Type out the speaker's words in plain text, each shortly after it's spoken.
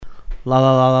La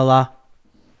la la la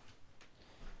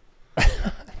la.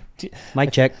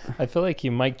 Mic check. I feel like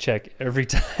you mic check every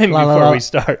time La, la, before la. we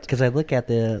start. Because I look at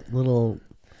the little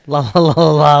la la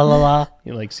la la la la.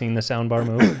 You like seeing the soundbar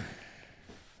move?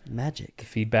 The Magic.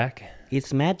 feedback?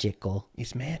 It's magical.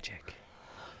 It's magic.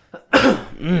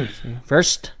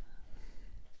 First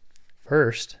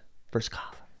First,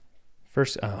 cough.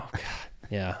 oh, God.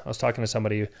 Yeah. I was talking to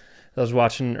somebody that was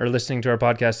watching or listening to our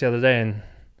podcast the other day, and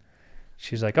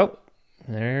she's like, oh,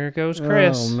 there goes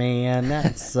Chris. Oh, man,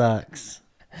 that sucks.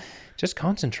 Just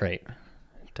concentrate.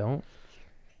 Don't.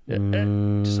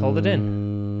 Just hold it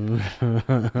in.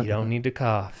 You don't need to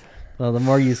cough. Well, the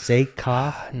more you say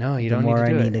cough, No, you the don't more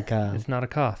need to I do need it. to cough. It's not a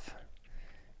cough.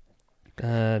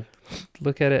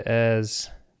 Look at it as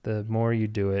the more you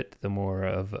do it, the more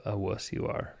of a wuss you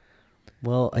are.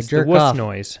 Well, It's I jerk the wuss off.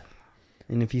 noise.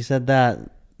 And if you said that,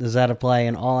 does that apply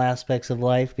in all aspects of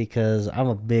life? Because I'm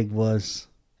a big wuss.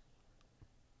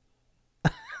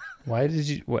 Why did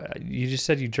you? You just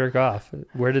said you jerk off.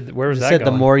 Where was You that said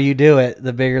going? the more you do it,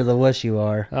 the bigger the wuss you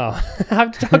are. Oh,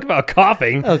 I'm talking about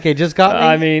coughing. Okay, just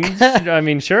got me. I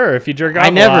mean, sure. If you jerk off, I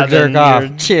never a lot, jerk then off.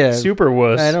 you're Shit. super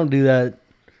wuss. I don't do that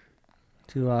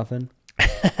too often.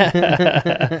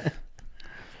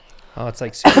 Oh, it's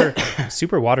like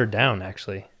super watered down.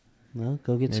 Actually, Well,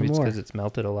 go get maybe some it's more. because it's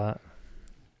melted a lot.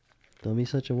 Don't be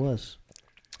such a wuss.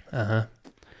 Uh-huh.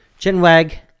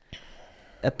 Chinwag,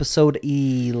 episode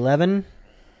 11.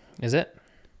 Is it?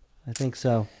 I think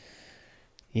so.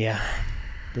 Yeah.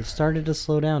 It started to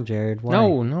slow down, Jared. Why?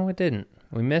 No, it didn't.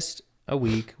 We missed a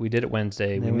week. We did it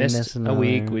Wednesday. Then We we missed missed a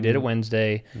week. another. We did it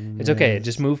Wednesday. It's okay. It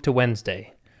just moved to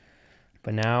Wednesday.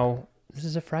 But now this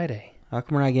is a Friday. How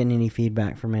come we're not getting any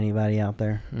feedback from anybody out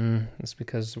there? It's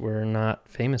because we're not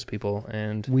famous people,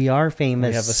 and We are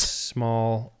famous. we have a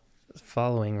small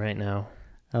following right now.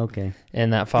 Okay.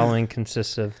 And that following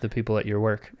consists of the people at your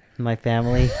work. My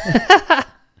family.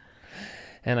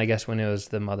 And I guess when it was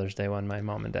the Mother's Day one, my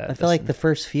mom and dad. I feel like the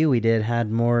first few we did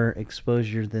had more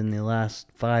exposure than the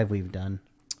last 5 we've done.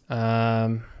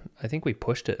 I think we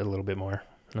pushed it a little bit more.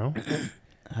 No?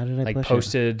 How did I Like push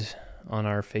posted on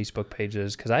our Facebook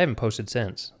pages, because I haven't posted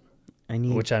since, it?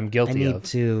 which I'm I guilty need of.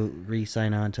 to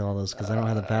re-sign on to all those because I don't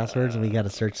have the passwords and we got to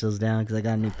search those down because I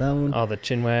got a new phone. All the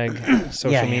Chinwag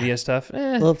social Yeah. media stuff.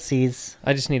 Whoopsies.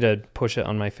 I just need to push it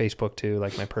on my Facebook too,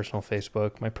 like my personal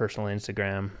Facebook, my personal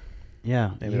Instagram.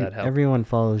 Yeah. Maybe that helped. Everyone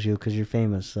follows you because you're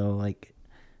famous. So, like,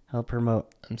 help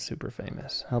promote I'm super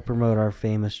famous. our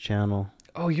famous channel.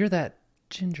 Oh, you're that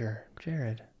ginger,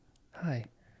 Jared. Hi.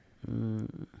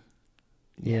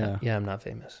 Yeah. Yeah, I'm not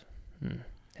famous.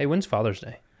 Hey, when's Father's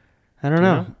Day? I don't Do you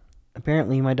know. know?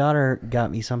 Apparently, my daughter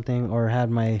got me something or had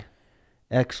my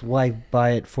ex-wife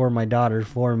buy it for my daughter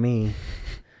for me.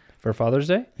 For Father's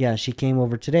Day? Yeah, she came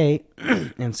over today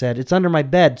and said, it's under my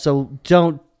bed, so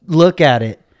don't look at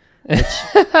it. Which,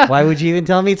 why would you even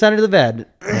tell me it's under the bed?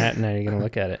 Now you're going to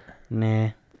look at it. Nah,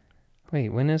 Wait,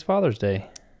 when is Father's Day?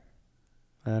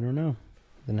 I don't know.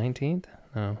 The 19th?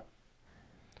 No.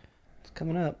 It's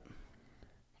coming up.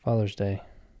 Father's Day.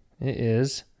 It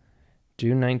is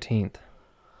June 19th.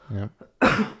 Yep.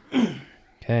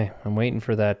 Okay, I'm waiting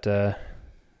for that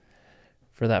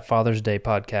Father's Day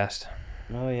podcast.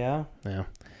 Oh, yeah? Yeah.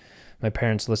 My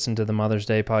parents listened to the Mother's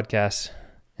Day podcast,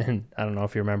 and I don't know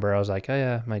if you remember, I was like, oh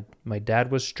yeah, my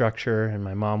dad was structure and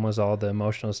my mom was all the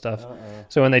emotional stuff.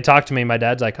 So when they talk to me, my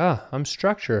dad's like, I'm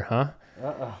structure, huh?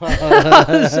 No,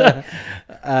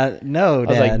 Dad. I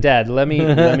was like, Dad, let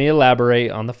me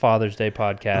elaborate on the Father's Day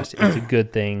podcast. It's a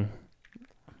good thing.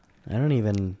 I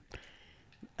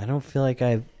don't feel like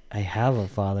I have a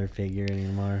father figure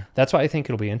anymore. That's why I think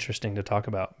it'll be interesting to talk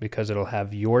about, because it'll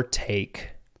have your take,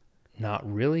 not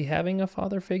really having a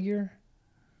father figure,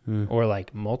 or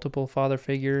like multiple father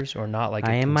figures, or not like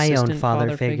a I am my own consistent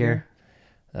father figure.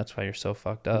 That's why you're so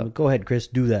fucked up. Go ahead, Chris,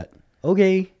 do that.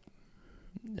 Okay.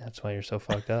 That's why you're so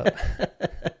fucked up.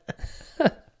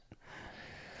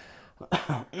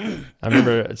 I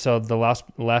remember, so the last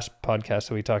podcast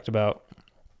that we talked about,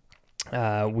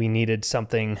 we needed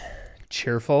something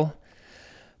cheerful,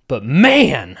 but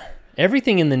man,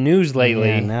 everything in the news lately.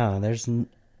 Yeah, no,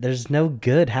 there's no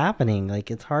good happening.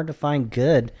 Like, it's hard to find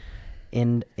good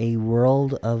in a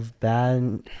world of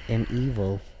bad and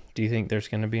evil. Do you think there's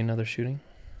going to be another shooting?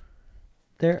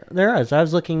 There is. I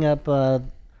was looking up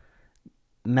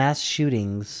mass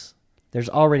shootings. There's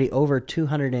already over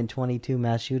 222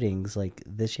 mass shootings like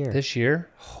this year. This year?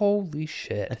 Holy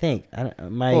shit. I think.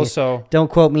 So Don't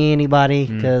quote me, anybody,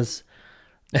 because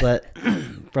but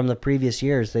from the previous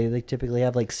years, they typically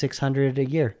have like 600 a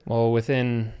year. well,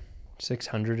 within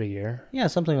 600 a year. Yeah,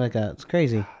 something like that. It's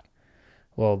crazy.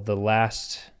 Well, the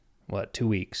last 2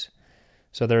 weeks.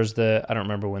 So there's I don't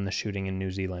remember when the shooting in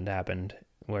New Zealand happened,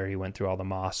 where he went through all the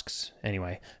mosques.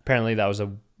 Anyway, apparently that was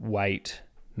a white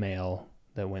male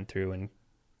that went through and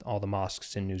all the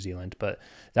mosques in New Zealand. But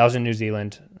that was in New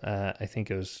Zealand. I think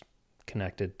it was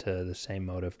connected to the same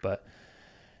motive. But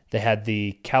they had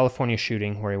the California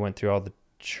shooting where he went through all the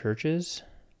churches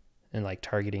and like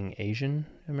targeting Asian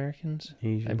Americans,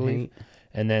 I believe. Hate.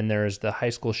 And then there's the high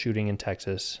school shooting in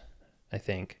Texas, I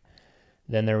think.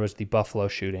 Then there was the Buffalo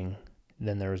shooting.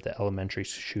 Then there was the elementary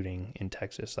shooting in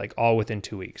Texas, like all within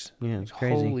 2 weeks. Yeah, it's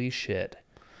crazy. Holy shit.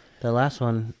 The last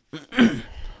one,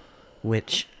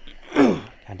 which, God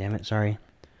damn it, sorry.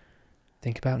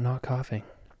 Think about not coughing.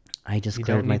 I just You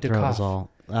cleared don't my need to throat was cough.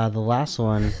 all. The last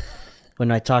one,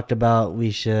 when I talked about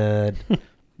we should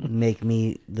make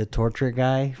me the torture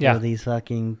guy for Yeah. these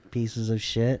fucking pieces of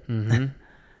shit.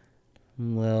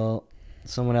 Mm-hmm. Well,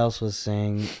 someone else was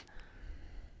saying,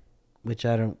 which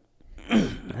I don't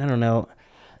know.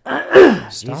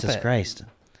 Stop Jesus it. Christ.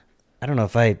 I don't know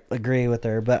if I agree with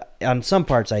her, but on some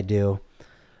parts I do.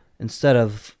 Instead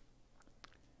of,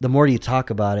 the more you talk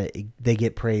about it, they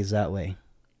get praised that way.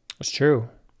 It's true.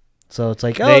 So it's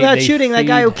like, They shooting, that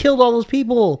guy who feed- killed all those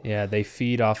people. Yeah, they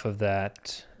feed off of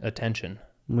that attention.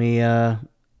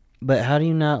 But how do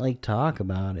you not like talk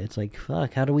about it? It's like,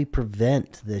 fuck, how do we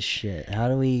prevent this shit? How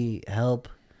do we help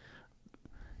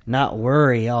not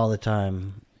worry all the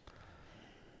time?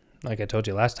 Like I told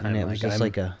you last time, And it was just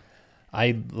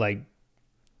I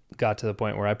got to the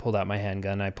point where I pulled out my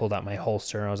handgun, I pulled out my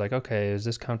holster, and I was like, okay, is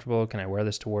this comfortable? Can I wear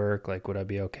this to work? Like, would I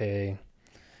be okay?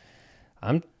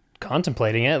 I'm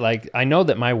contemplating it. Like, I know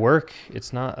that my work,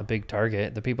 it's not a big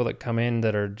target. The people that come in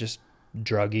that are just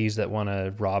druggies that want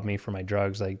to rob me for my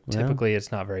drugs, like, Yeah. typically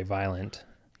it's not very violent.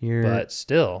 your But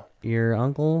still,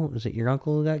 uncle, is it your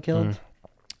uncle who got killed?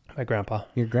 my grandpa.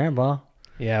 Your grandpa?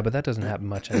 Yeah, but that doesn't happen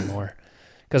much anymore.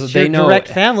 Because It's they your know direct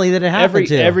family that it happened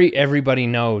to. everybody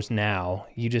knows now.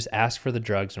 You just ask for the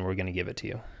drugs and we're going to give it to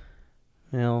you.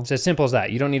 You know, It's as simple as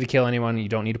that. You don't need to kill anyone. You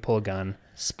don't need to pull a gun.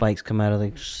 spikes come out of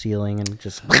the ceiling and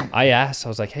just I asked, I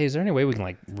was like, hey, is there any way we can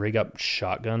like rig up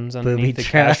shotguns underneath the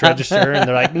trap. cash register? And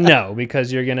they're like, no,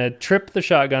 because you're going to trip the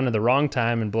shotgun at the wrong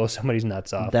time and blow somebody's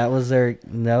nuts off. that was their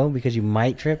no, because you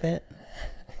might trip it.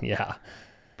 Yeah.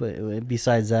 But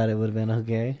besides that, it would have been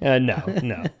okay.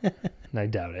 No. I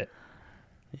doubt it.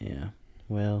 Yeah.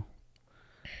 Well,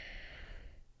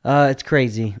 it's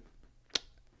crazy.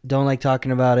 Don't like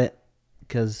talking about it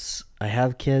because I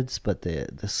have kids, but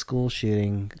the school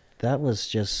shooting, that was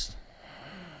just.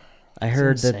 I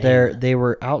heard that insane. they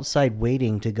were outside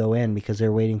waiting to go in because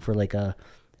they're waiting for like a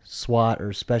SWAT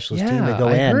or specialist team to go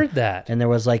I in. heard that. And there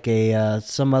was like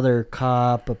some other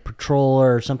cop, a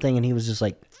patroller or something, and he was just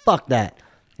like, "Fuck that,"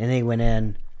 and they went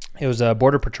in. It was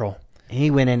Border Patrol. He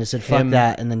went in and said, "Fuck Him-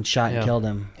 that," and then shot yeah. and killed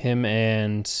him. Him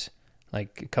and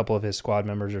like a couple of his squad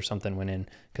members or something went in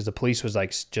because the police was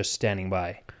like just standing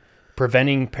by,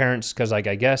 preventing parents. Because like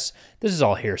I guess this is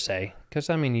all hearsay. Because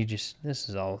I mean, this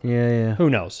is all Yeah. who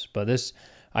knows. But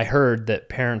I heard that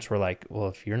parents were like, well,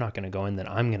 if you're not going to go in, then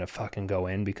I'm going to fucking go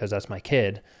in because that's my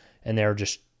kid. And they were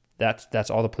just that's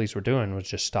all the police were doing was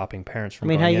just stopping parents from. I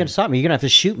mean, how going you in. gonna stop me? You're gonna have to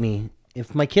shoot me.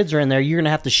 If my kids are in there, you're gonna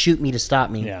have to shoot me to stop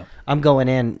me. Yeah. I'm going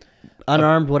in,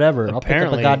 unarmed, whatever. I'll pick up a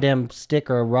Apparently- goddamn stick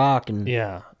or a rock, and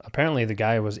Yeah. Apparently, the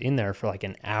guy was in there for like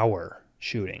an hour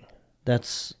shooting.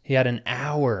 that's He had an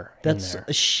hour in there.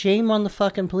 a shame on the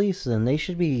fucking police. Then they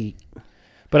should be.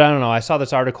 But I don't know. I saw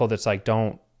this article that's like,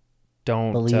 don't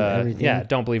Believe everything? Yeah,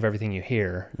 don't believe everything you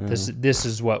hear. This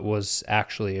is what was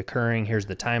actually occurring. Here's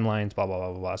the timelines. Blah blah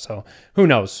blah blah blah. So who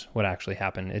knows what actually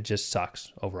happened? It just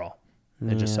sucks overall.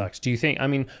 It just sucks. Do you think? I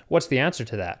mean, what's the answer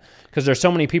to that? Because there's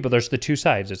so many people. There's the two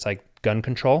sides. It's like gun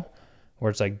control,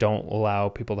 where it's like don't allow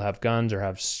people to have guns or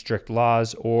have strict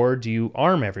laws, or do you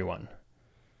arm everyone?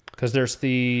 Because there's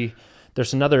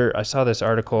another. I saw this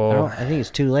article. I think it's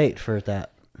too late for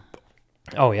that.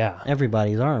 Oh yeah.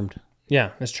 Everybody's armed.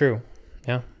 Yeah, that's true.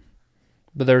 Yeah.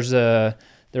 But there's a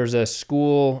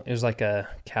school, it was like a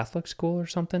Catholic school or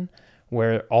something,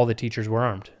 where all the teachers were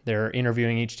armed. They're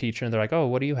interviewing each teacher and they're like, oh,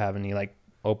 what do you have? And he like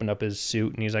opened up his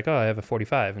suit and he's like, oh, I have a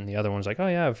 45. And the other one's like, oh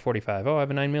yeah, I have a 45. Oh, I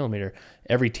have a 9mm.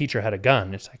 Every teacher had a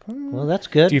gun. It's like, Well, that's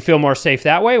good. do you feel more safe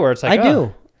that way? Where it's like, I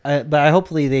do. But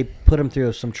hopefully they put them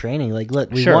through some training. Like,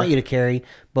 look, we Sure. want you to carry,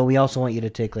 but we also want you to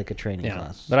take like a training Yeah.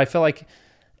 class. But I feel like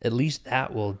at least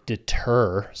that will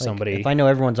deter somebody. If I know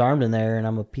everyone's armed in there and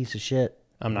I'm a piece of shit,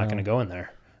 I'm not going to go in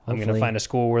there. I'm going to hopefully- find a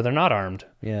school where they're not armed.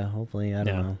 yeah, hopefully, I don't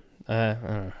Yeah. know.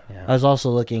 Yeah. I was also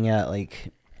looking at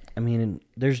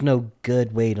there's no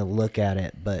good way to look at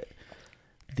it, but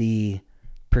the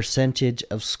percentage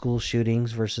of school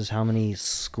shootings versus how many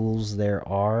schools there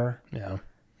are, Yeah.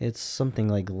 it's something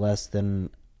like less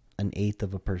than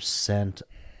 1/8%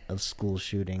 of school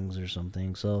shootings or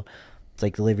something. So it's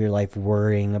like live your life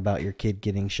worrying about your kid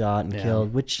getting shot and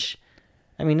killed, which,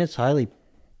 I mean, it's highly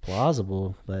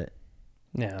plausible, but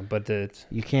Yeah, but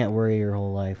you can't worry your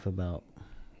whole life about.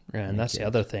 yeah, and that's the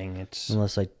other thing. It's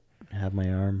Unless I have my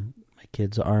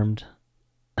kids armed.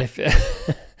 if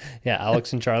yeah,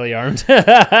 Alex and Charlie armed.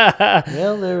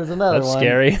 Well, there was another That's one.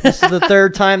 scary. This is the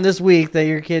third time this week that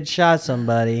your kid shot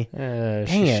somebody.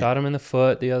 She shot him in the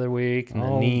foot the other week, and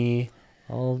the knee.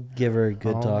 I'll give her a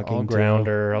good talking. I'll ground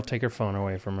her. I'll take her phone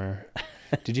away from her.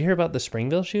 Did you hear about the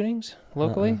Springville shootings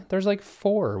locally? There's like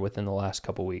 4 within the last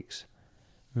couple weeks.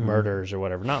 Murders or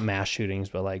whatever. Not mass shootings,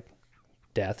 but like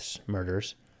deaths,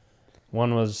 murders.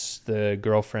 One was the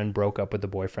girlfriend broke up with the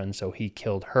boyfriend, so he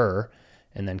killed her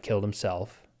and then killed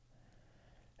himself.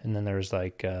 And then there's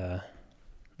like, I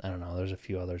don't know, there's a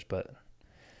few others, but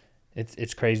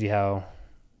it's crazy how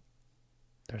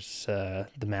there's the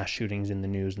mass shootings in the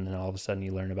news, and then all of a sudden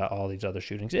you learn about all these other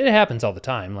shootings. It happens all the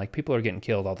time. Like, people are getting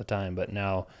killed all the time, but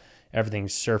now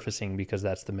everything's surfacing because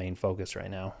that's the main focus right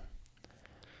now.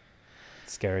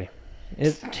 It's scary.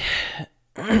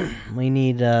 We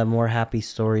need more happy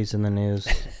stories in the news.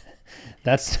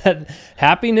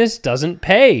 Happiness doesn't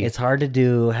pay. It's hard to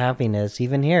do happiness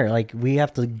even here. Like, we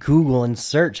have to Google and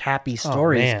search happy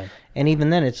stories. Man. And even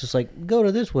then, it's just like, go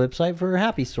to this website for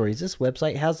happy stories. This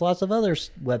website has lots of other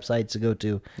websites to go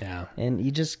to. Yeah. And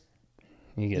you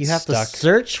get have stuck. to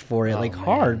search for it Man.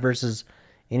 hard versus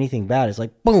anything bad. It's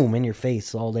like, boom, in your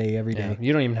face all day, every day.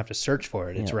 You don't even have to search for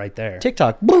it. It's right there.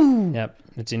 TikTok, boom. Yep.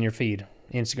 It's in your feed.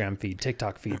 Instagram feed,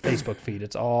 TikTok feed, Facebook feed.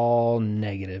 It's all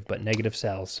negative, but negative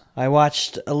sells. I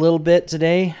watched a little bit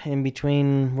today in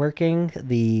between working,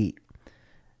 the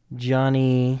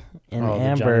Johnny and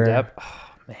Amber. Johnny Depp. Oh,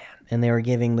 man. And they were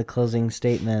giving the closing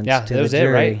statements Yeah, to that was the it,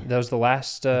 jury. right? That was the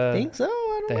last. I think so. I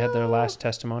don't They know. had their last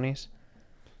testimonies.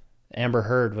 Amber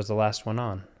Heard was the last one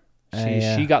on.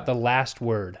 Yeah. She got the last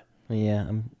word. Yeah,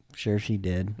 I'm sure she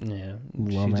did. Yeah.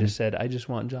 Woman. She just said, I just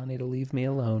want Johnny to leave me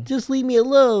alone. Just leave me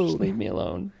alone. Just leave me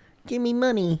alone. Give me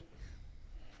money.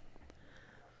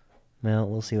 Well,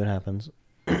 we'll see what happens.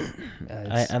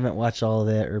 I haven't watched all of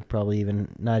it, or probably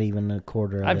not even a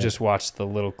quarter of it. I've just watched the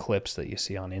little clips that you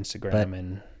see on Instagram But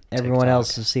and everyone TikTok.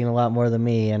 else has seen a lot more than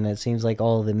me, and it seems like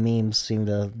all of the memes seem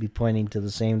to be pointing to the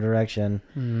same direction.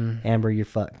 Amber, you're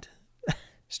fucked.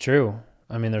 It's true.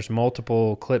 I mean, there's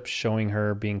multiple clips showing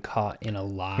her being caught in a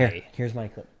lie. Here's my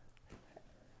clip.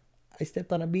 I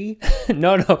stepped on a bee.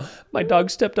 No, my dog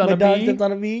stepped on My a dog bee. stepped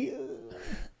on a bee.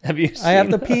 Have you seen I have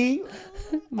to pee.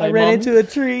 My I ran mom- into a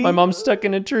tree. My mom's stuck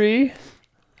in a tree.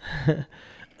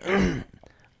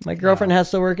 My girlfriend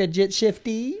has to work at Jit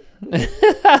Shifty.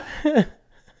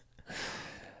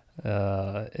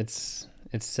 It's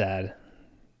sad.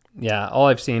 Yeah, all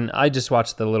I've seen, I just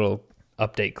watched the little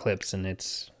update clips, and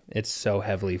it's so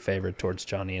heavily favored towards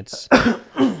Johnny. It's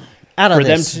Out of for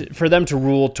this. for them to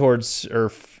rule towards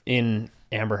in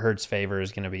Amber Heard's favor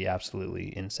is going to be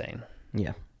absolutely insane.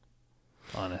 Yeah.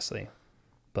 Honestly,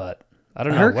 but I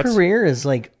don't know. Her career is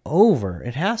like over.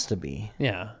 It has to be.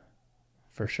 Yeah,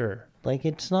 for sure. Like,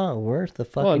 it's not worth the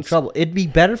fucking it's- trouble. It'd be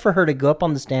better for her to go up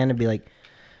on the stand and be like,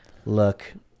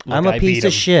 look, I'm I a beat piece him.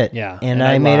 of shit. Yeah, And and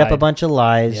I I made up a lied. bunch of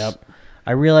lies. Yep.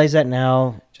 I realize that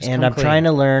now. Just and come I'm clean. trying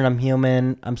to learn. I'm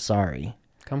human. I'm sorry.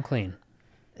 Come clean.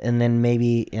 And then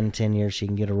maybe in 10 years she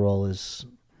can get a role as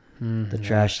the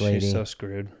trash lady. She's so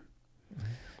screwed.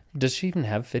 Does she even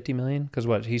have 50 million? Because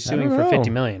what, he's I don't suing for know. 50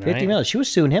 million, right? 50 million. She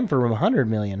was suing him for 100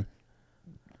 million.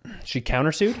 She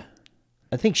countersued?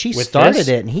 I think she With started this?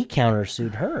 it and he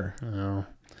countersued her. Oh,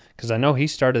 because I know he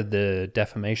started the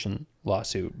defamation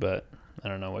lawsuit, but I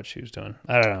don't know what she was doing.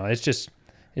 I don't know. It's just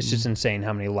insane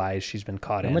how many lies she's been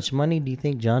caught How in. much money do you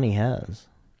think Johnny has?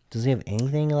 Does he have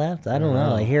anything left? I don't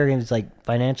know. I hear it's like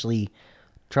financially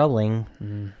troubling.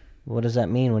 What does that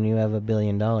mean when you have $1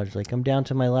 billion? Like, I'm down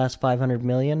to my last 500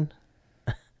 million.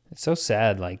 It's so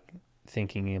sad, like,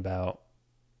 thinking about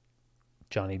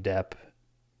Johnny Depp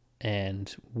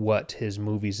and what his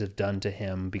movies have done to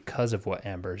him because of what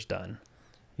Amber's done.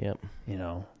 Yep. You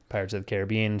know, Pirates of the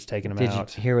Caribbean's taking him Did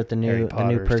out. you hear what the Harry new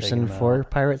Potter's person taking him for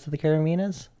out. Pirates of the Caribbean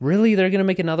is? Really? They're going to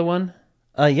make another one?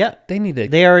 Yeah. They need to...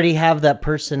 They already have that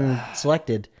person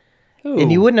selected. Who?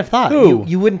 And you wouldn't have thought. Who?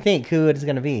 You wouldn't think who it's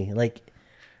going to be. Like,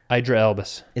 Idra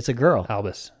Elbas. it's a girl.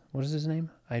 Albus. What is his name?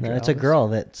 Idra No, it's a Elbas? girl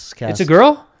that's cast. It's a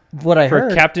girl? What I For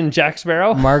heard. Captain Jack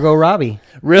Sparrow? Margot Robbie.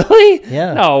 Really?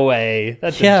 Yeah. No way.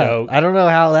 That's a Yeah. joke. I don't know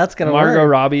how that's going to work. Margot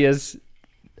Robbie as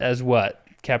what?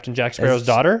 Captain Jack Sparrow's As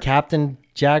daughter? Captain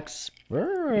Jack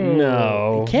Sparrow.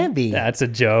 No. It can't be. That's a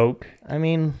joke. I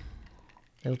mean,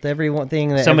 with everyone thing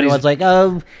that Somebody's- everyone's like,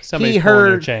 oh, somebody's he, pulling your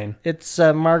her. chain. It's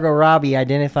Margot Robbie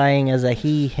identifying as a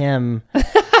he, him,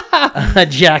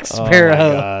 Jack Sparrow.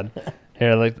 Oh my God.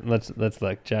 Here, let's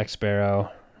look. Jack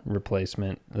Sparrow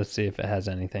replacement. Let's see if it has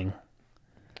anything.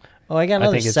 Oh, I got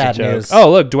another it's sad a joke. news.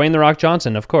 Oh, look, Dwayne the Rock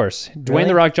Johnson, of course. Dwayne Really?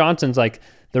 the Rock Johnson's like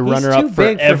the He's runner too up for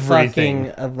big everything.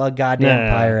 for fucking a goddamn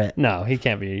pirate. No, he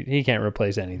can't be. He can't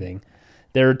replace anything.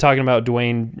 They're talking about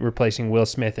Dwayne replacing Will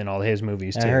Smith in all his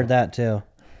movies too. I heard that too.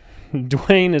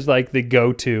 Dwayne is like the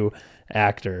go-to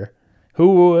actor.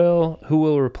 Who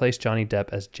will replace Johnny Depp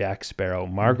as Jack Sparrow?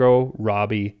 Margot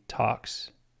Robbie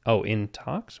talks. Oh, in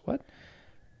talks? What?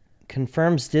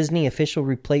 Confirms Disney official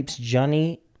replaces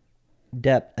Johnny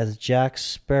Depp as Jack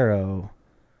Sparrow.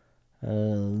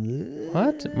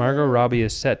 What? Margot Robbie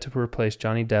is set to replace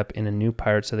Johnny Depp in a new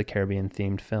Pirates of the Caribbean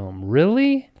themed film.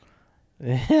 Really?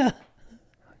 Yeah.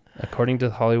 According to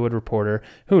the Hollywood Reporter.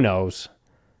 Who knows?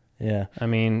 Yeah. I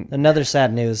mean, Another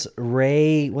sad news.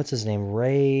 Ray, what's his name?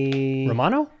 Ray.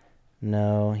 Romano?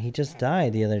 No, he just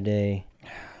died the other day.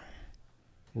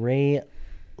 Ray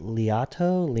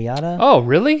Liotta? Oh,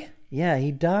 really? Yeah,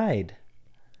 he died.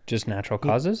 Just natural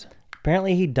causes?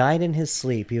 Apparently he died in his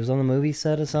sleep. He was on the movie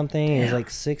set or something. He was like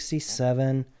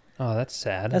 67. Oh, that's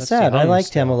sad. That's sad. I young liked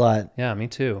still. him a lot. Yeah, me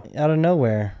too. Out of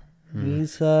nowhere.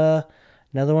 He's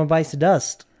another one bites the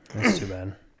dust. That's too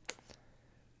bad.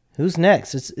 Who's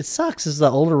next? It sucks as the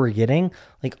older we're getting.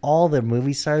 Like all the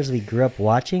movie stars we grew up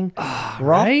watching, we're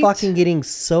all right? fucking getting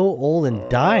so old and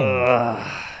dying.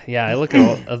 Yeah, I look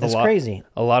at That's crazy.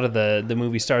 A lot of the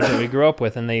movie stars that we grew up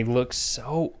with, and they look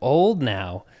so old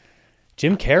now.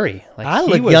 Jim Carrey, like I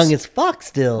he look young as fuck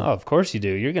still. Oh, of course you do.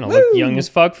 You're gonna look young as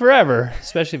fuck forever,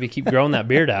 especially if you keep growing that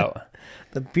beard out.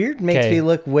 The beard makes Okay. me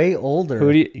look way older.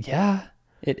 Who do you? Yeah,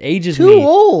 it ages Too me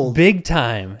old. big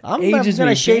time. I'm Ages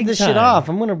gonna me shave big this shit time. off.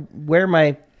 I'm gonna wear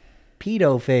my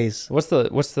pedo face. What's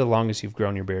the longest you've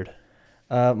grown your beard?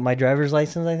 My driver's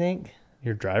license, I think.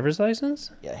 Your driver's license?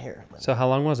 Yeah, here. So how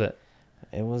long was it?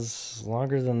 It was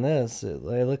longer than this.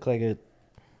 I look like a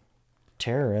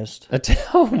terrorist.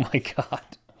 Oh my god,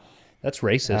 that's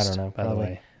racist. I don't know, By the probably.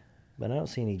 way, But I don't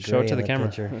see any gray show it to in the camera.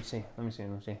 picture. Let's see. Let me see.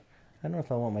 I don't know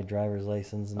if I want my driver's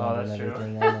license number and that's true.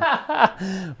 everything on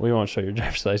it. We won't show your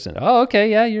driver's license. Oh, okay.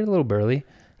 Yeah, you're a little burly.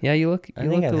 Yeah, you look. I You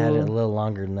think look I've had it a little... little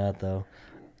longer than that though.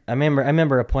 I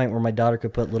remember a point where my daughter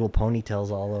could put little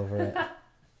ponytails all over it.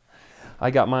 I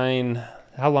got mine.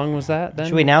 How long was that then?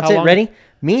 Should we announce How it? long? Ready?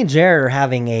 Me and Jared are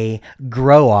having a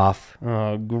grow off.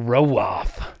 Grow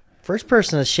off. First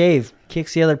person to shave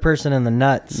kicks the other person in the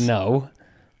nuts. No,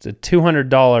 it's a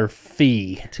 $200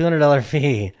 fee. $200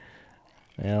 fee.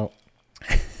 Well,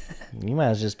 you might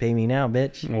as well just pay me now,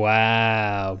 bitch.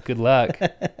 Wow. Good luck.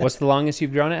 What's the longest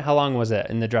you've grown it? How long was it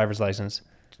in the driver's license?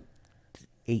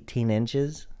 18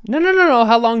 inches? No.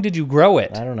 How long did you grow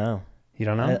it? I don't know. You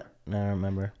don't know? I don't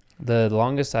remember. The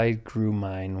longest I grew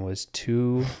mine was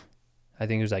I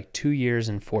think it was like 2 years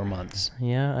and 4 months.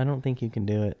 Yeah, I don't think you can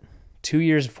do it. 2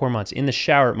 years and 4 months. In the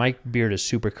shower, my beard is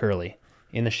super curly.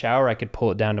 In the shower, I could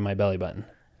pull it down to my belly button.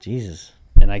 Jesus.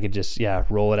 And I could just,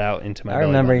 roll it out into my belly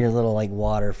remember button. your little like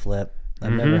water flip.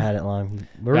 I've never had it long.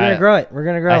 But we're I- going to grow it. We're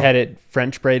going to grow I it. had it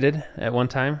French braided at one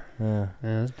time. Yeah.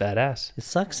 Yeah, it was badass. It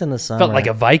sucks in the summer. Felt like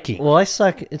a Viking. Well, it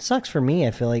sucks for me.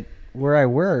 I feel like where I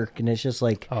work and it's just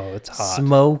like Oh, it's hot.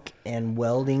 smoke and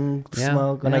welding Yeah,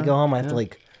 smoke. When I yeah, go home, I have to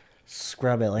like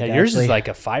scrub it. Like Yeah, yours actually- is like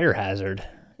a fire hazard.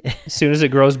 As soon as it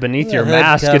grows beneath The your hood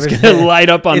mask, it's covers going to it. light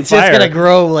up on it's fire. just gonna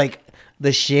grow like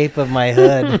the shape of my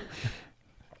hood.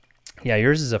 Yeah,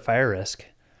 yours is a fire risk.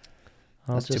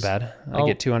 I'll That's too just- bad. I I'll-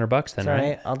 get $200 then, It's all right?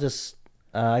 right. I'll just.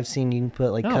 I've seen you can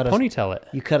put like No, cut a ponytail it.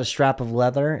 you cut a strap of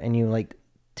leather and you like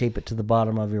tape it to the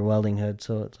bottom of your welding hood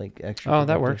so it's like extra. Oh, that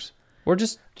protective. works. Or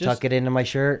just Tuck it into my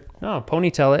shirt. no,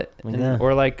 ponytail it, Like and, that.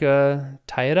 or like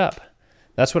tie it up.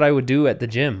 That's what I would do at the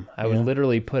gym. I would Yeah.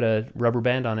 literally put a rubber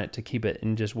band on it to keep it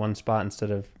in just one spot instead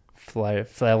of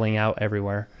flailing out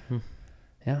everywhere.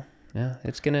 Yeah.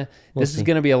 It's gonna. We'll This see. is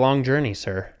gonna be a long journey,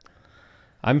 sir.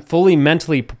 I'm fully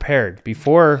mentally prepared.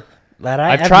 Before But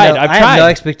I've have tried, No, I've I have no tried.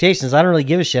 expectations. I don't really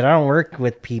give a shit. I don't work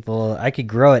with people. I could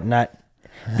grow it, and not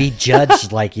be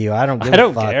judged like you. I don't give I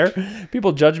don't a fuck. care.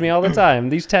 People judge me all the time.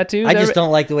 These tattoos. I just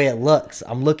don't like the way it looks.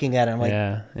 I'm looking at it. I'm like,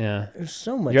 Yeah. there's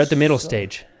so much. You're at the middle so-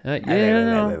 stage. No.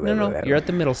 You're at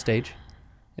the middle stage.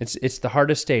 It's the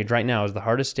hardest stage right now. Is the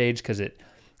hardest stage because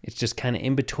it's just kind of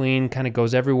in between, kind of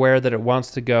goes everywhere that it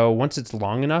wants to go. Once it's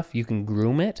long enough, you can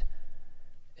groom it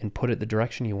and put it the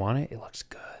direction you want it. It looks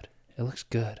good. It looks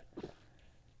good.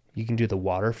 You can do the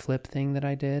water flip thing that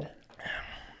I did.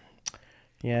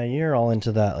 Yeah, you're all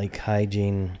into that like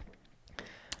hygiene.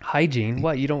 Hygiene?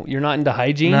 What? You're not into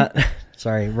hygiene?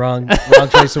 Sorry, wrong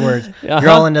choice of words. Uh-huh. You're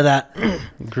all into that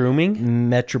Grooming?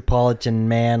 metropolitan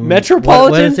man.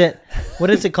 Metropolitan? What is it? What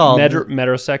is it called?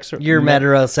 Metrosexual. You're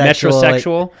metrosexual.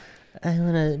 Metrosexual. Like, I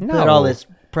want to No. put all this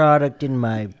product in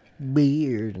my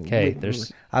beard. Okay,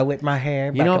 I whip my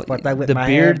hair back You know, and forth. I whip the my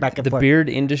hair beard, back and the forth. beard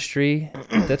industry,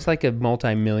 that's like a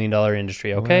multi-million-dollar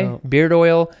industry, okay? Well- Beard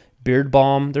oil, beard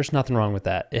balm, there's nothing wrong with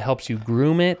that. It helps you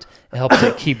groom it. It helps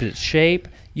it keep its shape.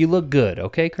 You look good,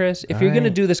 okay, Chris? If you're going to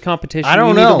do this competition, I don't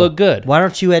you know. need to look good. Why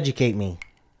don't you educate me?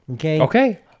 Okay.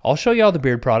 Okay, I'll show you all the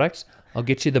beard products. I'll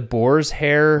get you the boar's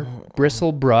hair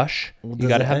bristle brush. You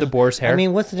got to have the boar's hair. I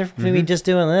mean, what's the difference between me just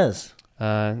doing this?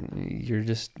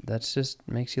 That's just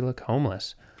makes you look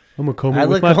homeless. I'm a comb I it with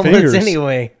look my homeless fingers.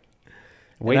 anyway.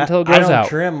 Wait And until it I grows don't out.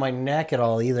 trim my neck at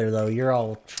all either, though. You're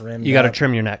all trimmed. You got to up.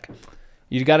 trim your neck.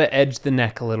 You got to edge the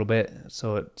neck a little bit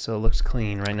so it looks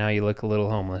clean. Right now you look a little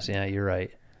homeless. Yeah, you're right.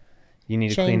 You need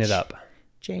to clean it Change. up.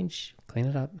 Change Clean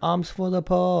it up. arms for the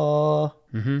poor.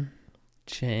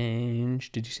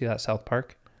 Change. Did you see that South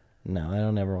Park? No, I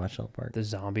don't ever watch South Park. The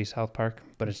zombie South Park,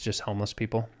 but it's just homeless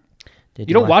people. Did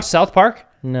You don't watch South Park?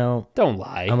 No, Don't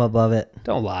lie. I'm above it.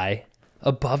 Don't lie.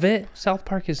 Above it, South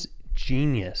Park is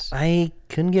genius. I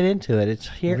couldn't get into it. It's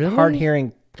Really? hard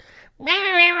hearing.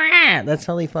 That's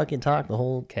how they fucking talk the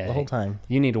whole time.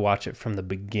 You need to watch it from the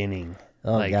beginning.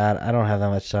 Oh God, I don't have that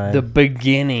much time. The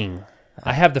beginning.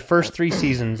 I have the first 3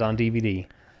 seasons on DVD.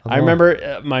 I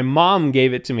remember my mom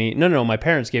gave it to me. No, my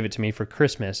parents gave it to me for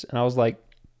Christmas. And I was like,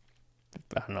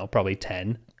 I don't know, probably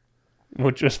 10,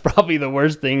 which was probably the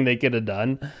worst thing they could have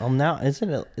done. Now isn't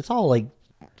it? It's all like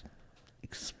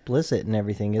explicit and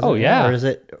everything. Isn't Oh, it? yeah. Or is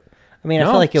it? I mean, I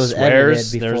No, feel like it was swears,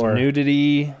 edited before. There's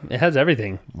nudity. It has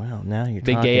everything. Wow, now you're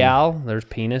Big talking. Gay Al. There's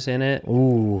penis in it.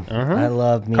 Ooh, Uh-huh. I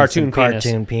love me Cartoon some penis.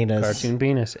 cartoon penis. Cartoon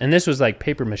penis. And this was like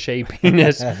paper mache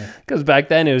penis. Because back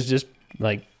then it was just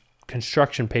like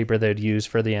construction paper they'd use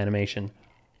for the animation.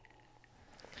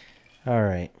 All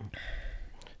right,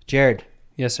 Jared,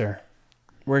 Yes, sir.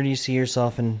 where do you see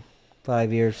yourself in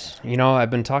 5 years? You know,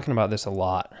 I've been talking about this a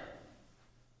lot,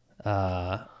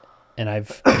 and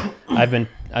I've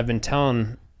been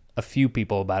telling a few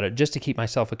people about it just to keep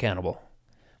myself accountable.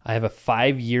 I have a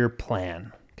 5-year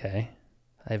plan. Okay,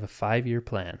 I have a 5-year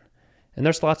plan, and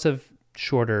there's lots of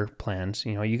shorter plans.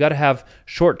 You know, you got to have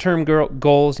short-term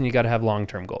goals and you got to have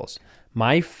long-term goals.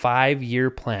 My 5-year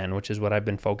plan, which is what I've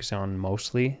been focusing on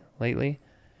mostly lately,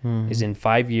 is in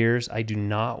 5 years, I do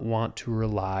not want to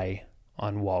rely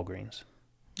on Walgreens.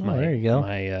 There you go.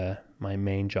 My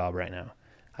main job right now.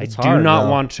 It's I do hard, not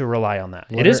though. want to rely on that.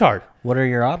 It is hard. What are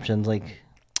your options? Like,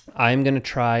 I'm going to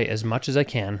try as much as I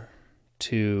can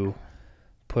to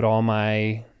put all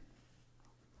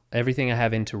everything I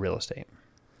have into real estate.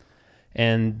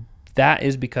 And that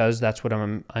is because that's what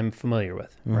I'm familiar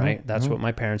with, right? That's what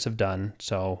my parents have done.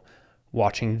 So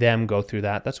watching them go through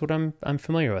that's what I'm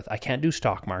familiar with. I can't do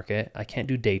stock market. I can't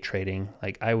do day trading.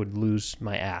 Like, I would lose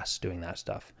my ass doing that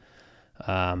stuff.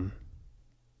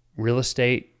 Real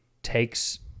estate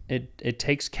takes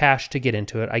cash to get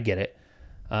into it. I get it.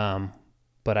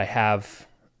 But I have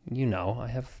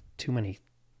too many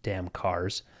damn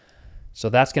cars. So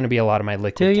that's going to be a lot of my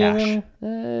liquid cash.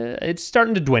 It's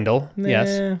starting to dwindle.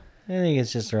 Yes. I think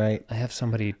it's just right. I have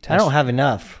somebody I don't have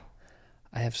enough.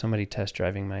 I have somebody test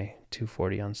driving my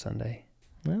 240 on Sunday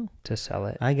Well, to sell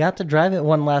it. I got to drive it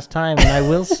one last time, and I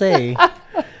will say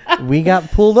we got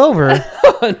pulled over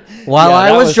while Yeah, I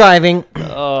that was was- driving,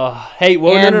 Hey,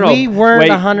 well, and no. we weren't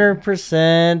Wait,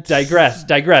 100%.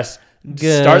 digress.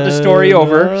 Good. Start the story No.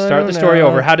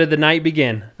 over. How did the night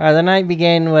begin? All right, the night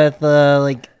began with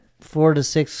like 4 to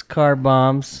 6 car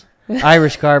bombs,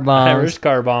 Irish car bombs, Irish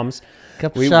car bombs.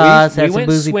 couple shots, we had some went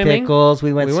boozy swimming. pickles.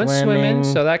 We went swimming.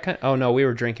 So that oh no, we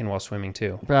were drinking while swimming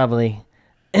too. Probably.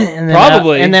 And then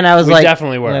Probably. and then I was We like,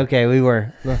 definitely were. Okay, we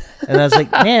were. And I was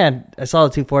like, man, I saw the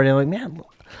 240. I'm like, man,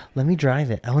 let me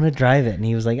drive it. I want to drive it. And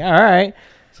he was like, all right.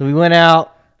 So we went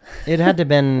out. It had to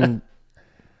been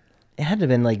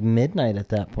like midnight at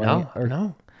that point.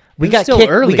 No. We It was got still kicked.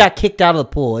 early. We got kicked out of the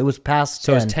pool. It was past 10.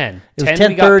 So it was 10. It was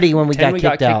 10:30 when we got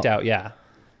kicked out. Yeah.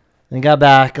 And got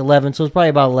back 11. So it was probably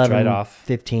about 11, Dried off.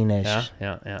 15-ish.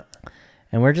 Yeah.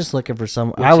 And we're just looking for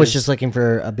some. Which I was is- just looking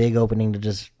for a big opening to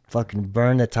just fucking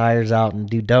burn the tires out and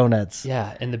do donuts.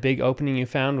 Yeah, and the big opening you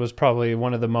found was probably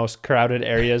one of the most crowded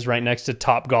areas right next to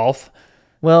Top Golf.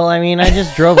 Well, I mean, I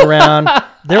just drove around.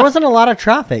 There wasn't a lot of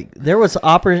traffic. There was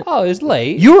Oh, it was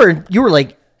late. You were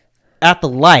like at the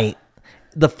light,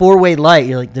 the 4-way light.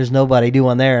 You're like, there's nobody. Do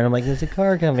one there. And I'm like, there's a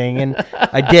car coming. And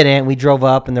I didn't. We drove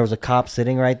up, and there was a cop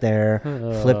sitting right there.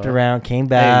 Flipped around, came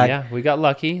back. Hey, yeah, we got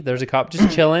lucky. There's a cop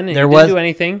just chilling, and There he didn't do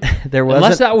anything.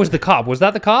 Unless that was the cop. Was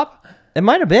that the cop? It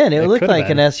might have been. It looked like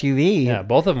been. an SUV. Yeah,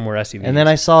 both of them were SUVs. And then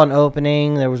I saw an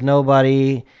opening. There was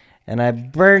nobody. And I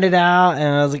burned it out. And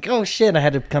I was like, oh, shit. I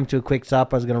had to come to a quick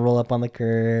stop. I was going to roll up on the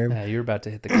curb. Yeah, you were about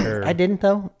to hit the curb. I didn't,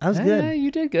 though. I was good. Yeah,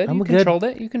 you did good. I'm You a controlled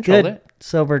it. You controlled good, it.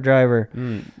 sober driver.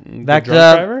 Good Backed drunk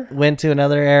up. driver? Went to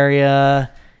another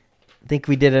area. I think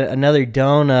we did another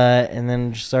donut. And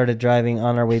then started driving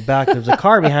on our way back. There was a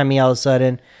car behind me all of a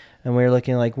sudden. And we were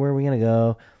looking like, where are we going to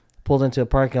go? Pulled into a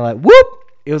parking lot. Whoop!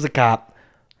 It was a cop.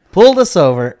 Pulled us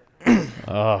over.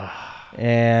 Oh.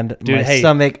 And Dude, my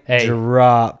stomach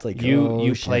dropped. Like,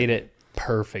 you shit. played it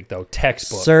perfect, though.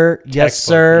 Textbook. Sir, yes,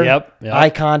 Textbook. sir. Yep. Eye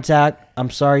contact. I'm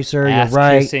sorry, sir. Ass You're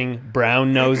right. kissing,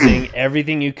 brown nosing,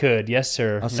 everything you could. Yes,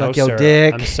 sir. I'll suck your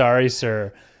dick. I'm sorry,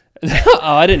 sir. Oh,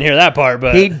 I didn't hear that part,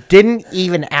 but He didn't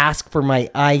even ask for my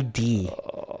ID.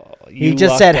 He you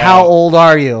just lucked said, "How out. old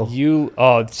are you?"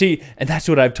 See, and that's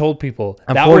what I've told people.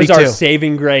 I'm that 42. was our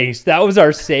saving grace. That was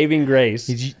our saving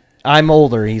grace. I'm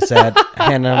older, he said.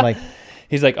 And I'm like,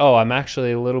 He's like, oh, I'm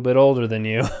actually a little bit older than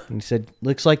you. he said,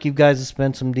 looks like you guys have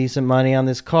spent some decent money on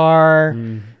this car.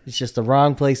 It's just the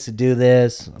wrong place to do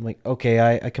this. I'm like,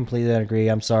 okay, I completely agree.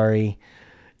 I'm sorry.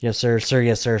 Yes, sir. Sir,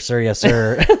 yes, sir. Sir, yes,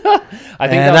 sir. I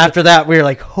think And after that, we were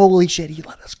like, holy shit, he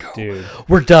let us go. Dude.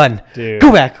 We're done. Dude.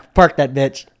 Go back. Park that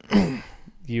bitch.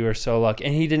 You were so lucky.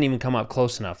 And he didn't even come up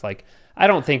close enough. Like, I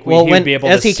don't think he Well, would be able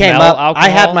as to he came smell up, alcohol. I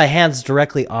had my hands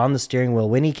directly on the steering wheel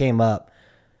when he came up.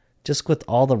 Just with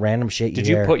all the random shit Did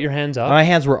you hear. put your hands up? My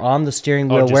hands were on the steering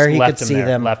wheel just where he left could him see there,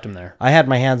 them. Left him there. I had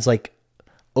my hands like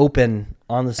open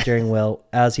on the steering wheel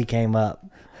as he came up.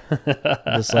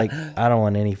 Just like, I don't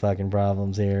want any fucking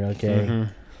problems here, okay?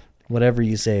 Whatever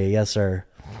you say, yes, sir.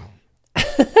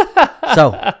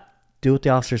 So, do what the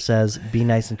officer says. Be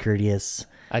nice and courteous.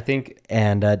 I think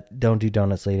And don't do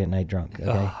donuts late at night drunk,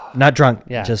 okay? Not drunk,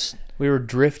 Yeah. just... we were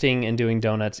drifting and doing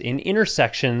donuts in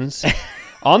intersections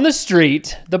on the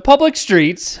street, the public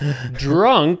streets,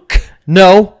 drunk,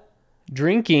 No!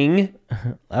 drinking.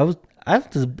 I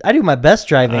do my best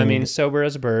driving. I mean, sober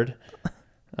as a bird.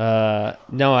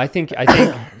 No, I think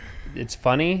it's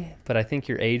funny, but I think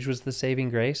your age was the saving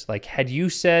grace. Like, had we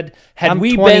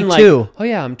been like, 22. oh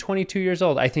yeah, I'm 22 years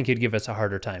old, I think he'd give us a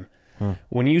harder time.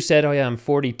 When you said, oh yeah, I'm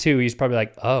 42, he's probably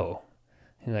like, oh.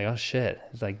 He's like, oh shit.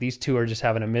 He's like, these two are just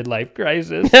having a midlife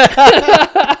crisis. They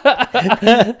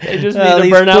just need to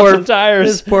burn out some tires.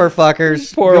 These poor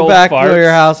fuckers. Poor Go old back to farts.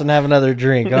 your house and have another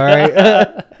drink, all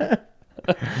right?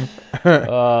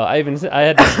 I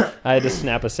had to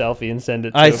snap a selfie and send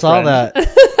it to I a saw friend. that.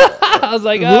 I was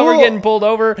like, oh, we're getting pulled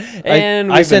over,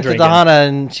 and I sent it to drinking. Hannah,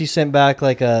 and she sent back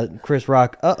like a Chris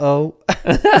Rock, uh-oh.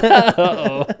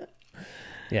 Uh-oh.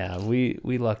 Yeah, we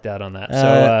lucked out on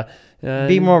that. So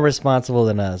Be more responsible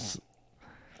than us.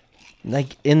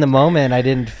 Like, in the moment, I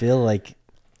didn't feel like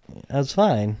I was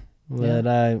fine, but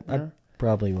I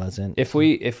probably wasn't. if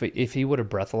he would have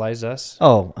breathalyzed us,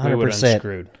 Oh, we would have 100%.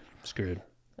 been screwed.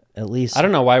 At least I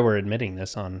don't know why we're admitting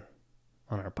this on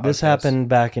our podcast. this happened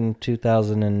back in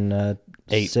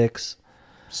 2006.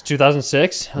 It's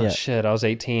 2006. Oh Yeah. shit, I was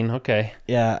 18. Okay,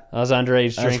 Yeah, I was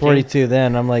underage I was drinking. 42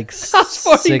 then. I'm like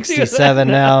 42 67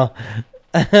 now.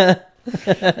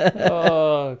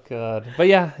 Oh god, but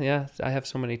yeah, I have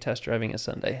so many test driving at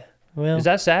Sunday. Well, Is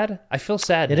that sad? I feel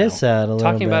sad. it now. is sad a little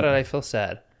Talking about bit. it, I feel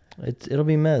sad. It'll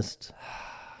be missed.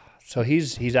 So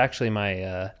he's actually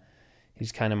my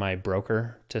he's kind of my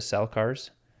broker to sell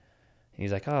cars.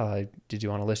 He's like, oh, did you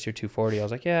want to list your 240? I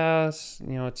was like, yeah,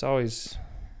 it's always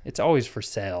for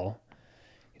sale.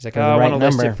 He's like, For oh, the I right want to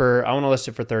list number.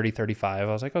 it for 30, 35.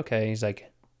 I was like, okay. He's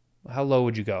like, how low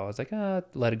would you go? I was like,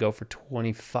 let it go for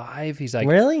 25. He's like,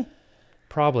 Really?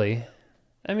 probably.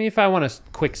 I mean, if I want to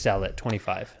quick sell it,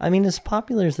 25. I mean, as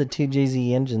popular as the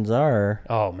 2JZ engines are,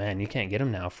 Oh man, you can't get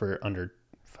them now for under.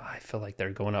 I feel like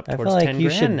they're going up I towards feel like 10 you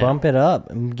grand should now. bump it up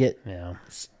and get Yeah.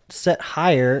 set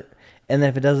higher, and then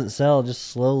if it doesn't sell, just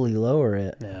slowly lower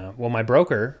it. Yeah. Well, my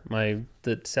broker,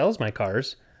 that sells my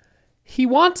cars, he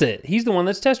wants it. He's the one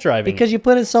that's test driving. Because you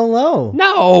put it so low.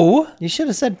 No. You should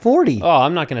have said 40. Oh,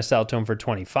 I'm not going to sell it to him for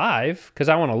 25 because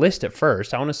I want to list it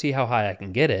first. I want to see how high I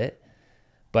can get it.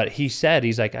 But he's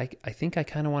like, I think I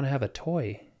kind of want to have a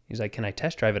toy. He's like, can I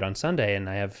test drive it on Sunday? And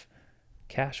I have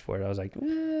cash for it. I was like,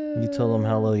 You told him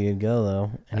how low you'd go,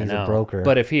 though, and I he's know. a broker.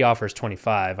 But if he offers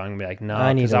 25, I'm going to be like, no,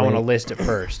 I need because to I want to wait. list it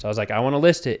first. I was like, I want to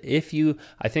list it.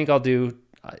 I think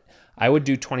I would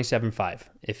do 27.5.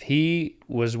 If he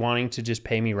was wanting to just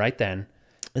pay me right then,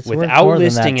 It's worth more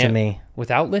than that to me.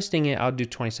 Without listing it, I'll do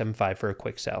 $27,500 for a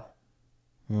quick sell.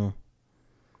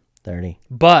 30.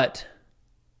 But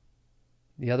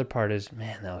the other part is,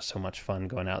 man, that was so much fun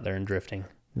going out there and drifting.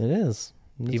 It is.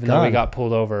 Even though we got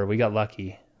pulled over, we got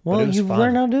lucky. Well, you've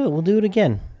learned how to do it. We'll do it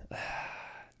again.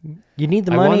 You need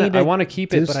the money. I want to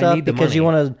keep it, but I need the money. Because you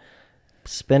want to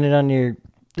spend it on your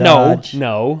Dodge.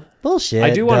 No. Bullshit. I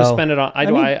do want to spend it on.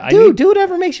 Do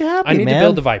whatever makes you happy. I need to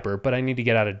build the Viper, but I need to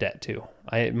get out of debt too.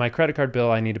 My credit card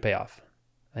bill, I need to pay off.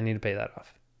 I need to pay that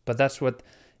off. But that's what,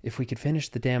 if we could finish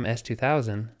the damn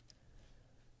S2000,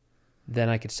 then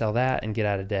I could sell that and get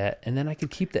out of debt, and then I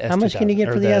could keep the S2000. How much can you get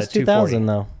for the S2000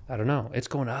 though? I don't know. It's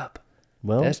going up.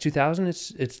 Well, the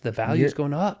S2000, it's the value is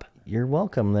going up. You're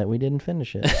welcome that we didn't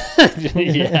finish it.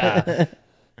 Yeah.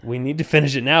 We need to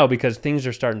finish it now because things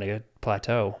are starting to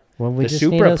plateau. Well, the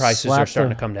Supra prices are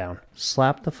starting to come down.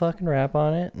 Slap the fucking wrap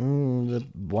on it and the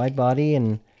wide body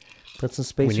and put some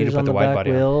spacers on the back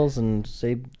wheels and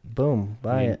say, boom,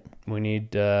 buy it. We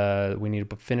need to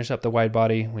finish up the wide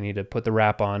body. We need to put the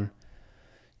wrap on,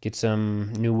 get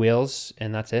some new wheels,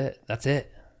 and that's it. And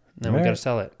then we got to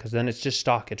sell it because then it's just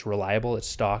stock. It's reliable. It's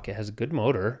stock. It has a good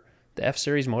motor. The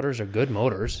F-Series motors are good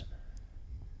motors.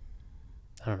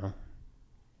 I don't know.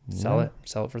 Sell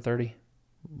it for 30.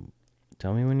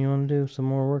 Tell me when you want to do some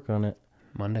more work on it.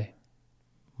 Monday.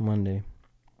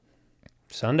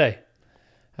 Sunday.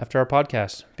 After our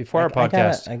podcast. Before our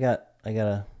podcast. I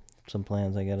got some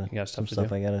plans. I got some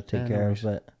stuff I got to take care of,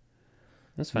 but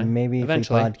that's fine. Maybe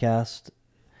eventually. If we podcast,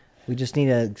 we just need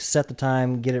to set the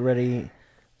time, get it ready.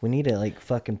 We need it like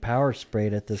fucking power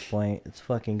sprayed at this point. It's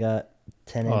fucking got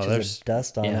 10 inches of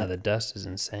dust on it. Yeah, the dust is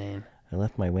insane. I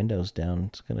left my windows down.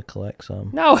 It's going to collect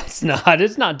some. No, it's not.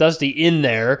 It's not dusty in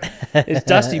there. It's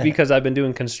dusty because I've been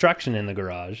doing construction in the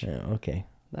garage. Yeah, okay.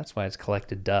 That's why it's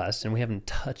collected dust, and we haven't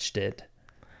touched it.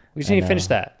 We just need to finish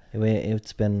that.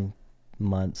 It's been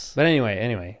months. But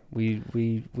anyway,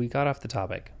 we got off the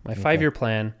topic. My 5-year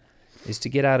plan is to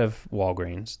get out of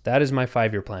Walgreens. That is my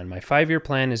 5-year plan. My 5-year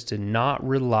plan is to not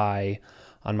rely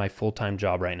on my full-time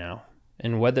job right now.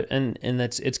 And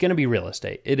it's going to be real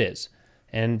estate. It is.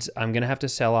 And I'm going to have to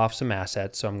sell off some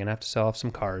assets. So I'm going to have to sell off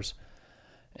some cars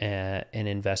and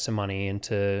invest some money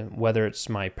into whether it's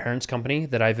my parents' company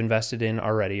that I've invested in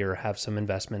already or have some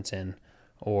investments in,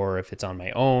 or if it's on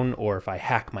my own, or if I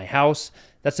hack my house.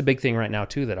 That's a big thing right now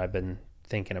too that I've been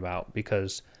thinking about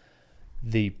because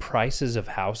the prices of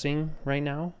housing right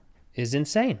now is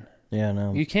insane. Yeah,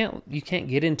 no. You can't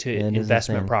get into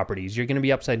investment properties. You're going to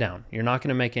be upside down. You're not going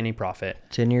to make any profit.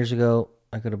 10 years ago,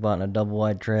 I could have bought a double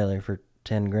wide trailer for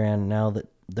 10 grand. Now that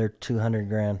they're 200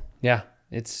 grand. Yeah,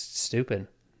 it's stupid.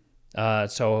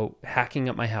 So hacking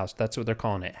up my house, that's what they're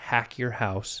calling it. Hack your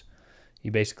house.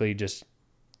 You basically just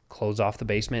close off the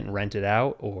basement and rent it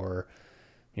out, or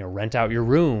rent out your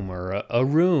room or a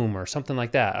room or something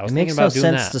like that. I was thinking about doing that.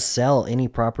 It makes no sense to sell any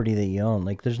property that you own.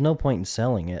 Like, there's no point in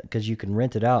selling it because you can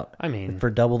rent it out. For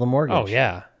double the mortgage. Oh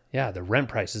yeah, the rent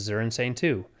prices are insane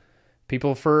too.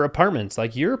 People for apartments,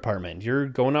 like your apartment, you're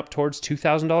going up towards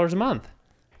 $2,000 a month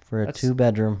for a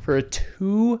 2-bedroom. For a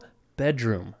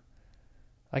 2-bedroom,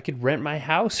 I could rent my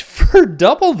house for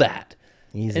double that.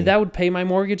 Easy. And that would pay my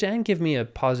mortgage and give me a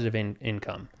positive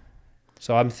income.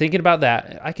 So I'm thinking about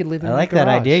that. I could live in my garage. I like that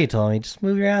idea you told me. Just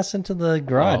move your ass into the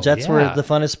garage. That's where the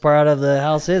funnest part of the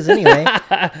house is anyway.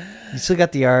 You still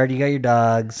got the yard. You got your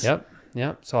dogs.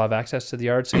 Yep. So I'll have access to the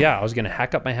yard. So I was going to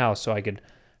hack up my house so I could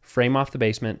frame off the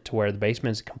basement to where the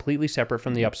basement is completely separate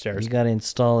from the upstairs. You got to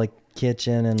install a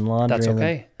kitchen and laundry in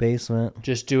the basement.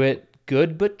 Just do it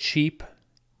good but cheap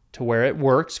to where it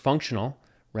works, functional.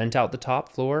 Rent out the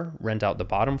top floor, rent out the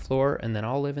bottom floor, and then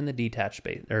I'll live in the detached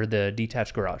space or the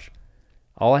detached garage.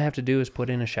 All I have to do is put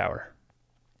in a shower,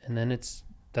 and then it's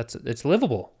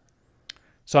livable.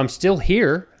 So I'm still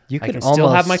here. I can still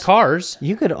have my cars.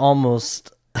 You could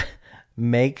almost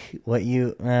make what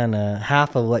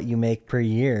half of what you make per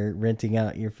year renting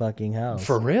out your fucking house.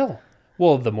 For real?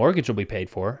 Well, the mortgage will be paid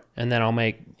for, and then I'll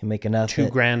make enough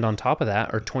 $2,000 on top of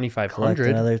that, or $2,500. Collect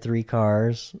another 3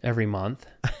 cars every month.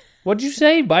 What'd you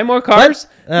say? Buy more cars?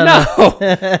 No.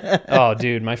 Oh,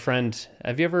 dude, my friend,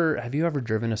 have you ever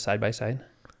driven a side-by-side?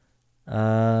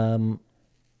 No,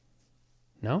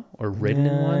 or ridden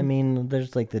in one? I mean,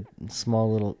 there's like the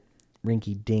small little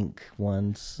rinky-dink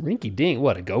ones. Rinky-dink?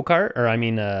 What, a go-kart? Or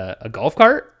a golf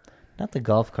cart? Not the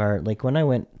golf cart. Like when I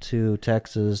went to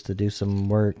Texas to do some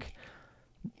work,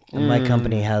 my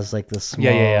company has like the small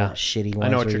shitty ones. I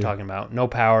know what you're talking about. No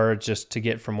power, just to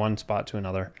get from one spot to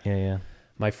another. Yeah.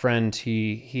 My friend,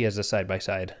 he has a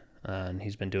side-by-side, and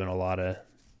he's been doing a lot of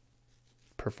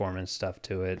performance stuff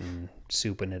to it and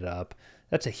souping it up.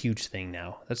 That's a huge thing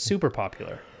now. That's super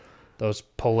popular. Those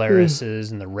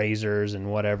Polarises and the Razors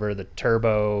and whatever, the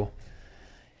Turbo.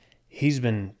 He's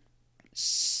been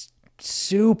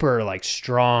super like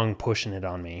strong pushing it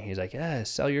on me. He's like, yeah,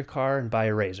 sell your car and buy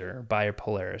a Razor, or buy a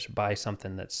Polaris, or buy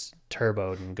something that's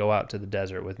turboed and go out to the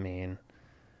desert with me. And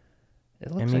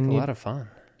it looks like a lot of fun.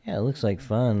 Yeah, it looks like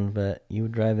fun, but you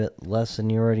would drive it less than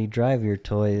you already drive your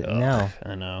toy now.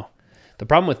 I know. The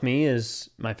problem with me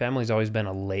is my family's always been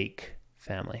a lake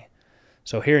family.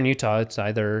 So here in Utah, it's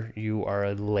either you are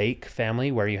a lake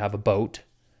family where you have a boat,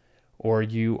 or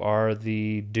you are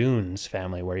the dunes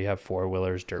family where you have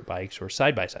four-wheelers, dirt bikes, or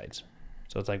side-by-sides.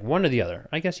 So it's like one or the other.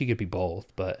 I guess you could be both,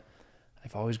 but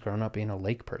I've always grown up being a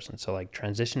lake person. So like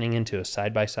transitioning into a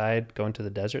side-by-side, going to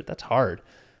the desert, that's hard.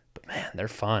 But man, they're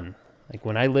fun. Like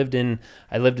when I lived in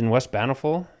West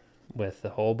Bountiful with a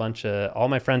whole bunch of, all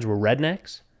my friends were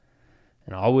rednecks.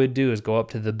 And all we'd do is go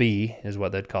up to the B, is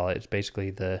what they'd call it. It's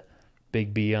basically the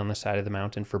big B on the side of the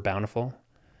mountain for Bountiful.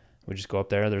 We'd just go up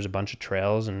there. There's a bunch of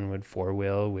trails, and we'd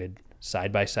four-wheel. We'd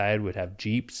side-by-side. We'd have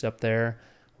Jeeps up there,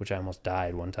 which I almost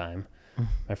died one time.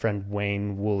 My friend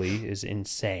Wayne Woolley is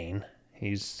insane. He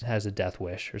has a death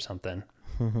wish or something.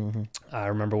 I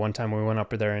remember one time we went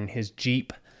up there in his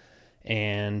Jeep,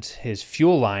 and his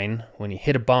fuel line, when he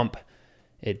hit a bump,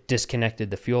 it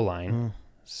disconnected the fuel line.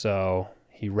 So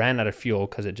he ran out of fuel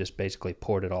because it just basically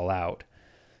poured it all out.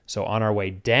 So on our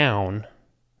way down,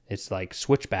 it's like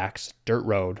switchbacks, dirt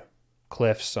road,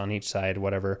 cliffs on each side,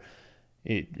 whatever.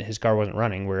 His car wasn't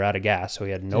running. We were out of gas, so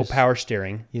he had no power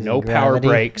steering, no power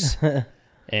brakes,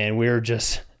 and we were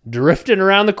just drifting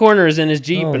around the corners in his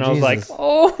Jeep, and I was like,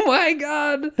 oh my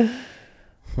God.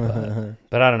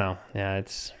 But I don't know. Yeah,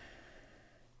 it's...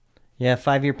 Yeah,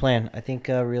 5-year plan. I think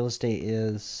real estate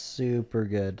is super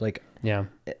good. Like, yeah,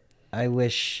 I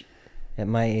wish at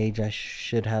my age I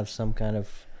should have some kind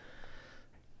of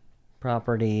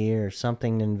property or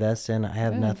something to invest in. I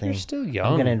have nothing. You're still young.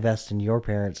 I'm going to invest in your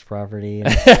parents' property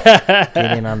and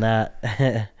get in on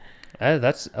that.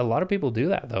 That's a lot of people do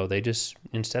that though. They just,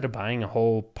 instead of buying a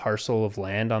whole parcel of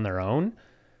land on their own,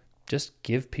 just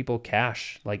give people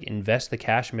cash. Like invest the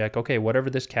cash and be like, okay, whatever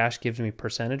this cash gives me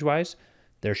percentage wise,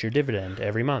 there's your dividend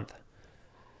every month.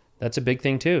 That's a big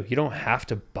thing too. You don't have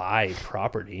to buy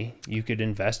property. You could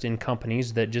invest in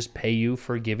companies that just pay you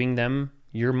for giving them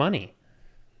your money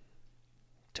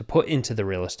to put into the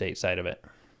real estate side of it.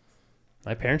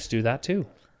 My parents do that too.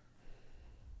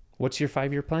 What's your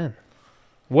 5-year plan?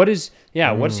 What's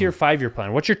your 5-year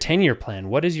plan? What's your 10-year plan?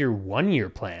 What is your 1-year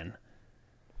plan?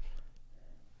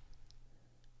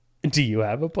 Do you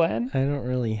have a plan? I don't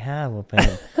really have a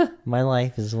plan. My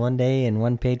life is one day and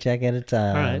one paycheck at a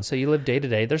time. All right, so you live day to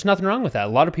day. There's nothing wrong with that.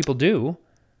 A lot of people do.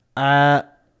 I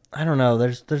don't know.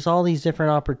 There's all these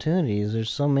different opportunities. There's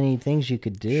so many things you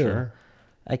could do. Sure.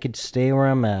 I could stay where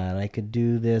I'm at. I could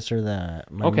do this or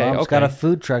that. My mom's got a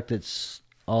food truck that's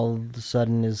all of a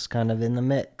sudden is kind of in the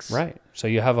mix. Right. So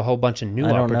you have a whole bunch of new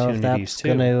opportunities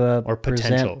too, or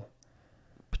potential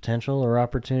or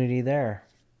opportunity there.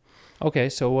 Okay,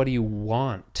 so what do you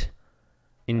want?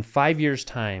 In 5 years'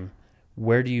 time,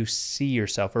 where do you see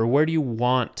yourself, or where do you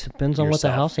want Depends on what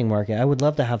the housing market. I would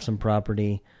love to have some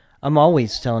property. I'm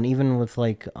always telling, even with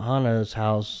like Hannah's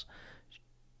house,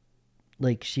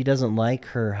 like she doesn't like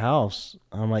her house.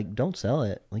 I'm like, don't sell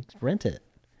it. Like rent it.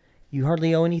 You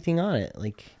hardly owe anything on it.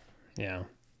 Like, yeah,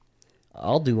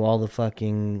 I'll do all the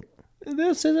fucking,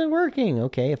 this isn't working.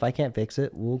 Okay, if I can't fix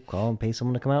it, we'll call and pay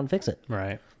someone to come out and fix it.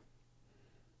 Right.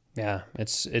 Yeah,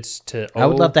 it's to. I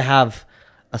would love to have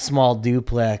a small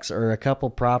duplex or a couple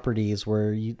properties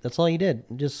where that's all you did.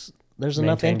 Just there's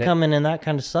enough income and that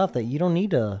kind of stuff that you don't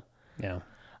need to. Yeah.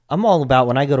 I'm all about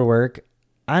when I go to work,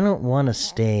 I don't want to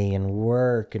stay and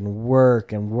work and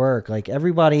work and work. Like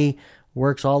everybody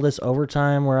works all this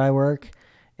overtime where I work,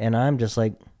 and I'm just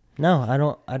like, no, I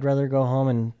don't. I'd rather go home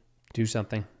and do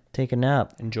something. Take a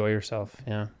nap. Enjoy yourself.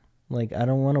 Yeah. Like I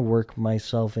don't want to work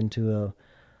myself into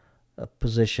a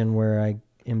position where I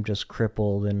am just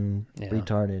crippled and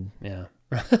retarded. Yeah.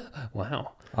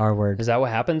 Wow. R word. Is that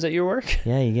what happens at your work?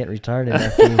 Yeah, you get retarded.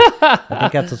 I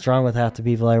think that's what's wrong with half the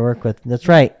people I work with. That's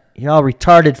right. You're all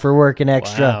retarded for working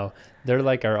extra. Wow. They're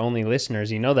like our only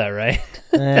listeners. You know that, right?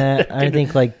 I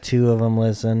think like 2 of them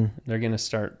listen. They're going to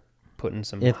start putting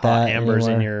some hot ambers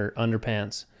in your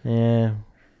underpants. Yeah.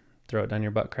 Throw it down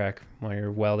your butt crack while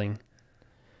you're welding.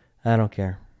 I don't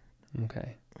care.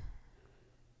 Okay.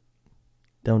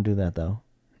 Don't do that, though.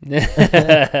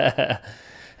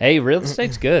 Hey, real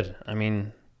estate's good. I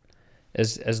mean,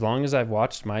 as long as I've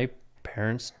watched my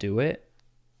parents do it,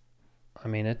 I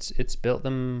mean, it's built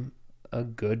them a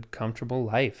good, comfortable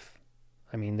life.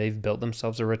 I mean, they've built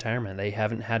themselves a retirement. They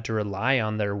haven't had to rely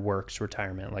on their work's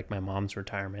retirement, like my mom's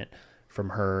retirement from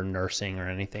her nursing or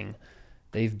anything.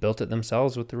 They've built it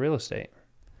themselves with the real estate.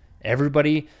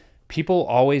 People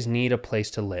always need a place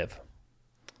to live.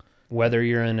 Whether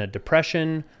you're in a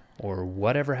depression or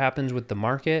whatever happens with the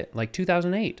market, like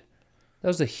 2008, that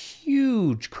was a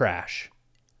huge crash.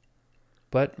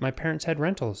 But my parents had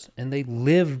rentals and they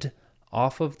lived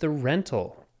off of the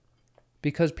rental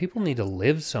because people need to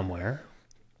live somewhere.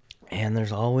 And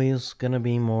there's always going to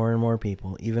be more and more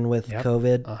people. Even with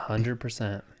COVID,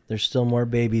 100%. There's still more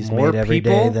babies made every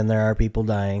day than there are people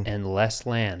dying. And less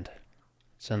land.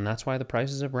 So that's why the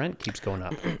prices of rent keeps going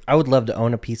up. I would love to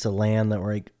own a piece of land that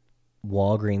like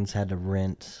Walgreens had to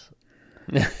rent.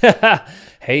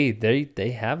 Hey,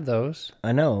 they have those.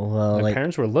 I know. My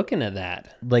parents were looking at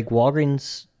that. Like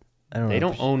Walgreens, I don't know. They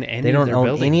don't own any. They don't of their own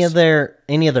buildings.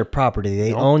 any of their property.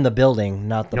 They own the building,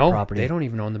 not the property. They don't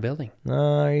even own the building.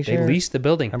 No, are you sure? They lease the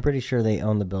building. I'm pretty sure they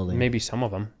own the building. Maybe some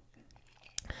of them.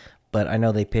 But I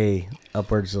know they pay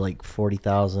upwards of like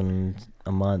 $40,000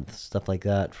 a month, stuff like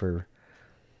that, for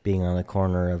being on the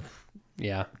corner of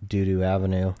Doo-Doo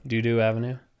Avenue. Doo-Doo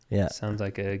Avenue? Yeah. Sounds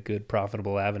like a good,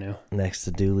 profitable avenue. Next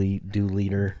to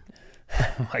Doolittle.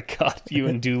 Oh my God, you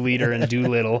and Doolittle and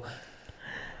Doolittle.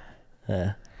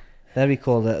 That'd be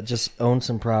cool to just own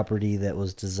some property that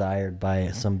was desired by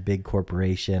some big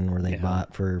corporation where they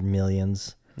bought for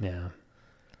millions. Yeah.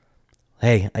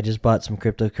 Hey, I just bought some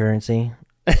cryptocurrency.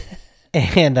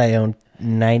 And I own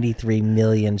 93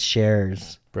 million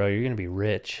shares. Bro, you're going to be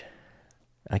rich.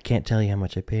 I can't tell you how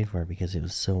much I paid for it because it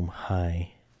was so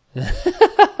high.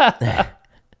 Are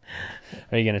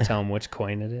you going to tell them which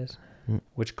coin it is?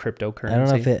 Which cryptocurrency? I don't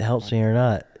know if it helps me or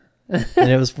not. And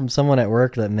it was from someone at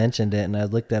work that mentioned it, and I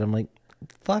looked at him like,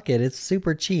 fuck it, it's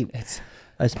super cheap.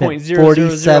 I spent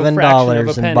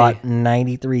 $47 and bought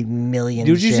 93 million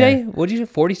shares. Did you say? What did you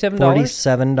say? $47?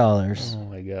 $47. Oh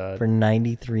my God. For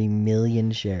 93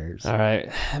 million shares. All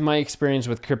right. My experience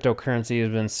with cryptocurrency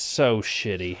has been so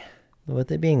shitty.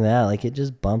 With it being that, like, it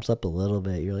just bumps up a little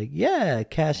bit. You're like, yeah,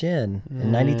 cash in.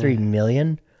 And 93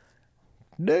 million?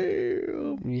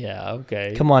 Damn. Yeah,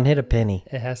 okay. Come on, hit a penny.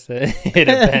 It has to hit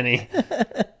a penny.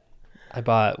 I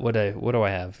bought, what do I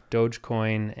have?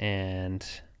 Dogecoin and...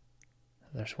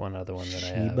 There's one other one that I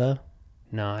have. Shiba?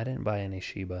 No, I didn't buy any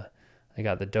Shiba. I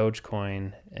got the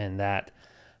Dogecoin, and that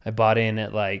I bought in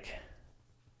at like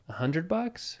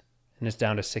 $100, and it's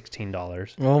down to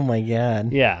 $16. Oh my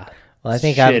God. Yeah. Well, I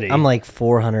think I'm like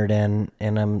 400 in,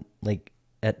 and I'm like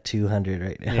at 200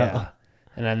 right now. Yeah.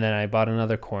 And then I bought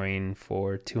another coin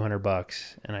for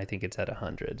 $200, and I think it's at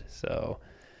 100. So,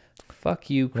 fuck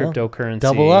you, cryptocurrency.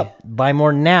 Double up. Buy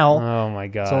more now. Oh my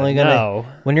God. It's only gonna,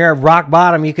 when you're at rock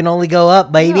bottom, you can only go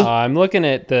up, baby. No, I'm looking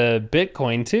at the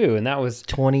Bitcoin too, and that was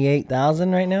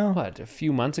 28,000 right now. What, a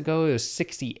few months ago it was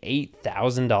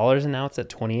 $68,000, and now it's at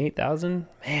 28,000.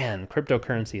 Man,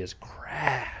 cryptocurrency has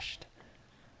crashed.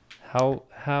 How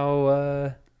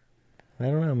I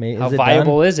don't know. Maybe how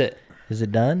viable is it? Is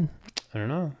it done? I don't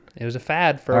know. It was a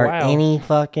fad for a while. Are any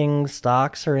fucking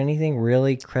stocks or anything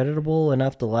really creditable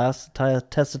enough to last the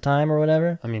test of time or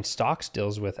whatever? I mean, stocks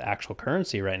deals with actual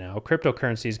currency right now.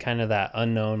 Cryptocurrency is kind of that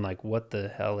unknown, like, what the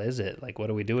hell is it? Like, what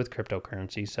do we do with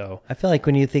cryptocurrency? So I feel like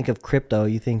when you think of crypto,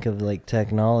 you think of like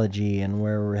technology and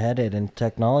where we're headed, and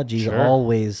technology is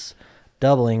always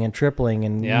doubling and tripling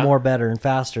and more better and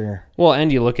faster. Well,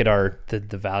 and you look at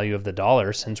the value of the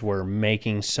dollar, since we're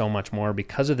making so much more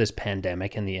because of this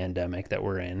pandemic and the endemic that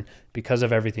we're in, because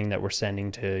of everything that we're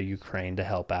sending to Ukraine to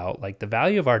help out. Like, the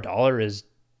value of our dollar it's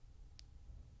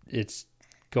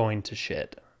going to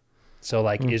shit. So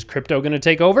like, is crypto going to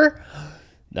take over?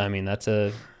 I mean, that's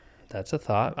a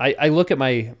thought. I look at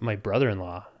my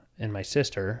brother-in-law and my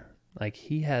sister, like,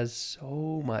 he has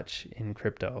so much in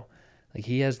crypto. Like,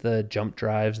 he has the jump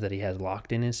drives that he has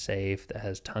locked in his safe that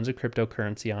has tons of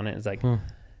cryptocurrency on it. It's like,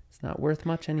 it's not worth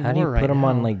much anymore. How do you right put them now.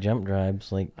 on like jump drives?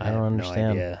 Like, I don't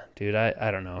understand. No idea. Dude, I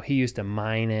don't know. He used to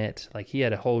mine it. Like, he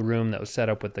had a whole room that was set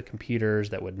up with the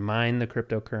computers that would mine the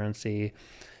cryptocurrency.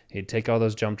 He'd take all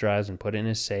those jump drives and put it in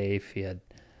his safe. He had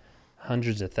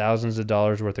hundreds of thousands of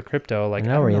dollars worth of crypto. Like,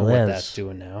 I don't know what that's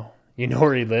doing now. You know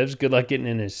where he lives? Good luck getting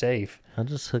in his safe. I'll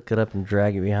just hook it up and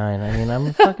drag it behind. I mean, I'm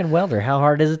a fucking welder. How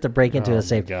hard is it to break into a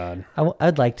safe? Oh, my God.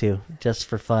 I'd like to, just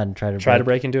for fun, try to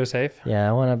break into a safe? Yeah,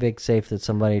 I want a big safe that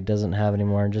somebody doesn't have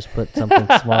anymore and just put something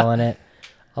small in it.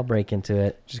 I'll break into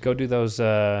it. Just go do those...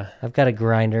 I've got a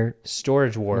grinder.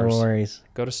 Storage Wars. No worries.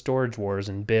 Go to Storage Wars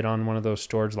and bid on one of those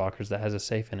storage lockers that has a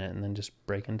safe in it, and then just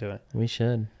break into it. We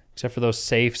should. Except for those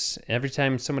safes. Every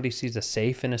time somebody sees a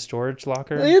safe in a storage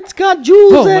locker, It's got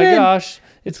jewels oh in my it. gosh,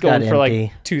 it's going got for like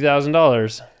empty.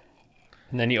 $2,000.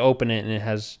 And then you open it and it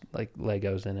has like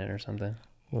Legos in it or something.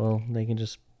 Well, they can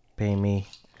just pay me.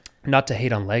 Not to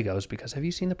hate on Legos, because have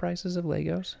you seen the prices of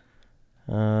Legos?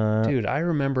 Uh, Dude, I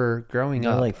remember growing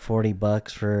they're up like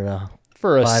 $40 for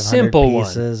for a 500 simple one.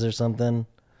 pieces or something.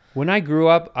 When I grew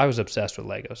up, I was obsessed with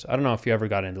Legos. I don't know if you ever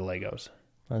got into Legos.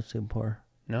 That's too poor.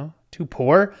 No? Too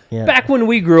poor? Yeah. Back when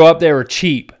we grew up, they were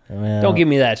cheap. Well, Don't give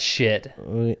me that shit.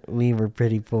 we were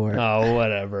pretty poor. Oh,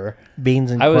 whatever.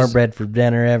 Beans and I was- cornbread for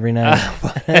dinner every night.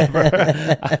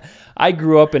 Whatever. I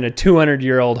grew up in a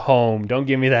 200-year-old home. Don't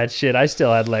give me that shit. I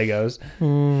still had Legos.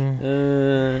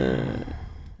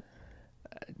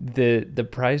 The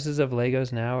prices of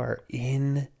Legos now are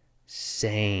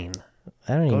insane.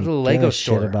 I don't Go even to the give Lego a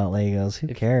store. shit about Legos. Who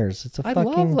cares? It's a I love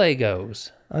fucking.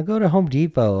 Legos. I'll go to Home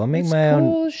Depot. I'll make It's my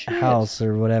cool own as shit. house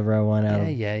or whatever I want out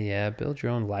Yeah, of. yeah. Build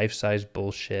your own life-size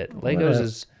bullshit. Legos Whatever.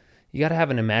 is... You got to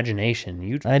have an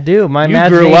imagination. I do. My You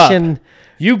grew up. imagination.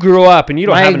 You grew up and you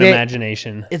don't My have an day-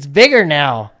 imagination. It's bigger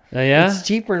now. Oh, yeah? It's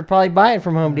cheaper to probably buy it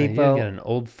from Home You Depot. got an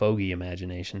old fogey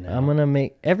imagination now. I'm gonna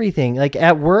make everything like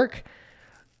at work.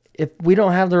 If we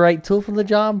don't have the right tool for the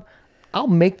job, I'll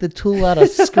make the tool out of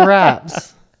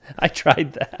scraps. I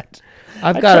tried that.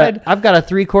 I've I got tried- a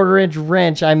 3/4 inch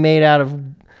wrench I made out of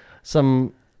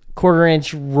some 1/4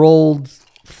 inch rolled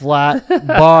flat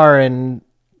bar and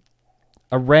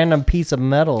a random piece of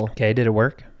metal. Okay, did it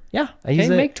work? Yeah, I Okay, use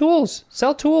it make tools.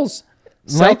 Sell tools.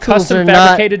 My Sell tools custom are not-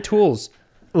 fabricated tools.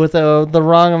 with the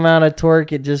wrong amount of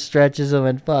torque. It just stretches them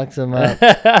and fucks them up.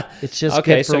 It's just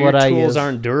Okay, good for so what your I tools use.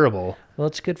 aren't durable. Well,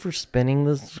 it's good for spinning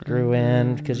the screw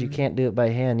in because you can't do it by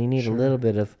hand. You need a little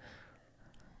bit of.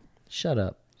 Shut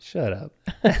up. Shut up.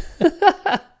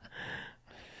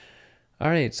 All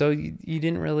right, so you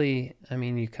didn't really. I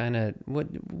mean, you kind of.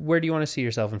 Where do you want to see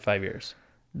yourself in 5 years?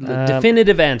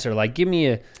 Definitive answer. Like, give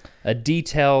me a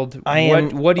detailed. I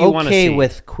am what do you want to see? okay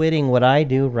with quitting what I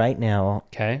do right now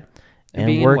Okay. and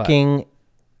being what? working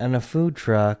in a food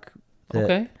truck that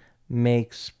Okay.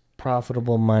 makes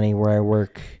profitable money where I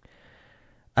work.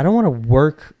 I don't want to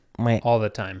work my All the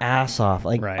time. ass off.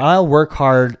 Like, Right. I'll work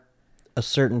hard a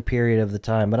certain period of the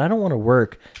time, but I don't want to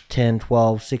work 10,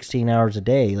 12, 16 hours a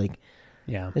day. Like,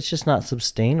 Yeah. it's just not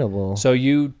sustainable. So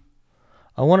you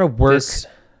I want to work this,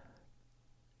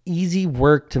 easy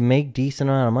work to make decent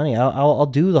amount of money. I'll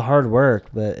do the hard work,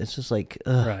 but it's just like,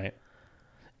 ugh. right.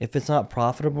 If it's not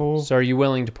profitable So are you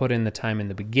willing to put in the time in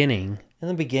the beginning? in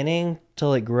the beginning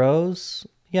till it grows,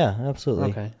 yeah,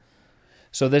 absolutely. Okay.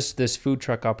 So this food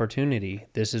truck opportunity,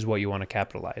 this is what you want to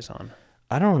capitalize on.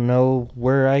 I don't know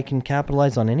where I can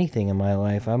capitalize on anything in my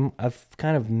life. I've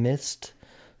kind of missed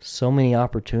so many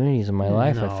opportunities in my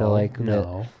life. I feel like that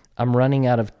no. I'm running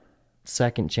out of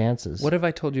second chances. What have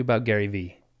I told you about Gary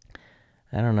Vee?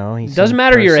 I don't know. He's Doesn't some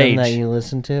matter your person age. that you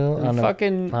listen to on a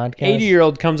Fucking podcast.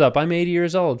 80-year-old comes up. I'm 80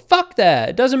 years old. Fuck that.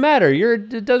 It doesn't matter.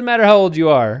 It doesn't matter how old you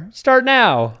are. Start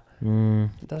now.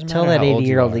 It doesn't Tell matter that how old you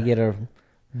 80-year-old are. to get a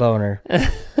boner.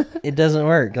 It doesn't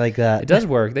work like that. It does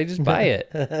work. They just buy it.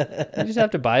 You just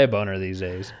have to buy a boner these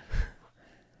days.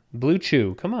 Blue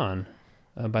Chew, come on.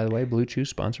 By the way, Blue Chew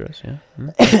sponsor us.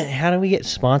 Yeah. How do we get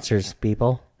sponsors,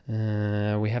 people?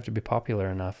 We have to be popular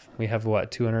enough. We have what,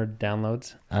 200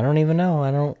 downloads? I don't even know. I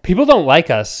don't. People don't like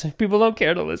us. People don't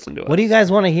care to listen to us. What do you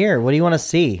guys want to hear? What do you want to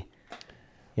see?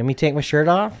 You want me to take my shirt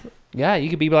off? Yeah, you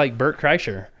could be like Bert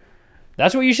Kreischer.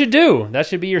 That's what you should do. That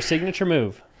should be your signature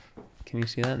move. Can you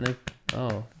see that?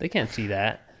 Oh, they can't see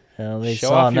that. They Show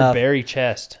saw off your enough. berry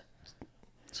chest.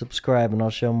 Subscribe and I'll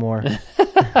show more.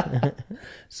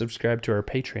 Subscribe to our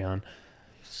Patreon.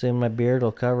 Soon my beard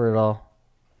will cover it all.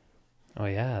 Oh,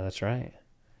 yeah, that's right.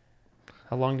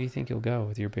 How long do you think you'll go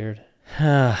with your beard?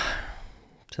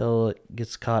 Till it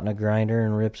gets caught in a grinder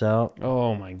and rips out.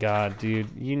 Oh, my God, dude.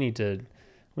 You need to...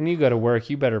 When you go to work,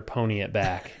 you better pony it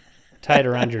back. Tie it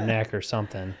around your neck or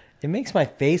something. It makes my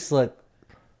face look.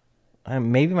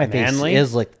 Maybe my Manly? face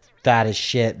is look fat as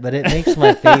shit, but it makes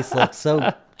my face look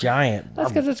so giant. That's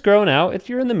because it's growing out. If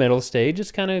you're in the middle stage,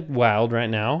 it's kind of wild right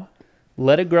now.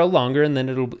 Let it grow longer, and then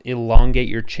it'll elongate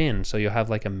your chin, so you'll have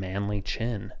like a manly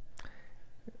chin.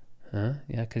 Huh?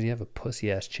 Yeah, because you have a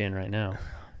pussy-ass chin right now.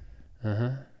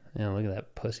 Uh-huh. Yeah, look at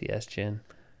that pussy-ass chin.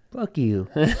 Fuck you.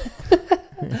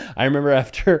 I remember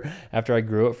after I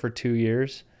grew it for 2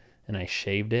 years, and I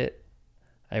shaved it,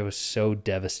 I was so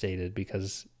devastated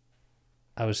because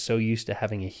I was so used to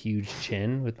having a huge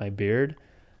chin with my beard.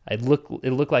 It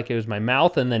looked like it was my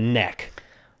mouth and then neck.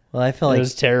 Well, I feel It like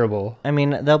was terrible. I mean,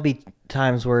 there'll be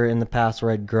times where in the past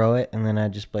where I'd grow it and then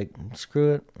I'd just be like,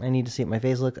 screw it. I need to see what my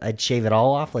face looks. I'd shave it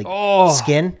all off, like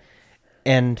skin.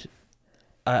 And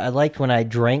I liked when I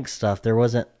drank stuff. There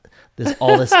wasn't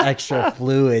all this extra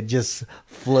fluid just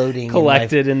floating,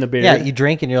 collected in the beard. Yeah, you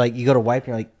drink and you're like, you go to wipe and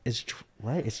you're like,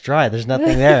 it's dry. There's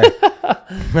nothing there.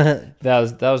 That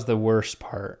was the worst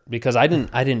part because I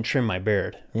didn't trim my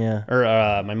beard. Yeah. Or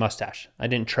my mustache. I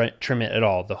didn't trim it at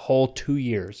all the whole 2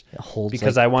 years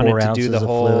because like I wanted 4 to do the ounces of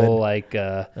whole fluid. like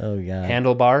Oh god,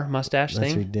 handlebar mustache that's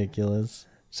thing. ridiculous.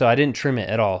 So I didn't trim it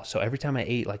at all. So every time I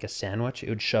ate like a sandwich, it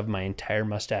would shove my entire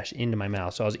mustache into my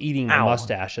mouth. So I was eating my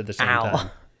mustache at the same time.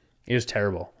 It was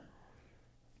terrible.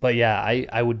 But yeah,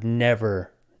 I would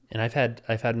never. And I've had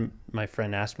my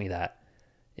friend ask me that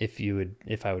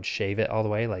if I would shave it all the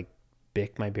way, like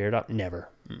bick my beard up. Never.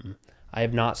 Mm-mm. I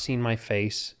have not seen my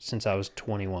face since I was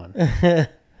 21.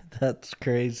 That's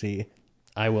crazy.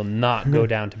 I will not go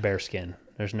down to bare skin.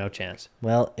 There's no chance.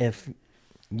 Well, if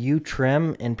you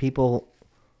trim and people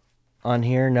on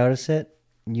here notice it,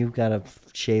 you've got to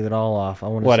shave it all off. I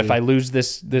want to. What see if I lose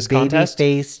this baby contest?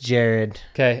 face Jared.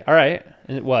 Okay, all right.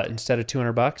 And what, instead of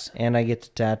 $200? And I get to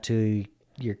tattoo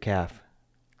your calf.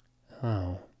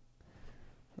 Oh,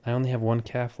 I only have one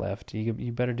calf left. You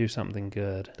better do something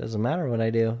good. Doesn't matter what I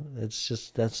do. It's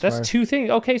just that's two things.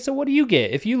 Okay, so what do you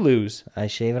get if you lose? I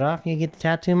shave it off and you get to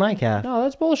tattoo my calf. No,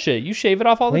 that's bullshit. You shave it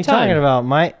off all What the are you time. talking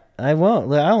about? I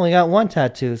won't. I only got one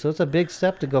tattoo, so it's a big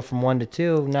step to go from 1 to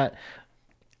 2, not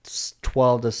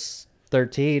 12 to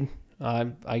 13.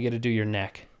 I get to do your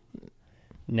neck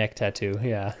tattoo.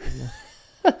 Yeah.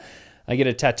 I get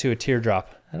to tattoo a teardrop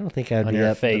I don't think I'd on be your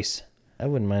up. face. I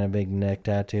wouldn't mind a big neck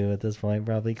tattoo at this point,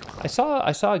 probably. I saw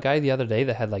a guy the other day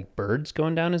that had like birds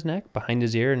going down his neck behind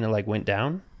his ear, and it like went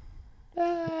down.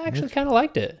 I actually kind of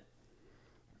liked it.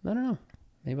 I don't know.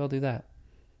 Maybe I'll do that.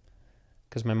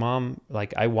 Because my mom,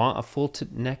 like, I want a full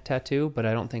neck tattoo, but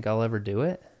I don't think I'll ever do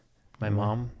it. My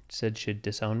mom said she'd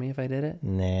disown me if I did it.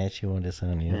 Nah, she won't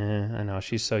disown you. I know.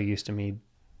 She's so used to me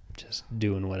just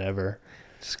doing whatever.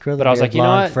 Screw the But I was beard like, you know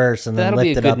long what? first, and then That'll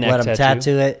be lift a it good up, neck let them tattoo.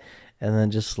 tattoo it, and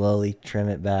then just slowly trim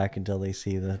it back until they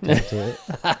see the tattoo.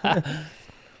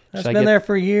 That's been there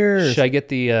for years. Should I get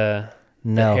the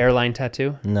hairline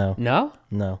tattoo? No. No?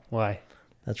 No. Why?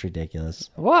 That's ridiculous.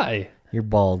 Why? You're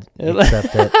bald. Accept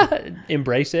it.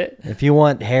 Embrace it. If you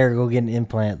want hair, go get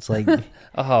implants. Like,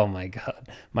 Oh my god,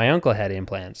 my uncle had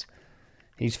implants.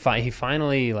 He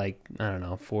finally, like, I don't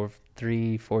know,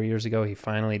 4 years ago, he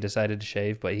finally decided to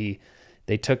shave. But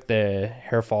they took the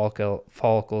hair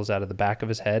follicles out of the back of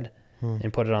his head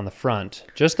and put it on the front,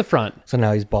 just the front. so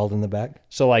now he's bald in the back.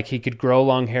 So like he could grow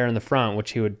long hair in the front,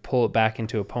 which he would pull it back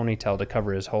into a ponytail to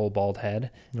cover his whole bald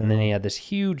head, and then he had this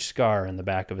huge scar in the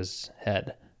back of his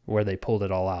head where they pulled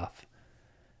it all off.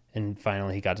 And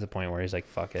finally, he got to the point where he's like,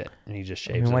 "Fuck it," and he just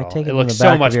shaves why it all. take it It from looks the so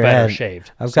back of much your better head?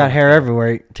 shaved. I've So got much hair better.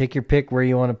 everywhere. Take your pick where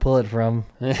you want to pull it from.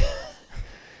 Yeah,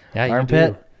 you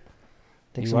Armpit. do.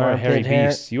 Take You some are a hairy armpit hair.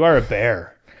 beast. You are a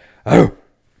bear. I'm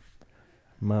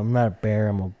not a bear.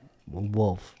 I'm a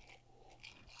wolf.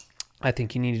 I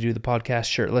think you need to do the podcast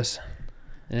shirtless,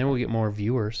 and then we'll get more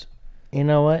viewers. You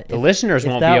know what? The listeners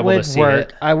won't be that able would to see work,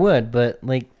 it. I would, but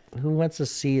like, who wants to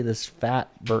see this fat,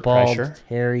 Bert bald, Kreischer?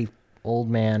 hairy old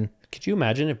man? Could you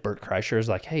imagine if Bert Kreischer is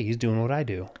like, "Hey, he's doing what I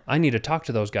do. I need to talk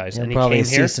to those guys," And and he probably came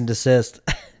here. cease and desist.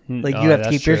 Like, Oh, you have to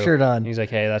that's keep your true. shirt on. He's like,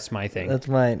 "Hey, that's my thing. That's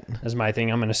mine. That's my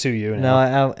thing. I'm going to sue you." No,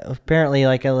 Now. apparently,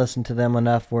 like, I listened to them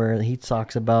enough where he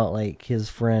talks about, like, his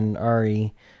friend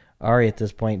Ari. Ari at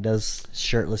this point does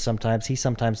shirtless sometimes. He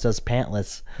sometimes does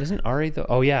pantless. Isn't Ari the?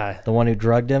 Oh yeah, The one who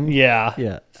drugged him? yeah.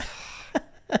 Yeah.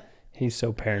 He's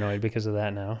so paranoid because of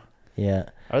that now. Yeah.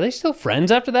 Are they still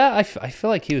friends after that? I feel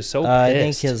like he was so pissed. I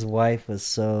think his wife was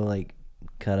so, like,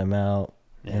 cut him out.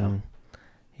 Yeah. And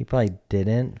he probably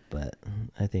didn't, but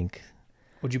I think,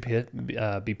 Would you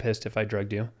be pissed if I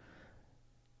drugged you?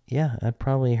 yeah, I'd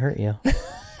probably hurt you.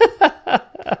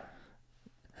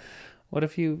 What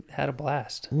if you had a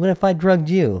blast? What if I drugged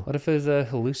you? What if it was a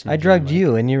hallucinogen? I drugged like-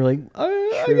 you, and you're like, I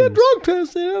Shrooms. got drug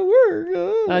tested at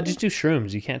work. Just do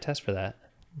shrooms. You can't test for that.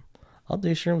 I'll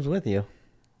do shrooms with you.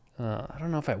 I don't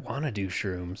know if I want to do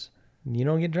shrooms. You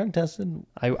don't get drug tested.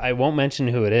 I won't mention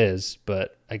who it is,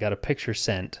 but I got a picture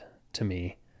sent to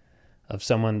me of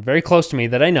someone very close to me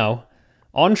that I know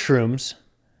on shrooms,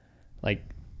 like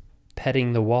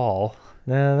petting the wall.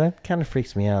 No, that kind of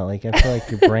freaks me out. Like, I feel like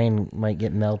your brain might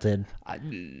get melted.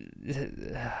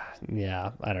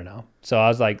 Yeah, I don't know. So I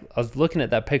was looking at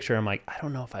that picture. I'm like, I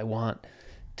don't know if I want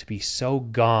to be so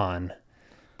gone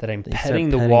that I'm You start petting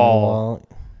the wall.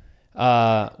 One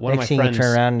Next of my thing friends. you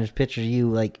turn around and there's pictures of you,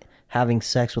 like, having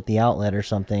sex with the outlet or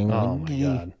something. Oh Like, my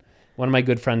God. One of my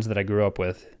good friends that I grew up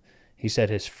with, he said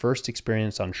his first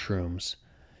experience on shrooms,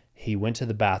 he went to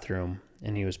the bathroom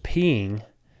and he was peeing,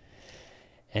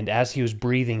 and as he was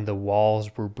breathing, the walls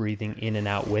were breathing in and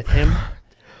out with him.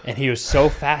 And he was so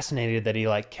fascinated that he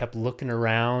like kept looking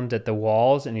around at the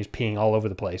walls, and he was peeing all over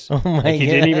the place. Oh my Like he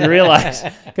God. didn't even realize,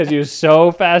 because he was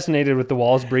so fascinated with the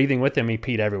walls breathing with him, he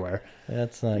peed everywhere.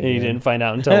 That's not And good. he didn't find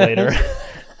out until later.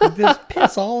 There's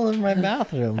piss all over my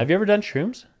bathroom. Have you ever done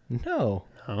shrooms? No.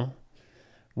 No.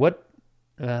 What?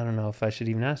 I don't know if I should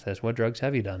even ask this. What drugs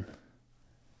have you done?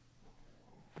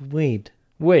 Weed.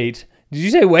 Wait. Did you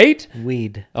say wait?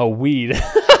 Weed. Oh, weed.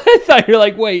 I thought you were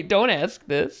like, wait, don't ask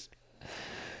this.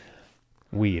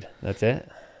 Weed. That's it?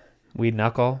 Weed and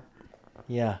alcohol?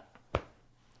 Yeah.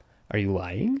 Are you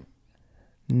lying?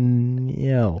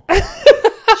 No.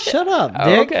 Shut up, Oh,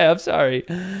 Dick. okay, I'm sorry.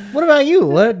 What about you?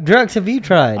 What drugs have you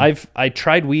tried? I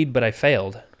tried weed, but I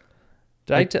failed.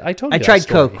 I told you I that tried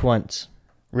story. coke once.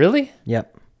 Really?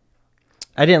 Yep.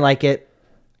 I didn't like it,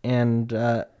 and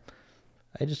I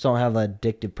just don't have an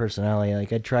addictive personality.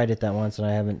 Like, I tried it that once, and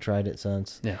I haven't tried it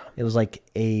since. Yeah. It was like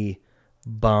a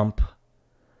bump.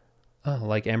 Oh,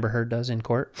 like Amber Heard does in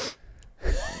court?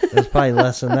 It was probably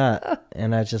less than that.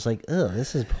 And I was just like, ugh,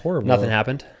 this is horrible. Nothing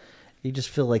happened? You just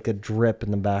feel like a drip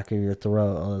in the back of your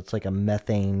throat. Oh, it's like a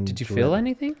methane Did you drip. feel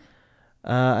anything?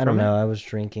 I from don't know. I was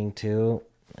drinking too.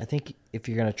 I think if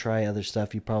you're going to try other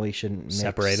stuff, you probably shouldn't mix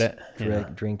Separate it. Yeah.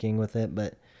 drinking with it.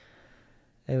 But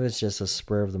it was just a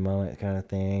spur of the moment kind of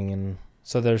thing. And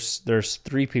So there's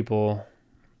 3 people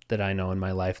that I know in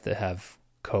my life that have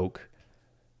coke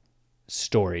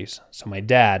stories. So my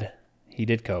dad, he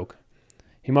did coke.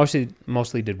 He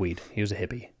mostly did weed. He was a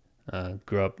hippie.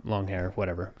 Grew up long hair,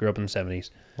 whatever. Grew up in the 70s.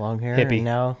 long hair, Hippie. and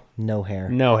now no hair.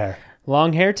 No hair.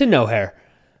 Long hair to no hair.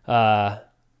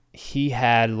 He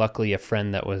had luckily a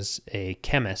friend that was a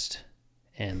chemist,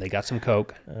 and they got some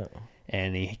coke. Oh.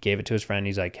 And he gave it to his friend.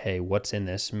 He's like, hey, what's in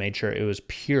this? Made sure it was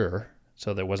pure,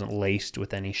 so there wasn't laced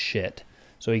with any shit.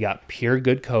 So he got pure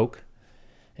good coke,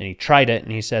 and he tried it,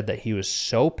 and he said that he was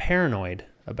so paranoid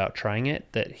about trying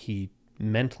it that he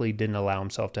mentally didn't allow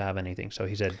himself to have anything. So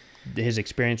he said his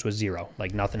experience was 0.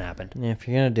 Like, nothing happened. Yeah, if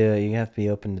you're going to do it, you have to be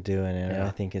open to doing it. Yeah.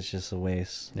 I think it's just a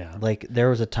waste. Yeah. Like, there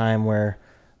was a time where,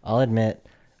 I'll admit,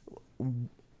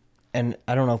 and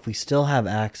I don't know if we still have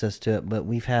access to it, but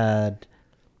we've had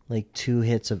like 2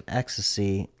 hits of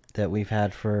ecstasy that we've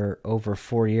had for over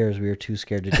 4 years. We were too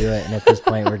scared to do it. And at this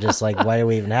point, we're just like, why do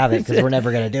we even have it? Because we're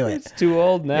never going to do it. It's too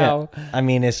old now. Yeah. I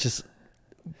mean, it's just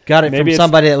got it Maybe from it's-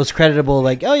 somebody that was creditable,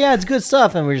 like, oh, yeah, it's good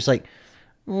stuff. And we're just like,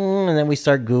 and then we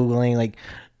start Googling, like,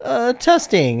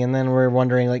 testing. And then we're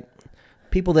wondering, like,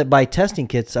 people that buy testing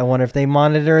kits, I wonder if they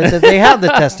monitor that they have the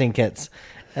testing kits.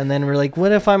 And then we're like,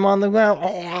 what if I'm on the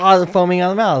ground, foaming on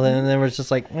the mouth? And then we're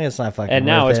just like, it's not fucking And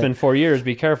now worth it's it. been 4 years.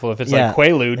 Be careful. If it's Yeah. like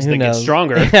Quaaludes Who that get knows?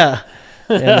 stronger. Yeah.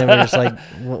 And then we're just like,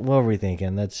 what were we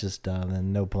thinking? That's just dumb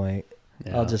and no point.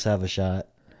 Yeah. I'll just have a shot.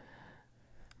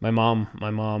 My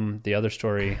mom, the other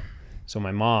story. So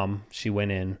my mom, she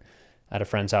went in at a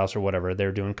friend's house or whatever. They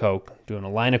were doing coke, doing a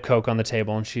line of coke on the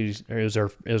table, and it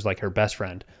was like her best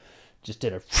friend. Just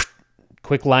did a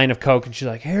quick line of coke, and she's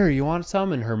like, "Here, you want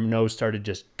some?" And her nose started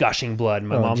just gushing blood. And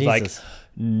my mom's like, Jesus.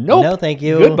 "Nope, No, thank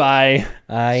you. goodbye."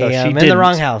 I So she am in the didn't.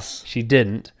 wrong house. She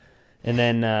didn't. And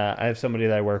then I have somebody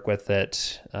that I work with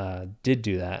that did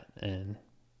do that, and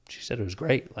she said it was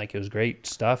great. Like, it was great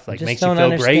stuff. Like, Just makes you don't feel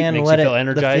great, understand makes what you feel the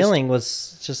energized. feeling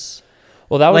was just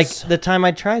Well, that like was the time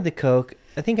I tried the Coke.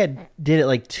 I think I did it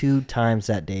like 2 times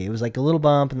that day. It was like a little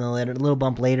bump and then a little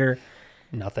bump later,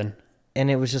 nothing.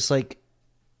 and it was just like,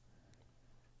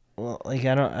 well, like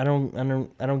I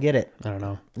don't get it. I don't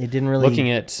know. It didn't really.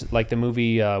 Looking at like the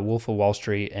movie Wolf of Wall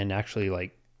Street and actually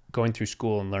like going through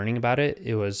school and learning about it,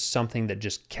 it was something that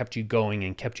just kept you going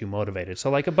and kept you motivated. So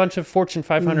like a bunch of Fortune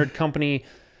 500 company,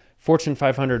 Fortune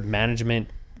 500 management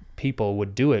people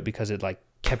would do it because it like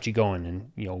kept you going.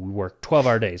 And, you know, we work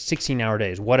 12-hour days, 16-hour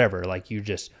days, whatever. Like, you're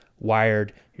just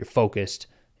wired, you're focused,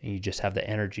 and you just have the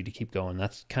energy to keep going.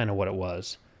 That's kind of what it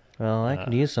was. Well, I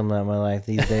could use some of that in my life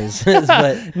these days.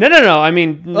 But No. I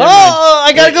mean, never mind.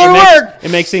 I gotta go to work.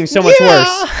 It makes things so much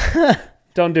worse.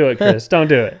 Don't do it, Chris. Don't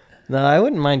do it. No, I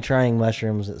wouldn't mind trying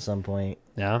mushrooms at some point.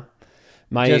 Yeah.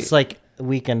 Just like a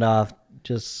weekend off,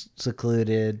 just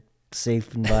secluded,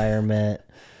 safe environment,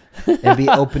 and be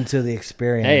open to the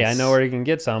experience. Hey, I know where you can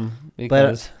get some But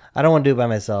because I don't want to do it by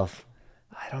myself.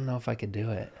 I don't know if I could do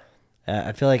it.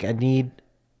 I feel like I need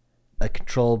a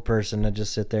controlled person to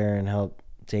just sit there and help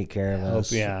take care of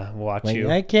us. Watch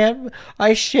Like, you.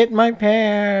 I shit my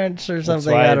pants or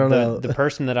something. That's why I don't know. The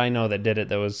person that I know that did it,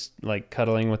 that was like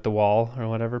cuddling with the wall or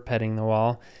whatever, petting the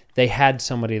wall, they had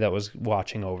somebody that was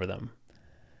watching over them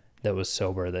that was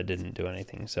sober, that didn't do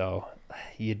anything. So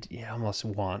you almost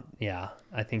want,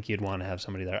 I think you'd want to have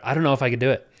somebody there. I don't know if I could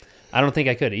do it. I don't think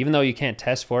I could. Even though you can't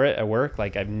test for it at work,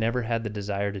 like I've never had the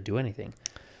desire to do anything.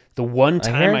 The one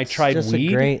time I tried just weed,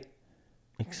 a great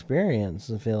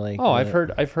experience. I feel like. Oh, I've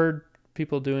heard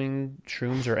people doing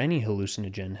shrooms or any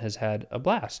hallucinogen has had a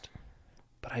blast,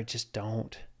 but I just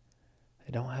don't.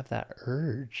 I don't have that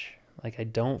urge. Like I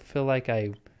don't feel like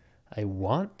I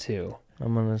want to.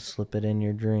 I'm gonna slip it in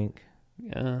your drink.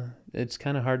 Yeah, it's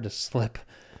kind of hard to slip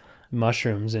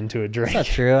mushrooms into a drink. That's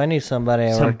not true. I knew somebody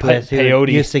I worked with who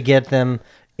used to get them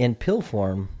in pill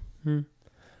form.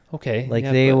 Okay. Like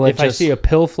they would. If I see a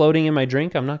pill floating in my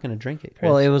drink, I'm not going to drink it, Chris.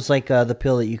 Well, it was like the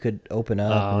pill that you could open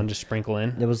up and just sprinkle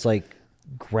in. It was like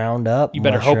ground up. You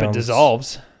better hope it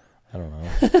dissolves. I don't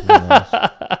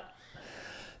know.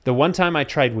 The one time I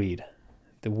tried weed,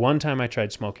 the one time I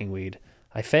tried smoking weed,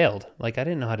 I failed. Like I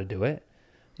didn't know how to do it.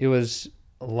 It was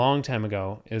a long time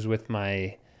ago. It was with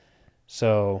my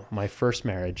first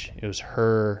marriage. It was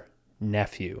her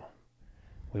nephew.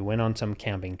 We went on some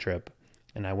camping trip.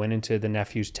 And I went into the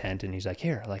nephew's tent, and he's like,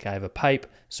 "Here, like I have a pipe,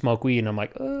 smoke weed." And I'm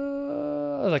like, I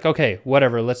was like, "Okay,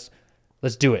 whatever. Let's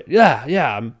do it."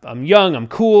 Yeah. I'm young. I'm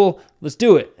cool. Let's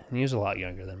do it. And he was a lot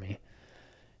younger than me.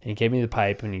 And he gave me the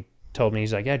pipe, and he told me,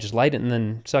 he's like, "Yeah, just light it and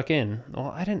then suck in."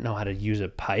 Well, I didn't know how to use a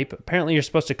pipe. Apparently, you're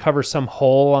supposed to cover some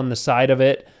hole on the side of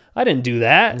it. I didn't do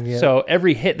that. Yep. So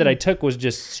every hit that I took was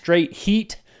just straight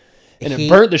heat. And it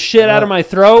burnt the shit out of my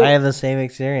throat. I have the same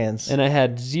experience. And I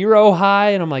had zero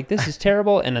high, and I'm like, this is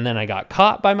terrible. And then I got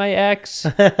caught by my ex,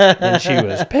 and she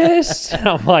was pissed. And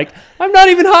I'm like, I'm not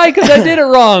even high because I did it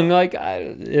wrong. Like,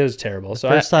 it was terrible. So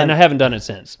and I haven't done it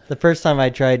since. The first time I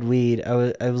tried weed,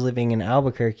 I was living in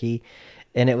Albuquerque,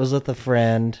 and it was with a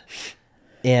friend,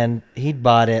 and he'd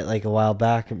bought it like a while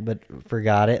back, but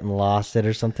forgot it and lost it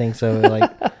or something. So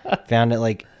like found it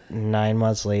like 9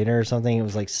 months later or something. It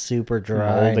was like super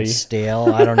dry and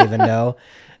stale. I don't even know.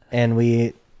 And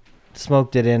we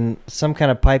smoked it in some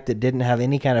kind of pipe that didn't have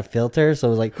any kind of filter. So it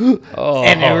was like,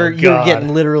 and you were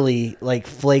getting literally like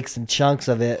flakes and chunks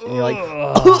of it. And you're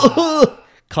like,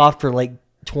 coughed for like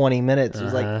 20 minutes. It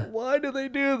was like, why do they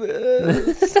do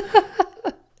this?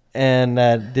 And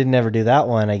didn't ever do that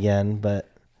one again. But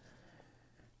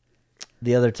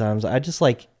the other times, I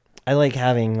like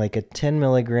having like a 10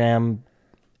 milligram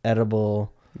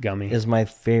edible gummy is my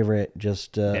favorite,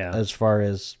 just as far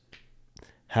as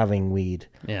having weed.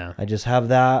 Yeah, I just have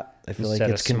that. I feel like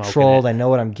it's controlled. I know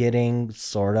what I'm getting,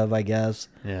 sort of, I guess.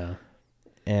 Yeah,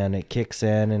 and it kicks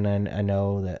in, and I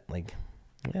know that, like,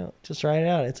 just try it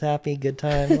out. It's happy, good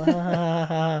time,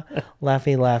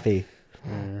 laughy,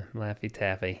 laffy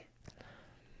taffy.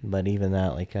 But even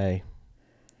that, like,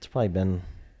 it's probably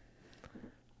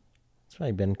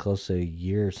been close to a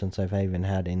year since I've even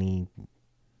had any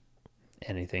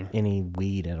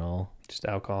weed at all. Just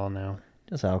alcohol now.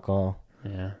 Just alcohol.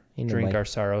 Yeah. Drink our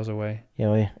sorrows away.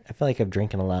 I feel like I'm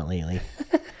drinking a lot lately.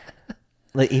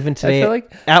 Like even today,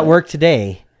 at work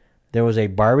today, there was a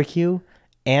barbecue,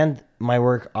 and my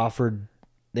work offered,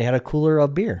 they had a cooler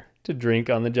of beer to drink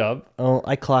on the job. Oh,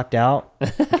 I clocked out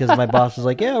because my boss was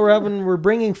like, "Yeah, we're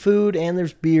bringing food and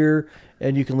there's beer,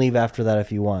 and you can leave after that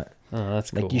if you want." Oh,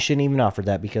 that's cool. Like, you shouldn't even offer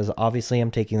that because obviously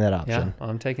I'm taking that option. Yeah,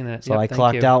 I'm taking that. So I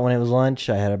clocked out when it was lunch.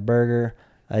 I had a burger,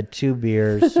 I had 2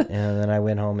 beers, and then I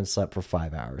went home and slept for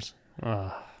 5 hours.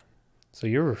 So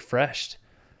you're refreshed.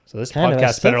 So this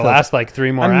podcast better last like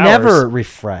 3 more hours. I'm never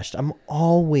refreshed. I'm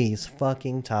always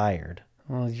fucking tired.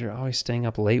 Well, you're always staying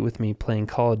up late with me playing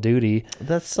Call of Duty.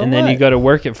 That's so And then you go to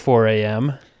work at 4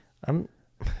 a.m.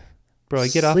 Bro, I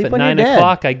get off at 9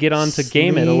 o'clock. I get on to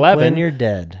game at 11. When you're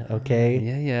dead, okay?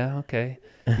 Yeah, okay.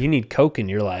 You need Coke in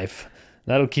your life.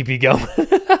 That'll keep you going.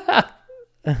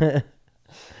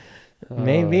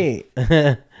 Maybe.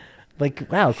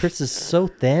 Like, wow, Chris is so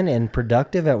thin and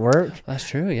productive at work. That's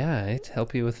true, yeah. It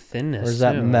help you with thinness. Or is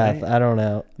that meth? Right? I don't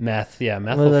know. Meth, yeah.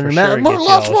 Meth will for sure get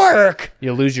less work.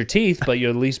 You'll lose your teeth, but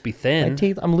you'll at least be thin. My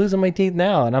teeth. I'm losing my teeth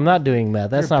now, and I'm not doing meth.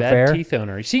 That's not fair. You're a bad teeth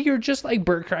owner. See, you're just like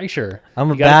Bert Kreischer.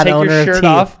 I'm a bad owner of teeth. You gotta take your shirt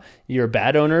off. You're a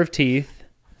bad owner of teeth.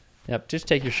 Yep, just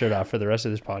take your shirt off for the rest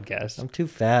of this podcast. I'm too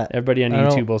fat. Everybody on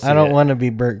YouTube will see it. I don't want to be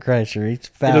Bert Kreischer. He's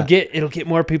fat. It'll get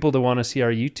more people to want to see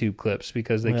our YouTube clips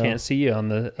because they can't see you on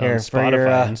the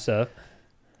Spotify and stuff.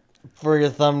 For your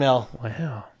thumbnail.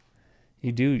 Wow.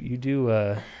 You do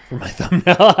for my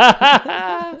thumbnail.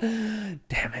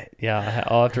 Damn it. Yeah,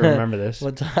 I'll have to remember this.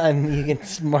 What time you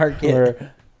can mark it.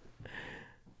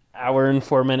 hour and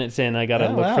 4 minutes in, I gotta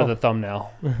look for the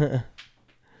thumbnail. You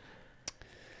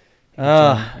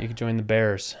could join the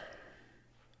Bears.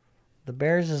 The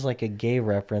Bears is like a gay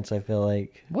reference, I feel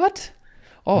like. What?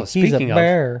 Oh, like speaking of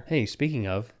bear. Hey, speaking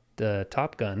of the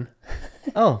Top Gun.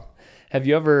 Oh. Have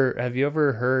you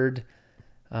ever heard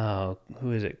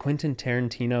who is it? Quentin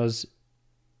Tarantino's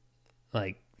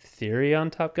like theory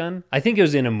on Top Gun? I think it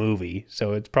was in a movie,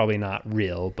 so it's probably not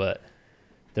real, but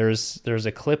there's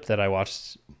a clip that I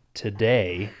watched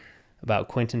today about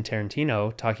Quentin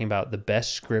Tarantino talking about the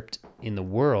best script in the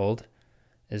world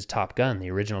is Top Gun, the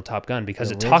original Top Gun,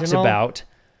 because it talks about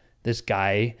this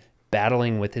guy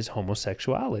battling with his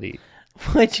homosexuality.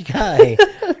 Which guy?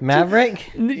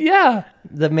 Maverick? Yeah.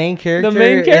 The main character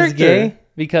is gay?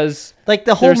 Because like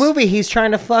the whole movie, he's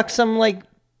trying to fuck some like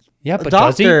but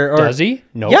doctor. Does he?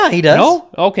 No. Yeah, he does. No?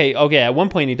 Okay. At one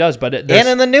point he does, but and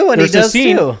in the new one he does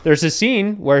too. There's a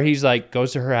scene where he's like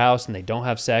goes to her house and they don't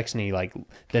have sex, and he like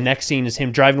the next scene is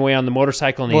him driving away on the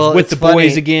motorcycle and he's with the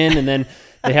boys again, and then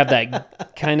they have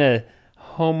that kind of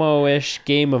homo-ish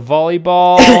game of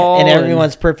volleyball and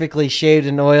everyone's perfectly shaved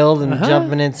and oiled and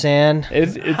jumping in sand.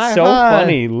 It's so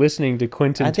funny listening to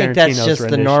Quentin Tarantino's I think that's just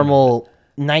the normal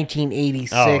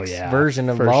 1986 version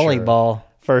of volleyball.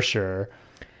 For sure.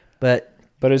 But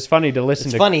it's funny to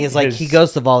listen to. It's funny. It's like he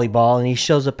goes to volleyball and he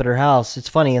shows up at her house. It's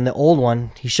funny. In the old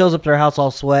one, he shows up at her house all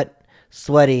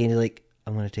sweaty, and he's like,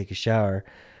 I'm going to take a shower.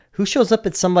 Who shows up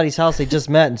at somebody's house they just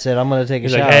met and said, I'm going to take a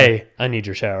shower? Like, hey, I need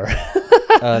your shower.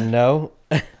 No.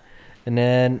 And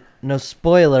then, no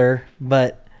spoiler,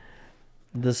 but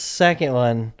the second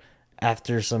one,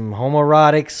 after some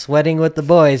homoerotic sweating with the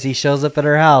boys, he shows up at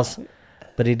her house,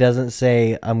 but he doesn't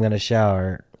say, I'm going to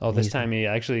shower. Oh, this time he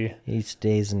actually... He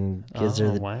stays and gives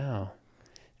her the... wow.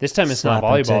 This time it's not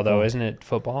volleyball, though, isn't it?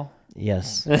 Football?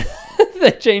 Yes.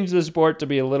 They changed the sport to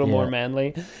be a little more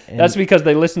manly. And that's because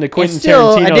they listen to Quentin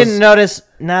Tarantino's... I didn't notice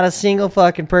not a single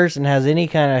fucking person has any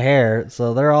kind of hair,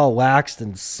 so they're all waxed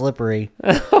and slippery.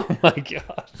 Oh, my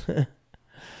God.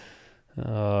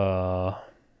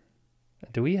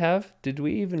 Did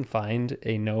we even find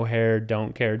a no hair,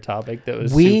 don't care topic that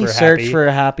was super happy? We searched for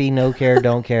a happy, no care,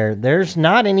 don't care. There's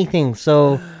not anything,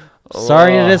 so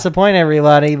sorry to disappoint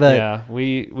everybody, but... Yeah,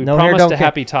 we no promised a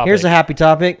happy topic. Here's a happy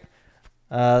topic.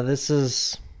 This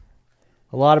is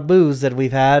a lot of booze that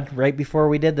we've had right before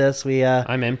we did this.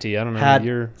 I'm empty. I don't know.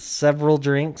 Had several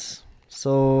drinks.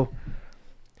 So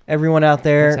everyone out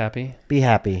there, happy. Be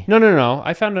happy. No.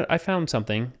 I found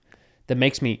something that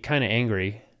makes me kind of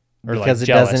angry, or because like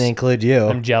it jealous. Doesn't include you.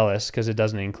 I'm jealous because it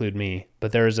doesn't include me.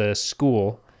 But there's a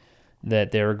school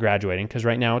that they're graduating, because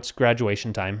right now it's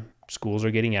graduation time. Schools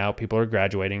are getting out. People are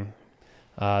graduating.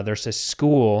 There's a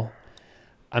school.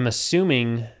 I'm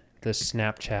assuming the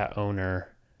Snapchat owner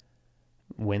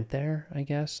went there, I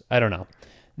guess. I don't know.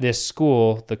 This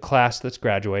school, the class that's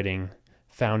graduating,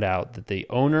 found out that the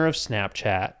owner of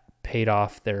Snapchat paid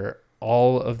off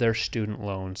all of their student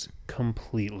loans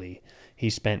completely. He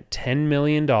spent $10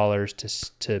 million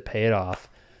to pay it off.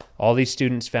 All these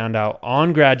students found out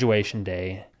on graduation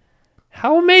day.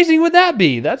 How amazing would that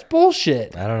be? That's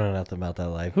bullshit. I don't know nothing about that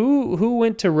life. Who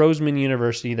went to Roseman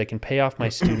University that can pay off my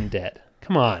student debt?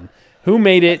 Come on. Who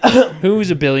made it? Who's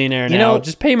a billionaire now?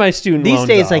 Just pay my student loans off.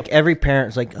 These days, off. like, every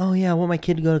parent's like, oh, yeah, I want my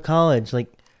kid to go to college.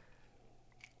 Like,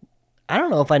 I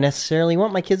don't know if I necessarily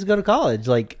want my kids to go to college.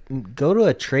 Like, go to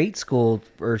a trade school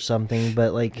or something.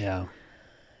 But, like,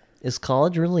 is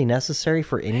college really necessary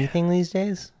for anything these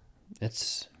days?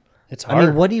 It's hard. I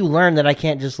mean, what do you learn that I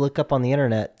can't just look up on the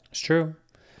internet? It's true.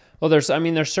 Well, there's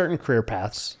certain career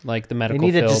paths, like the medical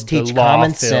field, they need to just teach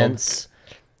common sense,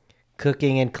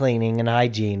 cooking and cleaning and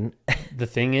hygiene. The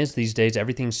thing is, these days,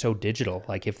 everything's so digital.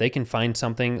 Like, if they can find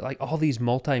something, like all these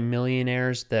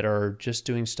multimillionaires that are just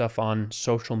doing stuff on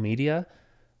social media,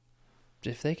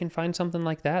 if they can find something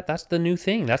like that, that's the new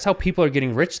thing. That's how people are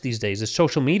getting rich these days, is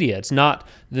social media. It's not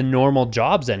the normal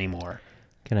jobs anymore.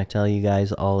 Can I tell you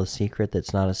guys all a secret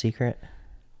that's not a secret?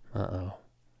 Uh-oh.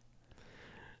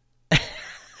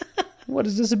 What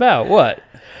is this about? What?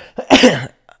 I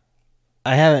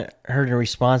haven't heard a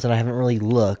response and I haven't really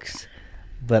looked,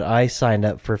 but I signed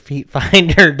up for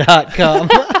feetfinder.com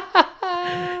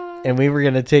and we were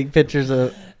going to take pictures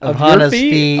of Hannah's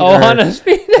feet. Oh, Hannah's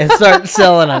feet. And start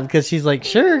selling them because she's like,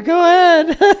 sure, go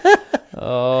ahead.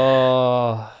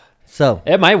 So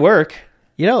it might work.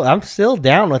 You know, I'm still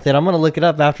down with it. I'm going to look it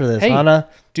up after this. Hey, Hannah,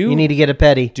 you need to get a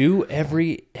petty. Do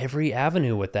every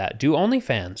avenue with that. Do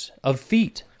OnlyFans of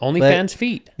feet. OnlyFans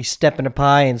feet. You step in a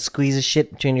pie and squeeze a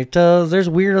shit between your toes. There's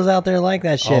weirdos out there like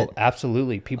that shit. Oh,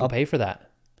 absolutely. People pay for that.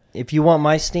 If you want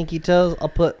my stinky toes, I'll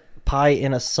put pie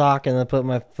in a sock and then put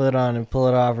my foot on and pull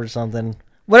it off or something.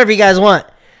 whatever you guys want,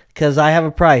 because I have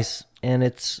a price, and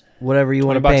it's whatever you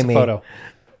want to pay me. Photo.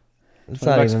 It's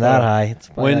not even that high. It's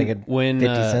probably like 50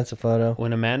 cents cents a photo.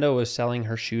 When Amanda was selling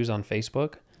her shoes on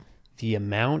Facebook, the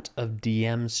amount of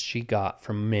DMs she got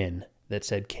from men that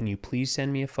said, "Can you please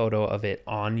send me a photo of it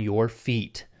on your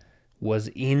feet?" was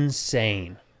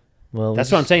insane. Well,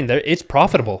 that's what I'm saying. It's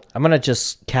profitable. I'm gonna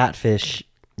just catfish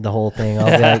the whole thing. I'll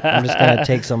be like, I'm just gonna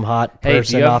take some hot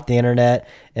person off the internet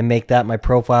and make that my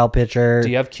profile picture. Do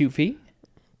you have cute feet?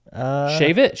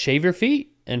 Shave your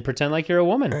feet and pretend like you're a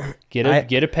woman. Get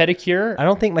a pedicure. I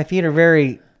don't think my feet are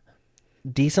very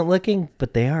decent looking,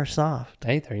 but they are soft.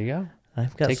 Hey, there you go.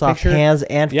 I've got soft hands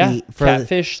and feet. Yeah,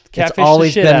 catfish. It's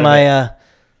always been my.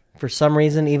 For some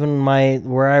reason, even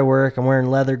where I work, I'm wearing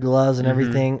leather gloves and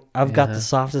everything. I've got the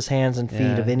softest hands and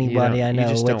feet of anybody I know. You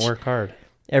just don't work hard.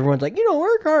 Everyone's like, you don't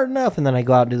work hard enough, and then I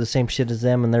go out and do the same shit as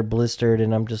them, and they're blistered,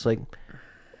 and I'm just like,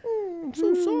 I'm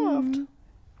so soft.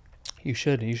 You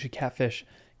should catfish.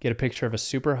 Get a picture of a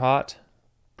super hot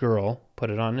girl,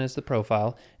 put it on as the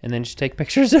profile, and then just take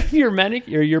pictures of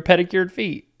your pedicured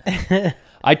feet.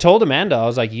 I told Amanda, I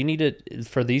was like, you need to,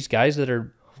 for these guys that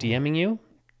are DMing you,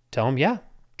 tell them,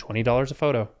 $20 a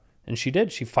photo. And she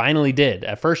did. She finally did.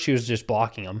 At first, she was just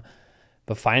blocking them.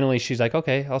 But finally, she's like,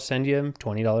 okay, I'll send you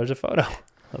 $20 a photo.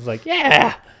 I was like,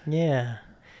 yeah. Yeah.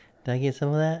 Did I get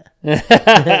some of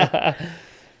that?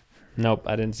 Nope,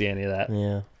 I didn't see any of that.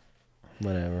 Yeah.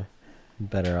 Whatever.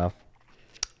 Better off.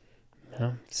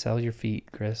 No, sell your feet,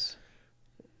 Chris.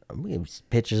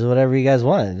 Pictures of whatever you guys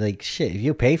want. Like, shit, if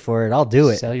you pay for it, I'll do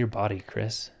it. Sell your body,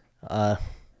 Chris.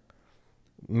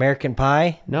 American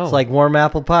Pie? No. It's like warm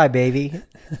apple pie, baby.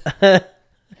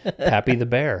 Pappy the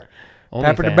Bear.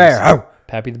 Pappy the Bear. Oh.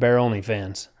 Pappy the Bear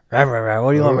OnlyFans. What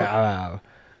do you want?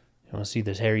 You want to see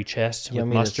this hairy chest with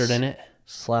mustard in it?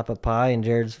 Slap a pie in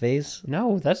Jared's face?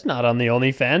 No, that's not on the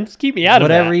OnlyFans. Keep me out of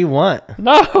that. Whatever you want.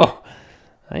 No.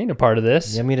 I ain't a part of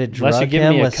this. You want me to drug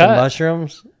him with some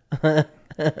mushrooms?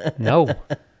 No.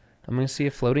 I'm going to see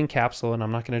a floating capsule, and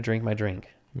I'm not going to drink my drink.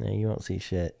 No, you won't see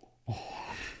shit.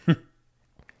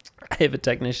 I have a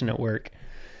technician at work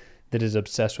that is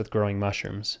obsessed with growing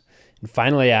mushrooms. And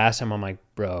finally I asked him, I'm like,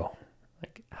 bro,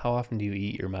 like, how often do you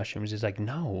eat your mushrooms? He's like,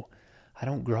 no, I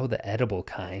don't grow the edible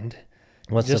kind.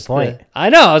 What's the point? I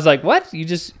know. I was like, what? He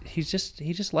just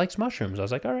likes mushrooms. I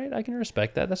was like, all right, I can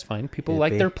respect that. That's fine. People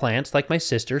like their plants, like my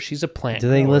sister. She's a plant Do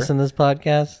they listen to this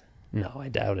podcast? No, I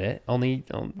doubt it.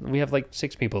 We have like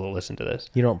 6 people that listen to this.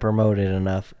 You don't promote it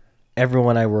enough.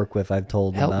 Everyone I work with, I've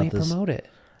told them about this. Help me promote it.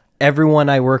 Everyone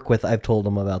I work with, I've told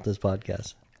them about this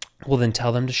podcast. Well, then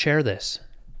tell them to share this.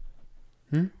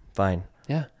 Fine.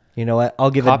 Yeah. You know what?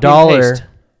 I'll give $1.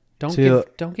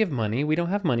 Don't give money. We don't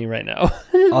have money right now.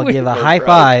 I'll give a high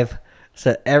five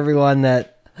to everyone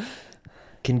that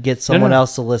can get someone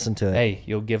else to listen to it. Hey,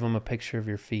 you'll give them a picture of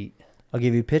your feet. I'll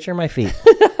give you a picture of my feet,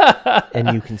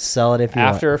 and you can sell it if you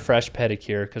want. After a fresh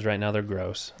pedicure, because right now they're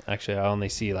gross. Actually, I only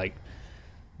see like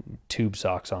tube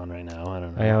socks on right now. I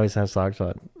don't know. I always have socks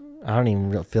on. I don't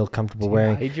even feel comfortable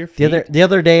wearing. Hide your feet? The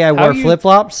other day I wore flip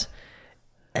flops,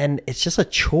 and it's just a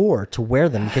chore to wear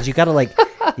them because you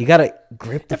gotta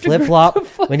grip the flip flop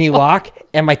when you walk,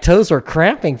 and my toes were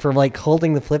cramping from like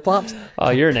holding the flip flops.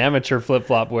 Oh, you're an amateur flip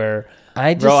flop wearer.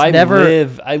 I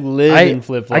live in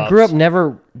flip flops. I grew up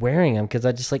never wearing them because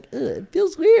I just like it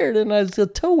feels weird, and I was a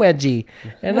toe wedgie,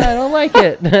 and I don't like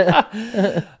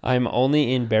it. I'm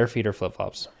only in bare feet or flip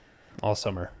flops all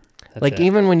summer. That's like it.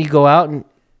 Even when you go out and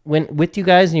with you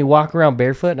guys and you walk around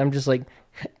barefoot, I'm just like,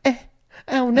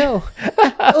 oh no,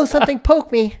 something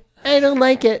poked me. I don't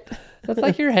like it. That's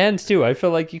like your hands too. I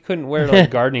feel like you couldn't wear like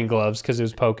gardening gloves because it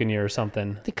was poking you or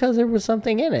something. Because there was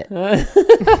something in it.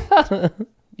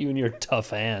 You and your tough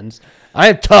hands. I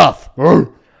am tough.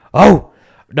 Oh,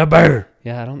 the bear.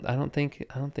 Yeah, I don't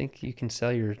think you can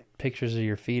sell your pictures of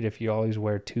your feet if you always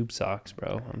wear tube socks,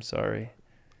 bro. I'm sorry.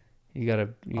 You gotta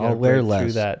wear less.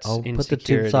 Through that I'll put the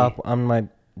tube sock on my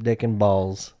dick and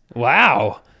balls.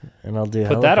 Wow. And I'll do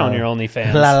put that on your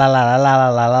OnlyFans. La la la la la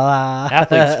la la la.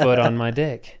 Athlete's foot on my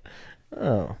dick.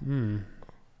 Oh.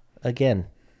 Again.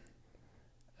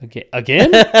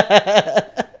 Again?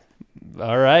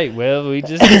 All right. Well, we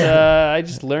just I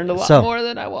just learned a lot more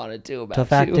than I wanted to about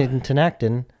Tofactin and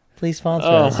Tenactin, please sponsor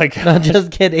us. Oh my god. No,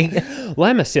 just kidding.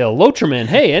 Lamisil, Lotrimin.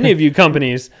 Hey, any of you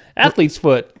companies, Athlete's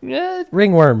Foot.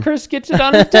 Ringworm. Chris gets it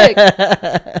on his dick.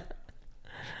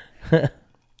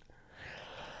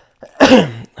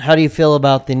 How do you feel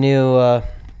about the new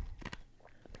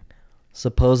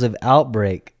supposed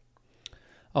outbreak?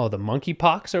 Oh, the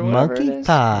monkeypox or whatever it is?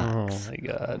 Monkeypox. Oh my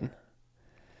god.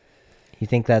 You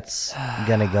think that's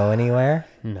gonna go anywhere?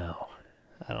 No,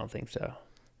 I don't think so.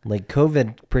 Like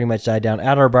COVID pretty much died down.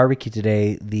 At our barbecue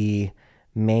today, the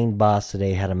main boss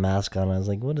today had a mask on. I was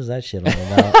like, what is that shit all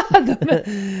about?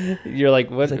 You're like,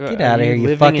 what? Like, get out of here, you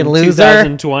living fucking in loser.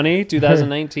 2020,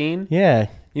 2019? Yeah.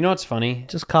 You know what's funny?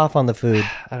 Just cough on the food.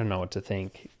 I don't know what to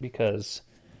think because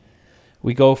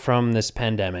we go from this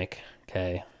pandemic,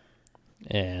 okay,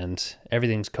 and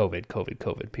everything's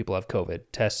COVID. People have COVID.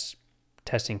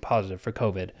 Testing positive for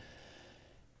COVID.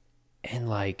 And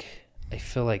like, I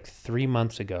feel like 3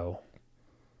 months ago,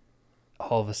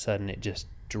 all of a sudden it just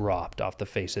dropped off the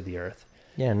face of the earth.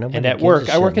 Yeah, nobody. And at gives work,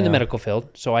 a I work shit in the now. medical field,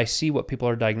 so I see what people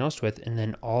are diagnosed with, and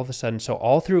then all of a sudden, so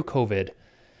all through COVID,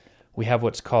 we have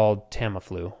what's called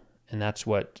Tamiflu, and that's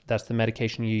the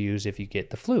medication you use if you get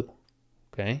the flu.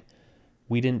 Okay,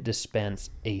 we didn't dispense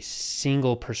a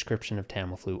single prescription of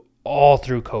Tamiflu all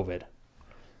through COVID.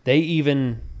 They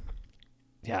even,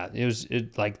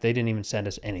 like they didn't even send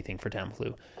us anything for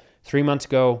Tamiflu. 3 months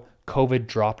ago, COVID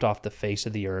dropped off the face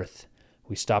of the earth.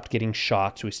 We stopped getting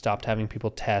shots. We stopped having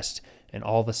people test. And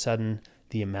all of a sudden,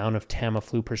 the amount of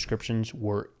Tamiflu prescriptions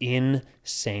were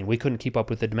insane. We couldn't keep up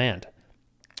with the demand.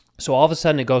 So all of a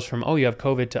sudden, it goes from, oh, you have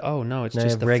COVID to, oh, no, it's They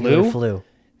just have the regular flu. flu.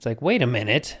 It's like, wait a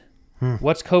minute.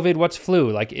 What's COVID? What's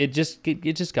flu? Like, it just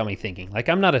got me thinking. Like,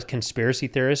 I'm not a conspiracy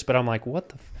theorist, but I'm like, what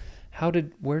the...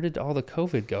 where did all the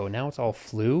COVID go? Now it's all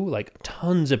flu? Like,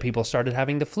 tons of people started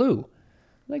having the flu.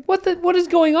 Like, what is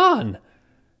going on?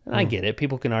 And I get it.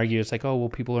 People can argue. It's like, oh, well,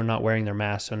 people are not wearing their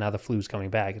masks, so now the flu's coming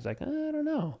back. It's like, I don't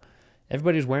know.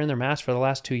 Everybody's wearing their masks for the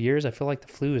last 2 years. I feel like the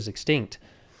flu is extinct.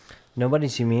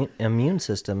 Nobody's immune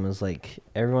system is like,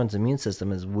 everyone's immune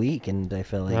system is weak, and I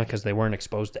feel like... Because they weren't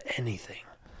exposed to anything.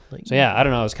 Like, So, yeah, I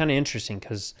don't know. It's kind of interesting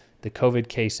because the COVID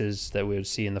cases that we would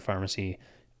see in the pharmacy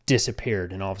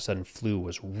disappeared, and all of a sudden flu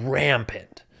was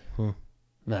rampant. I don't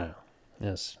know.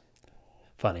 It's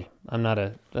funny. I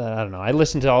don't know. I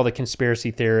listen to all the conspiracy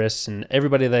theorists and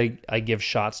everybody that I give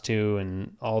shots to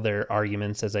and all their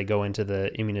arguments as I go into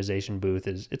the immunization booth.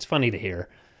 It's funny to hear.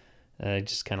 I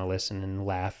just kind of listen and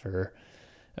laugh or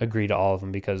agree to all of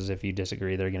them because if you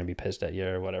disagree, they're going to be pissed at you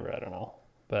or whatever. I don't know.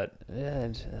 But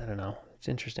I don't know. It's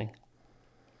interesting.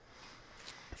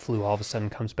 Flu all of a sudden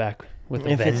comes back with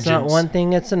a if vengeance. it's not one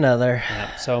thing, it's another.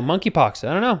 Yeah. So monkeypox.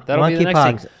 I don't know. That'll be the next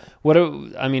Monkeypox.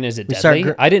 thing. Is it We start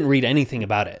deadly? I didn't read anything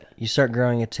about it. You start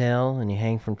growing a tail, and you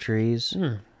hang from trees.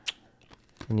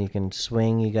 And you can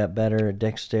swing. You got better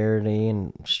dexterity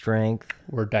and strength.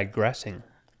 We're digressing.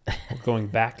 We're going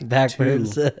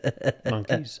Backwards. to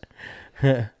monkeys.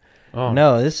 Oh.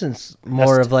 No, this is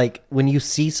more of like when you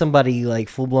see somebody like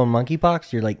full blown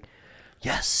monkeypox, you're like,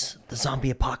 yes, the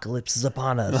zombie apocalypse is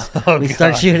upon us. We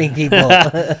start shooting people.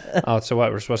 Oh, so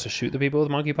what? We're supposed to shoot the people with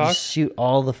monkeypox? Shoot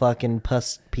all the fucking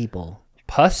pus people.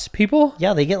 Pus people?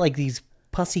 Yeah, they get like these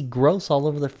pussy growths all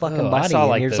over their fucking I body. saw, And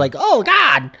like, you're just the- like, oh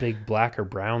God. Big black or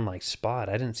brown like spot.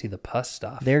 I didn't see the pus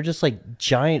stuff. They're just like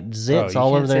giant Bro, zits you all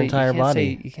over can't their say- entire you can't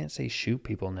body. say- you can't say shoot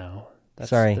people now.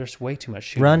 Sorry. There's way too much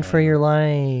shooting. Run going for on. your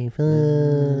life.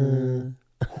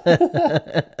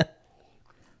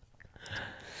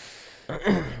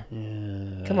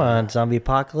 Come on, zombie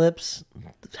apocalypse.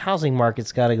 The housing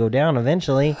market's got to go down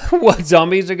eventually. What,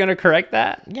 zombies are going to correct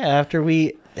that? Yeah, after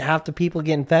half the people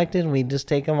get infected, we just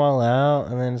take them all out,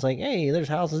 and then it's like, hey, there's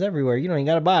houses everywhere. You don't even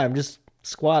got to buy them. Just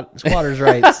squatters'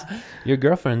 rights. Your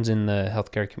girlfriend's in the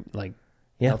healthcare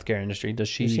Yeah. healthcare industry. Does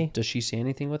Is she? she see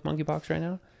anything with monkeypox right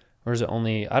now? Or is it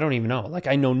only, I don't even know. Like,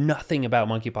 I know nothing about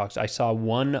monkeypox. I saw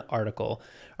one article.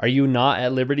 Are you not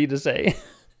at liberty to say?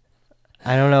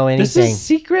 I don't know This anything. is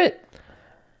secret.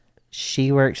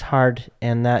 She works hard,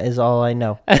 and that is all I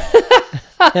know.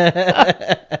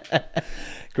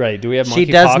 Great. Do we have monkeypox? She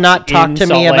does not talk in to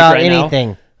Salt me Lake about right now?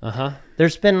 anything. Uh-huh.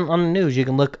 There's been on the news. You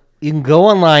can go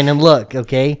online and look.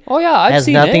 Okay. Oh, yeah. I've Has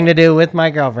seen nothing it. to do with my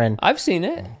girlfriend. I've seen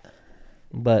it.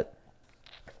 But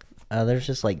there's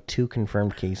just like 2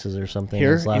 confirmed cases or something.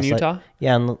 Here this in last, Utah?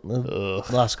 Yeah, in the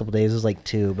last couple days it was like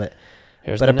 2, but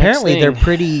Here's but the next apparently they're thing.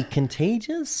 pretty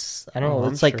contagious. I don't know.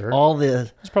 I'm It's like sure. all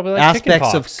the It's probably like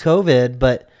aspects of chickenpox. COVID,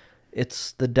 but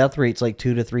it's the death rate's like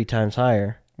 2 to 3 times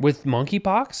higher. With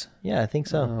monkeypox? Yeah, I think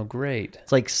so. Oh, great.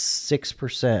 It's like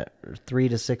 6% or 3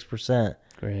 to 6%.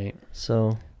 Great.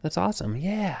 So That's awesome.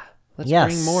 Yeah. Let's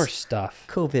Yes. bring more stuff.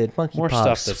 COVID, More monkeypox,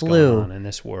 stuff that's flu, going on in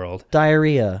this world.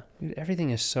 diarrhea. Dude,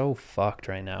 everything is so fucked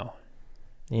right now.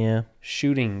 Yeah.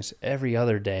 Shootings every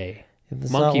other day. If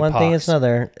it's not one thing, Monkeypox. it's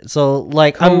another. So,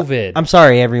 like, COVID. I'm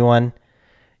sorry, everyone.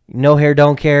 No hair,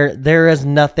 don't care. There is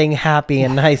nothing happy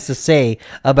and nice to say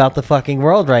about the fucking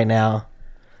world right now.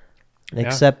 Yeah.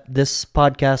 Except this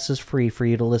podcast is free for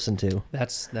you to listen to. That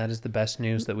is the best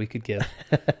news that we could give.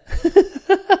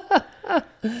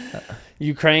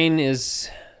 Ukraine is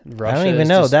Russia I don't even is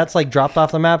know. just- That's like dropped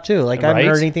off the map too. Like I haven't Right?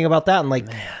 heard anything about that in like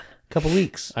a couple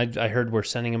weeks. I heard we're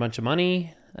sending a bunch of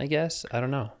money, I guess. I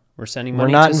don't know. We're sending We're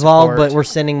money not to involved, support- but we're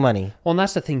sending money. Well, and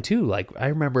that's the thing too. Like I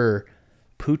remember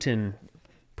Putin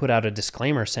put out a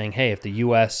disclaimer saying, "Hey, if the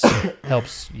U.S.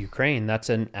 helps Ukraine, that's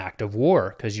an act of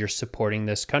war because you're supporting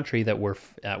this country that we're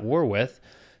at war with."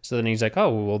 So then he's like,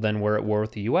 "Oh, well, then we're at war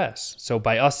with the U.S. So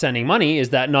by us sending money, is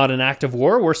that not an act of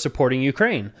war? We're supporting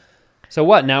Ukraine. So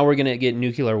what? Now we're gonna get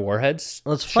nuclear warheads?"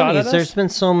 What's shot funny at is there's us? been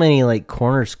so many like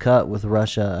corners cut with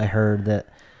Russia. I heard that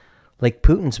like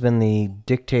Putin's been the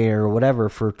dictator or whatever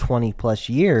for 20 plus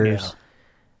years. Yeah.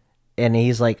 And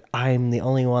he's like, I'm the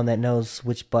only one that knows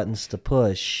which buttons to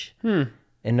push. And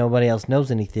nobody else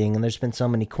knows anything. And there's been so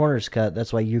many corners cut.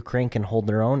 That's why Ukraine can hold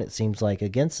their own, it seems like,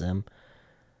 against them.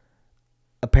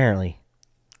 Apparently.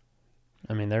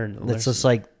 I mean, It's just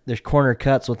like there's corner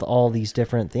cuts with all these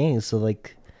different things. So,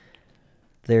 like,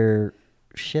 their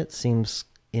shit seems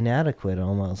inadequate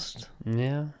almost.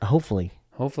 yeah. Hopefully.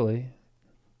 Hopefully,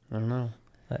 I don't know.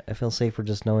 I feel safer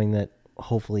just knowing that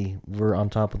hopefully we're on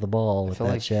top of the ball with feel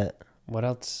that like shit. What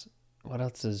else? What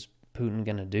else is Putin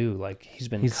gonna do? Like he's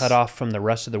been He's- cut off from the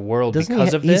rest of the world Doesn't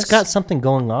because he, of this. He's got something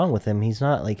going on with him. He's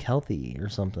not like healthy or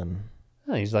something.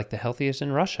 Oh, he's like the healthiest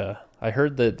in Russia. I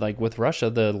heard that like with Russia,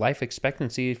 the life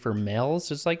expectancy for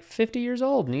males is like 50 years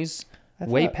old, and he's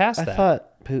way past I that.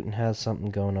 thought Putin has something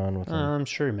going on with him. I'm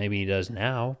sure maybe he does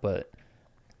now, but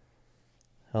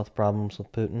Health problems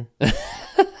with Putin.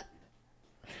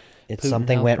 It's Putin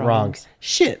something health went problems. wrong.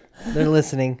 Shit, they're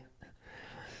listening.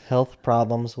 Health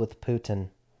problems with Putin.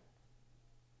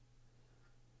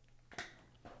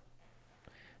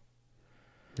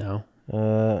 no.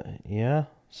 Yeah,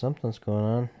 something's going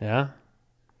on. Yeah.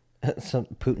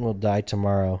 Putin will die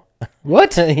tomorrow.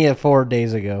 What? Yeah, 4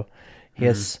 days ago. He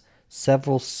has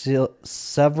several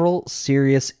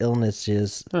serious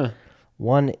illnesses. Huh.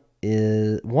 One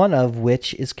of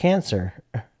which is cancer.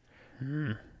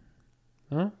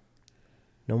 Huh?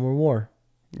 No more war.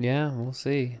 Yeah, we'll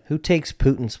see. Who takes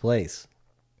Putin's place?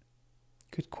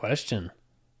 Good question.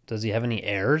 Does he have any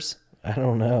heirs? I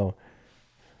don't know.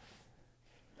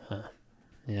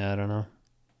 Yeah, I don't know.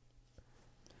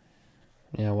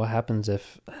 Yeah, what happens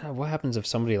if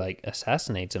somebody like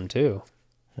assassinates him too?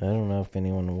 I don't know if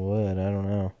anyone would. I don't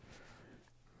know.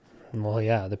 Well,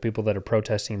 yeah, the people that are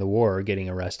protesting the war are getting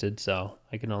arrested, so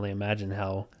I can only imagine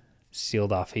how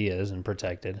sealed off he is and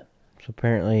protected. So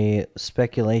apparently,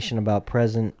 speculation about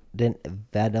President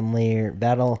Vladimir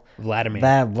Vladimir.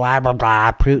 blah blah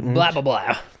blah Putin Blah, blah,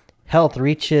 blah. health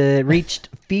reached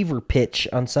fever pitch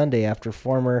on Sunday after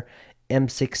former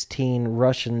M16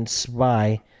 Russian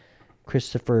spy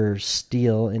Christopher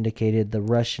Steele indicated the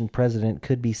Russian president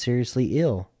could be seriously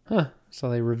ill. Huh. So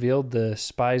they revealed the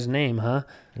spy's name, huh?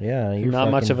 Yeah, you're Not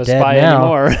much fucking of a dead spy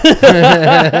now.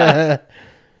 anymore.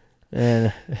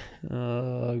 And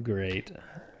Oh, great.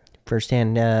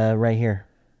 firsthand, right here,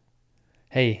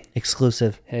 Hey,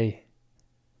 exclusive.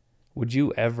 would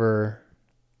you ever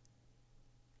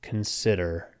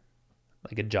consider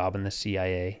like a job in the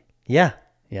CIA? Yeah,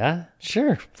 Yeah?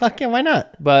 sure. Fuck yeah, why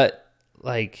not? But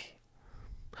like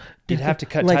you'd have to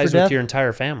cut Life or ties death? with your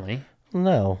entire family.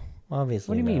 No,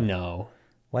 obviously. What do you mean not. no?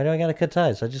 Why do I gotta cut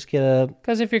ties? I just get a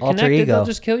Because if you're Alter connected, ego. they'll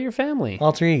just kill your family.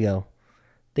 alter ego.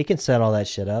 They can set all that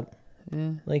shit up.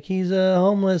 Like he's a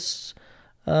homeless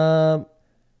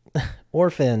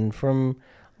orphan from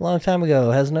a long time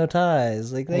ago, has no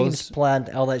ties. Like they Well, can just plant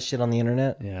all that shit on the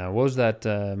internet. Yeah, what was that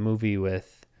movie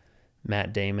with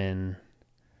Matt Damon,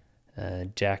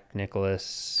 Jack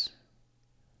Nicholas,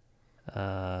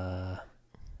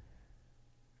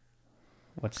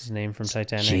 what's his name from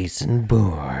Titanic? Jason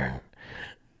Bourne,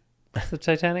 That's the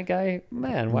Titanic guy?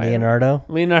 Man, why? Leonardo.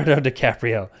 Leonardo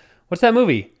DiCaprio. What's that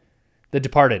movie? The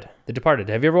Departed. The Departed.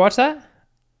 Have you ever watched that?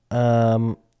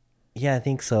 Yeah, I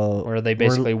think so. Where they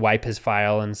basically wipe his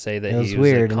file and say that It was he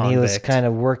was weird, a and he was convict. kind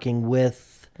of working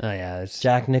with Oh yeah, it's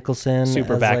Jack Nicholson,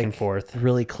 super as, back like, and forth.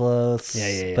 really close.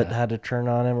 Yeah. But had to turn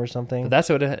on him or something. But that's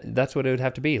what it would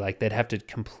have to be. Like they'd have to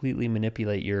completely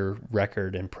manipulate your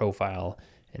record and profile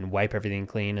and wipe everything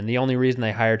clean. And the only reason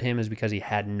they hired him is because he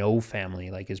had no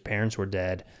family. Like his parents were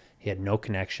dead. He had no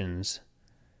connections.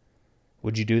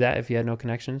 Would you do that if you had no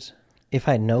connections? If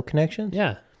I had no connections,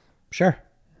 Yeah. sure.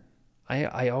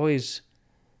 I always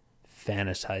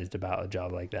fantasized about a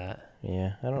job like that.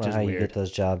 Yeah, I don't Which know is how you weird. get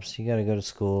those jobs. You got to go to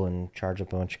school and charge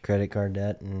up a bunch of credit card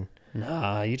debt, and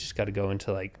Nah, you just got to go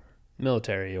into like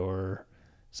military or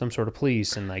some sort of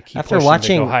police and like keep After pushing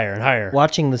watching- to go higher and higher.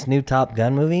 watching this new Top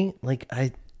Gun movie, like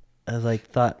I was like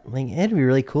thought like it'd be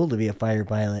really cool to be a fighter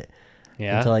pilot.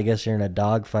 Yeah. Until I guess you're in a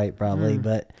dogfight probably,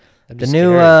 but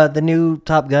The new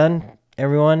Top Gun,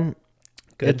 everyone,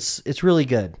 Good. it's really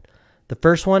good. The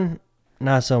first one,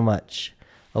 not so much.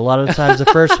 A lot of the times the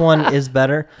first one is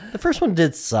better. The first one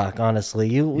did suck, honestly.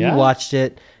 You watched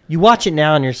it. You watch it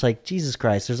now and you're just like, Jesus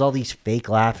Christ, there's all these fake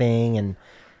laughing and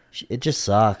it just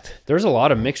sucked. There's a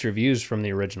lot of mixed reviews from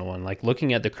the original one. Like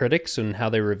looking at the critics and how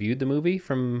they reviewed the movie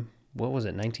from, what was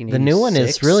it, 1986? The new one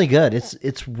is really good.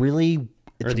 It's really...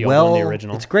 Or the old one, the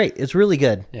original. It's great. It's really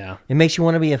good. Yeah. It makes you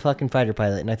want to be a fucking fighter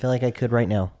pilot, and I feel like I could right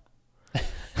now.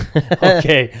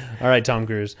 Okay. All right, Tom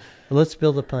Cruise. Let's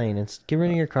build a plane. Get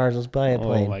rid of your cars. Let's buy a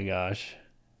plane. Oh my gosh.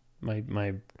 My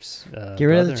get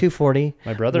rid of the 240.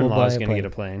 My brother-in-law is going to get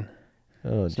a plane.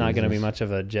 Oh, it's not going to be much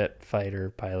of a jet fighter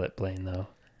pilot plane, though.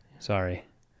 Sorry.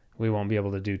 We won't be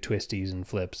able to do twisties and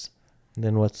flips.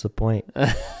 Then what's the point?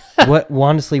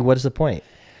 Honestly, what is the point?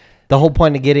 The whole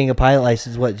point of getting a pilot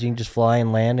license is what? You can just fly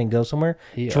and land and go somewhere?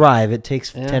 Drive. It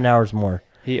takes 10 hours more.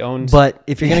 He owns... But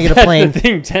if you're going to get a plane... That's the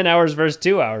thing, 10 hours versus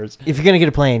 2 hours. If you're going to get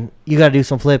a plane, you got to do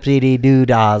some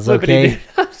flippity-doo-dahs, okay?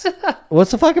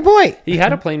 What's the fucking point? He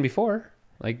had a plane before.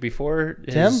 Like before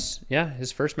his... Tim? Yeah,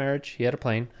 his first marriage, he had a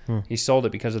plane. He sold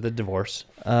it because of the divorce.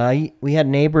 We had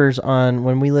neighbors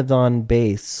when we lived on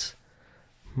base.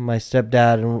 My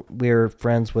stepdad and we were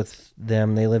friends with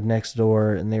them. They lived next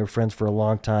door, and they were friends for a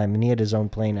long time. And he had his own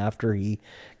plane after he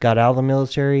got out of the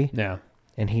military. Yeah.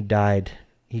 And he died.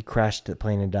 He crashed the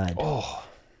plane and died. Oh.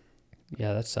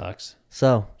 Yeah, that sucks.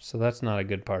 So that's not a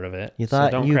good part of it. You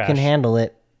thought you can handle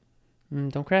it.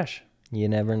 Don't crash. You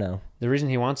never know. The reason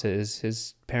he wants it is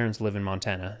his parents live in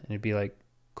Montana, and it'd be like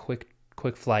quick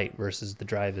flight versus the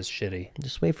drive is shitty.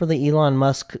 Just wait for the Elon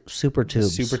Musk super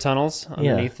tubes. Super tunnels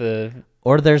underneath the...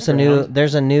 Or there's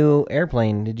a new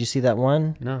airplane. Did you see that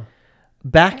one? No.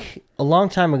 Back a long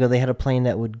time ago, they had a plane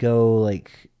that would go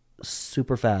like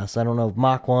super fast. I don't know,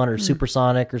 Mach 1 or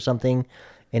supersonic or something,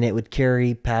 and it would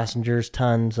carry passengers,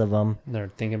 tons of them. They're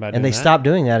thinking about and doing they stopped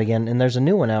doing that again. And there's a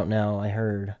new one out now, I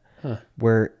heard,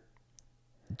 where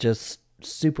just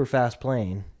super fast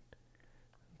plane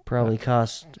probably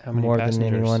cost more than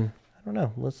anyone. I don't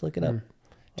know. Let's look it up.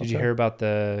 Did you hear about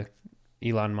the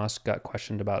Elon Musk got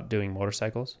questioned about doing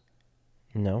motorcycles?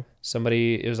 No.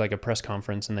 It was like a press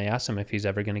conference, and they asked him if he's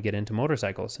ever going to get into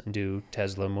motorcycles and do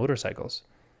Tesla motorcycles.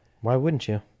 Why wouldn't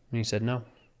you? And he said no.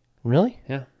 Really?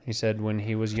 Yeah. He said when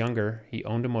he was younger, he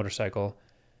owned a motorcycle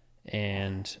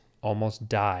and almost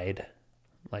died,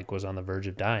 like was on the verge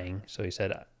of dying. So he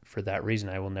said, for that reason,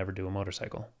 I will never do a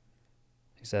motorcycle.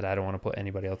 He said, I don't want to put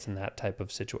anybody else in that type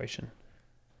of situation.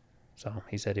 So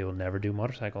he said he will never do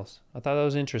motorcycles. I thought that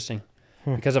was interesting.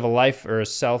 Because of a life or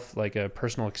a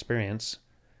personal experience,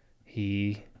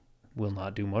 he will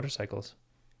not do motorcycles.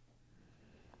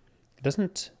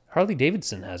 Harley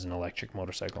Davidson has an electric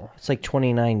motorcycle. It's like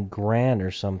 $29,000 or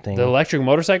something. The electric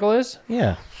motorcycle is?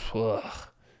 Yeah. Ugh.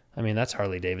 I mean, that's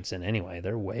Harley Davidson anyway.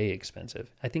 They're way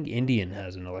expensive. I think Indian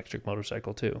has an electric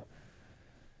motorcycle too.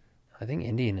 I think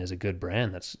Indian is a good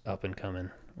brand that's up and coming,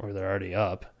 or they're already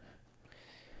up.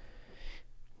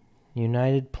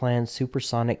 United plans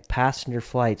supersonic passenger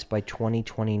flights by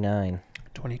 2029.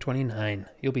 2029.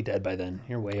 You'll be dead by then.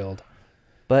 You're way old.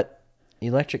 But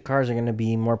electric cars are going to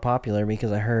be more popular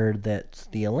because I heard that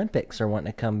the Olympics are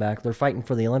wanting to come back. They're fighting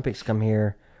for the Olympics to come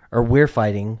here, or we're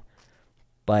fighting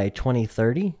by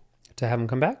 2030. To have them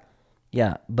come back?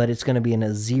 Yeah, but it's going to be in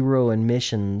a zero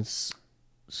emissions,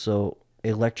 so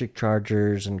electric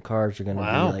chargers and cars are going to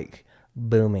be like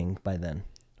booming by then.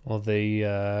 Well,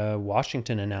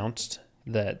 Washington announced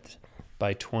that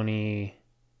by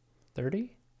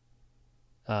 2030,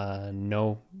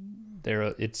 it'll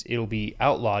be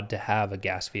outlawed to have a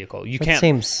gas vehicle. You can't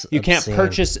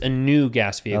purchase a new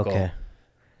gas vehicle. Okay.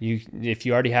 If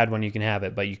you already had one, you can have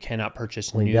it, but you cannot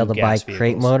purchase new gas vehicles. Will you be able to buy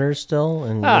crate motors still?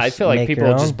 And I feel like people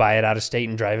will just buy it out of state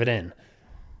and drive it in.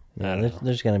 Yeah,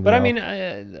 there's going to be. But I mean,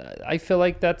 I feel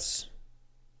like it's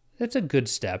a good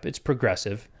step. It's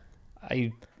progressive.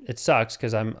 It sucks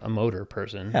because I'm a motor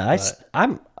person. Yeah,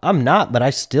 I'm not, but I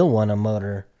still want a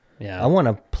motor. Yeah, I want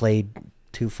a Play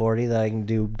 240 that I can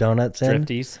do donuts in.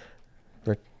 Drifties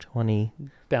for 20.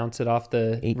 Bounce it off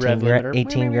the 18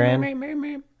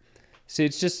 grand. See,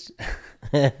 it's just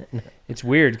it's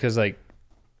weird because like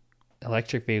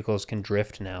electric vehicles can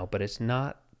drift now, but it's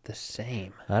not the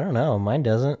same. I don't know. Mine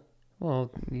doesn't. Well,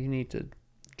 you need to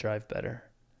drive better.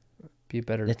 Be a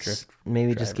better drift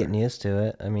maybe driver. Just getting used to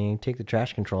it. I mean, take the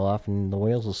trash control off and the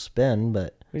wheels will spin,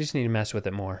 but... We just need to mess with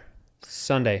it more.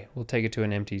 Sunday, we'll take it to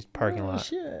an empty parking lot.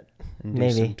 Shit. And do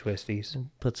some twisties.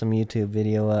 Put some YouTube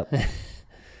video up.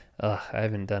 I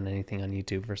haven't done anything on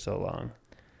YouTube for so long.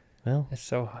 Well...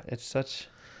 It's such...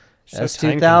 So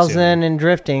S2000 and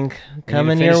drifting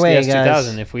coming your way, guys.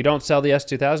 If we don't sell the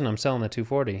S2000, I'm selling the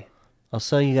 240. I'll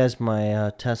sell you guys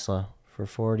my Tesla for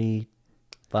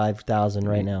 $45,000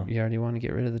 right now. You already want to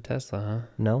get rid of the Tesla, huh?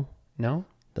 No, No?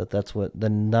 that's what the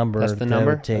number. That's the that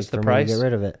number? It would take That's the for price? me to get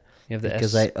rid of it. You have the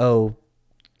Because I owe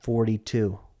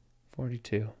 42.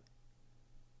 42.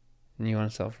 And you want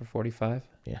to sell it for 45?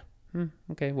 Yeah.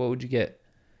 Okay, what would you get?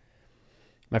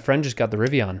 My friend just got the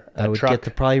Rivian. I would truck. get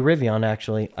the probably Rivian.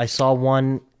 Actually, I saw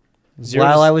one 0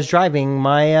 while to- I was driving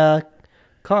my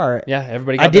car. Yeah,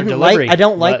 everybody I got their didn't delivery. I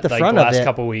don't like the front the of last it.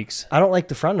 couple weeks. I don't like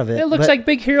the front of it. It looks like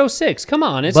Big Hero 6. Come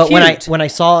on, it's but cute. when I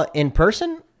saw it in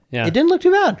person, Yeah. it didn't look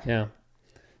too bad. Yeah.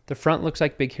 The front looks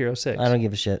like Big Hero 6. I don't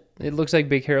give a shit. It looks like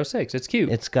Big Hero 6. It's cute.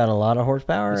 It's got a lot of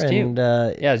horsepower, It's cute.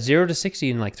 and Yeah, 0 to 60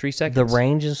 in like 3 seconds. the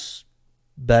range is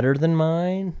better than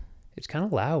mine. It's kind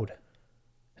of loud.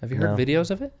 Have you heard No.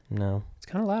 videos of it? No, It's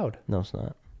kind of loud. no, it's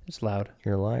not. It's loud.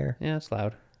 You're a liar. Yeah, it's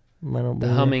loud. I don't The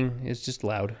believe it. humming is just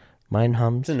loud. Mine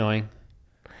hums. It's annoying.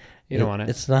 You don't want it.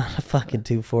 It's not a fucking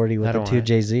 240 I with a don't want it.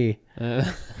 2JZ.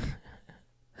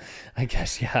 I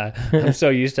guess, yeah. I'm so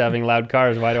used to having loud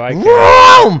cars. Why do I care?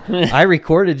 Vroom! I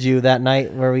recorded you that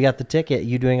night where we got the ticket.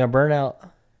 You doing a burnout?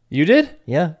 You did?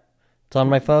 Yeah, it's on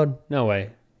my phone. No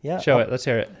way. Yeah, Show it. Let's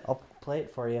hear it. I'll play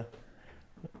it for you.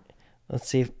 Let's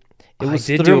see. If, I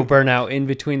did do a burnout in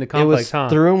between the It complex, was huh?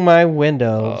 through my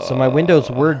window, so my windows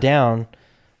were down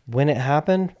when it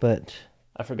happened. But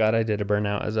I forgot I did a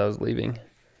burnout as I was leaving.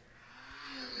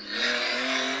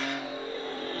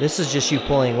 this is just you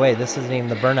pulling away. This isn't even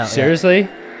the burnout. yet. Seriously?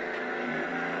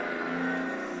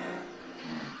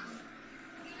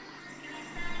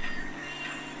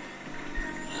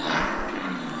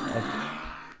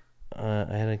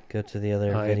 I had to go to the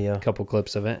other I had video. a couple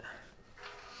clips of it.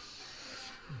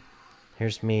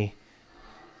 Here's me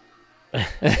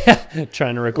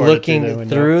Trying to record looking it through the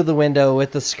window. through the window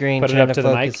with the screen, Put it trying up to to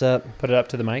the focus mic. up. Put it up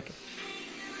to the mic.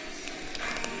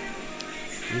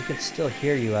 You can still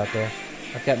hear you out there.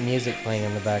 I've got music playing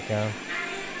in the background.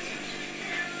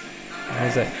 What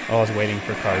is it? Oh, I was waiting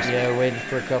for cars. Yeah, waiting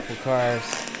for a couple cars.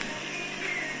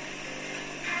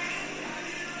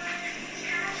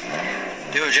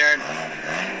 Do it, Jared.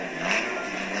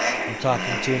 I'm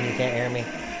talking to you and you can't hear me.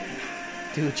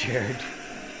 Do it, Jared.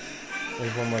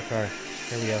 There's one more car.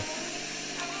 Here we go.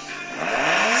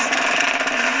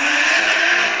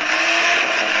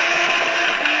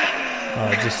 Oh,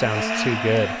 it just sounds too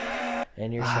good.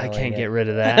 And you're I selling can't it. get rid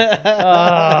of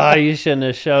that. Oh, you shouldn't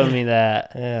have shown me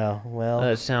that. Yeah, well,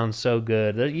 That sounds so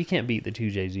good. You can't beat the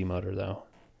 2JZ motor, though.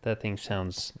 That thing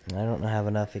sounds... I don't have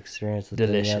enough experience with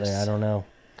any Delicious. other. I don't know.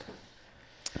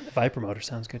 The Viper motor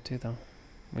sounds good, too, though.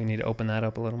 We need to open that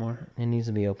up a little more. It needs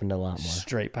to be opened a lot more.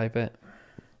 Straight pipe it.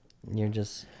 You're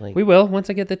just like... We will. Once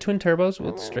I get the twin turbos,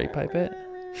 we'll straight pipe it.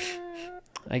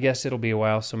 I guess it'll be a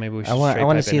while, so maybe we should I want straight to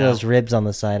pipe see it now. those ribs on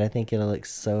the side. I think it'll look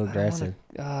so I don't aggressive.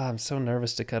 I'm so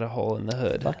nervous to cut a hole in the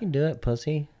hood. Fucking do it,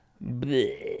 pussy.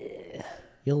 Blech.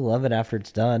 You'll love it after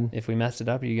it's done. If we mess it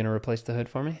up, are you going to replace the hood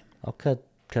for me? I'll cut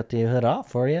the hood off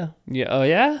for you. Yeah. Oh,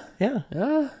 yeah? Yeah,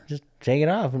 Yeah. just take it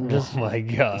off and just Oh, my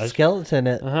gosh. skeleton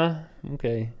it. Uh-huh.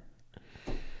 Okay.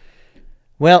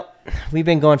 Well, we've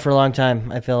been going for a long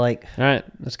time, I feel like. All right.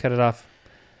 Let's cut it off.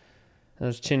 That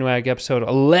was Chinwag episode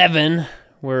 11.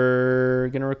 We're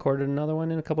going to record another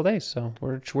one in a couple days. So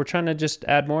we're trying to just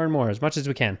add more and more as much as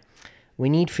we can. We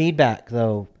need feedback,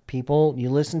 though. People, you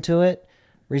listen to it,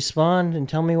 respond, and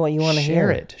tell me what you want to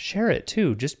hear. Share it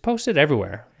too. Just post it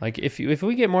everywhere. Like if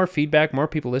we get more feedback, more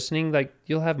people listening, like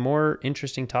you'll have more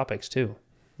interesting topics too.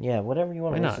 Yeah, whatever you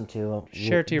want Why to not? listen to.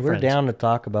 Share it to your We're friends. down to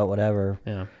talk about whatever.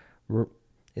 Yeah.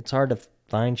 It's hard to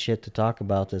find shit to talk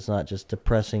about that's not just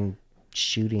depressing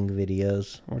shooting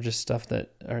videos. Or just stuff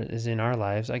that is in our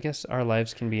lives. I guess our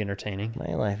lives can be entertaining.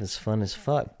 My life is fun as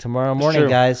fuck. Tomorrow It's morning, true.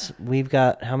 guys, we've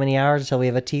got how many hours until we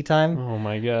have a tea time? Oh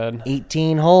my God.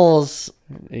 18 holes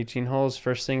 18 holes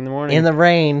first thing in the morning. in the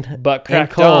rain. Butt and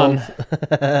cracked cold. on.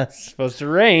 It's supposed to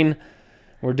rain.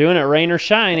 We're doing it rain or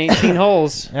shine. 18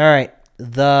 holes. All right.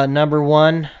 The number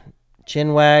one,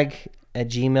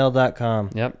 chinwag@gmail.com.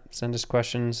 Yep. Send us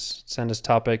questions. Send us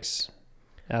topics.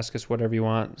 Ask us whatever you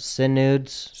want. Send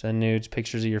nudes. Send nudes,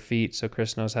 pictures of your feet so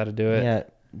Chris knows how to do it. Yeah,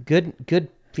 good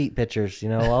feet pictures. You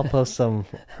know, I'll post some,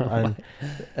 on,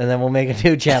 and then we'll make a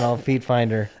new channel, Feet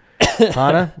Finder.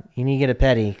 Hannah, you need to get a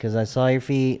pedi because I saw your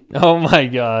feet Oh my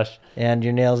gosh. and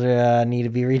your nails are, need to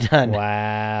be redone.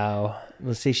 Wow.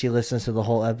 We'll see if she listens to the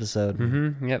whole episode.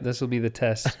 Mm-hmm. Yep, this will be the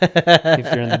test. If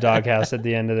you're in the doghouse at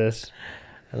the end of this.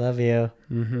 I love you.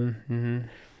 Mm-hmm. Mm-hmm.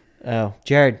 Oh,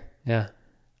 Jared, Yeah.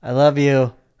 I love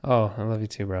you. Oh, I love you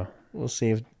too, bro. We'll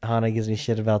see if Hannah gives me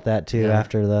shit about that too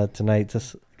after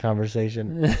tonight's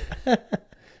conversation.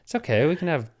 It's okay. We can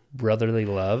have brotherly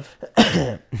love.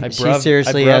 I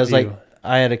was like,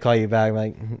 I had to call you back. I'm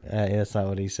like, that's not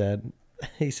what he said.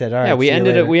 He said, all right. Yeah,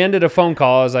 we ended a phone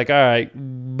call. I was like, all right,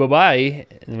 bye-bye.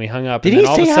 And we hung up. Did and he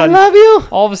then say I love you?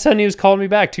 All of a sudden, he was calling me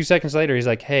back 2 seconds later. He's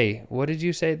like, hey, what did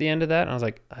you say at the end of that? And I was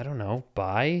like, I don't know.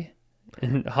 Bye.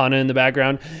 And Hannah in the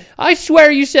background, I swear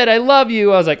you said I love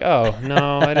you. I was like, oh,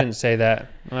 no, I didn't say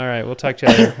that. All right, we'll talk to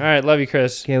you later. All right, love you,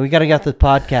 Chris. Okay, we got to get the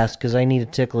podcast because I need to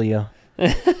tickle you. All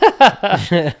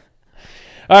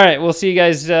right, we'll see you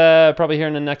guys probably here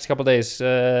in the next couple days.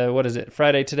 What is it?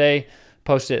 Friday today.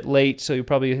 Post it late, so you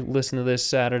probably listen to this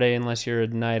Saturday unless you're a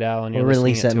night owl and you're we'll listening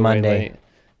release it it Monday. Late.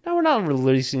 No, we're not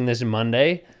releasing this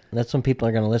Monday. That's when people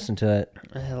are going to listen to it.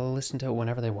 They'll listen to it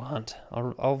whenever they want.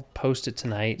 I'll post it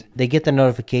tonight. They get the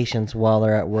notifications while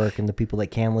they're at work, and the people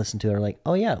that can listen to it are like,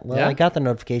 oh, yeah, I got the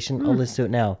notification. I'll listen to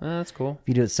it now. That's cool. If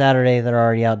you do it Saturday, they're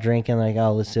already out drinking. Like,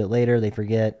 I'll listen to it later. They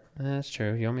forget. That's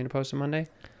true. You want me to post it Monday?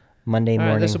 Monday morning.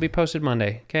 All right, this will be posted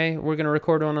Monday, okay? We're going to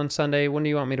record one on Sunday. When do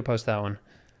you want me to post that one?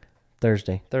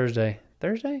 Thursday. Wednesday?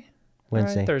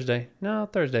 Wednesday. Right, Thursday. No,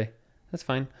 Thursday. That's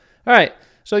fine. All right.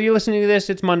 So you're listening to this.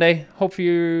 It's Monday. Hopefully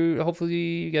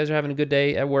you guys are having a good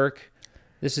day at work.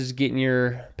 This is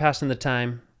passing the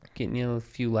time, getting you a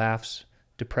few laughs,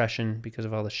 depression because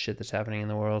of all the shit that's happening in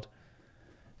the world.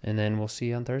 And then we'll see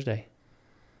you on Thursday.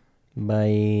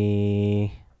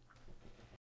 Bye.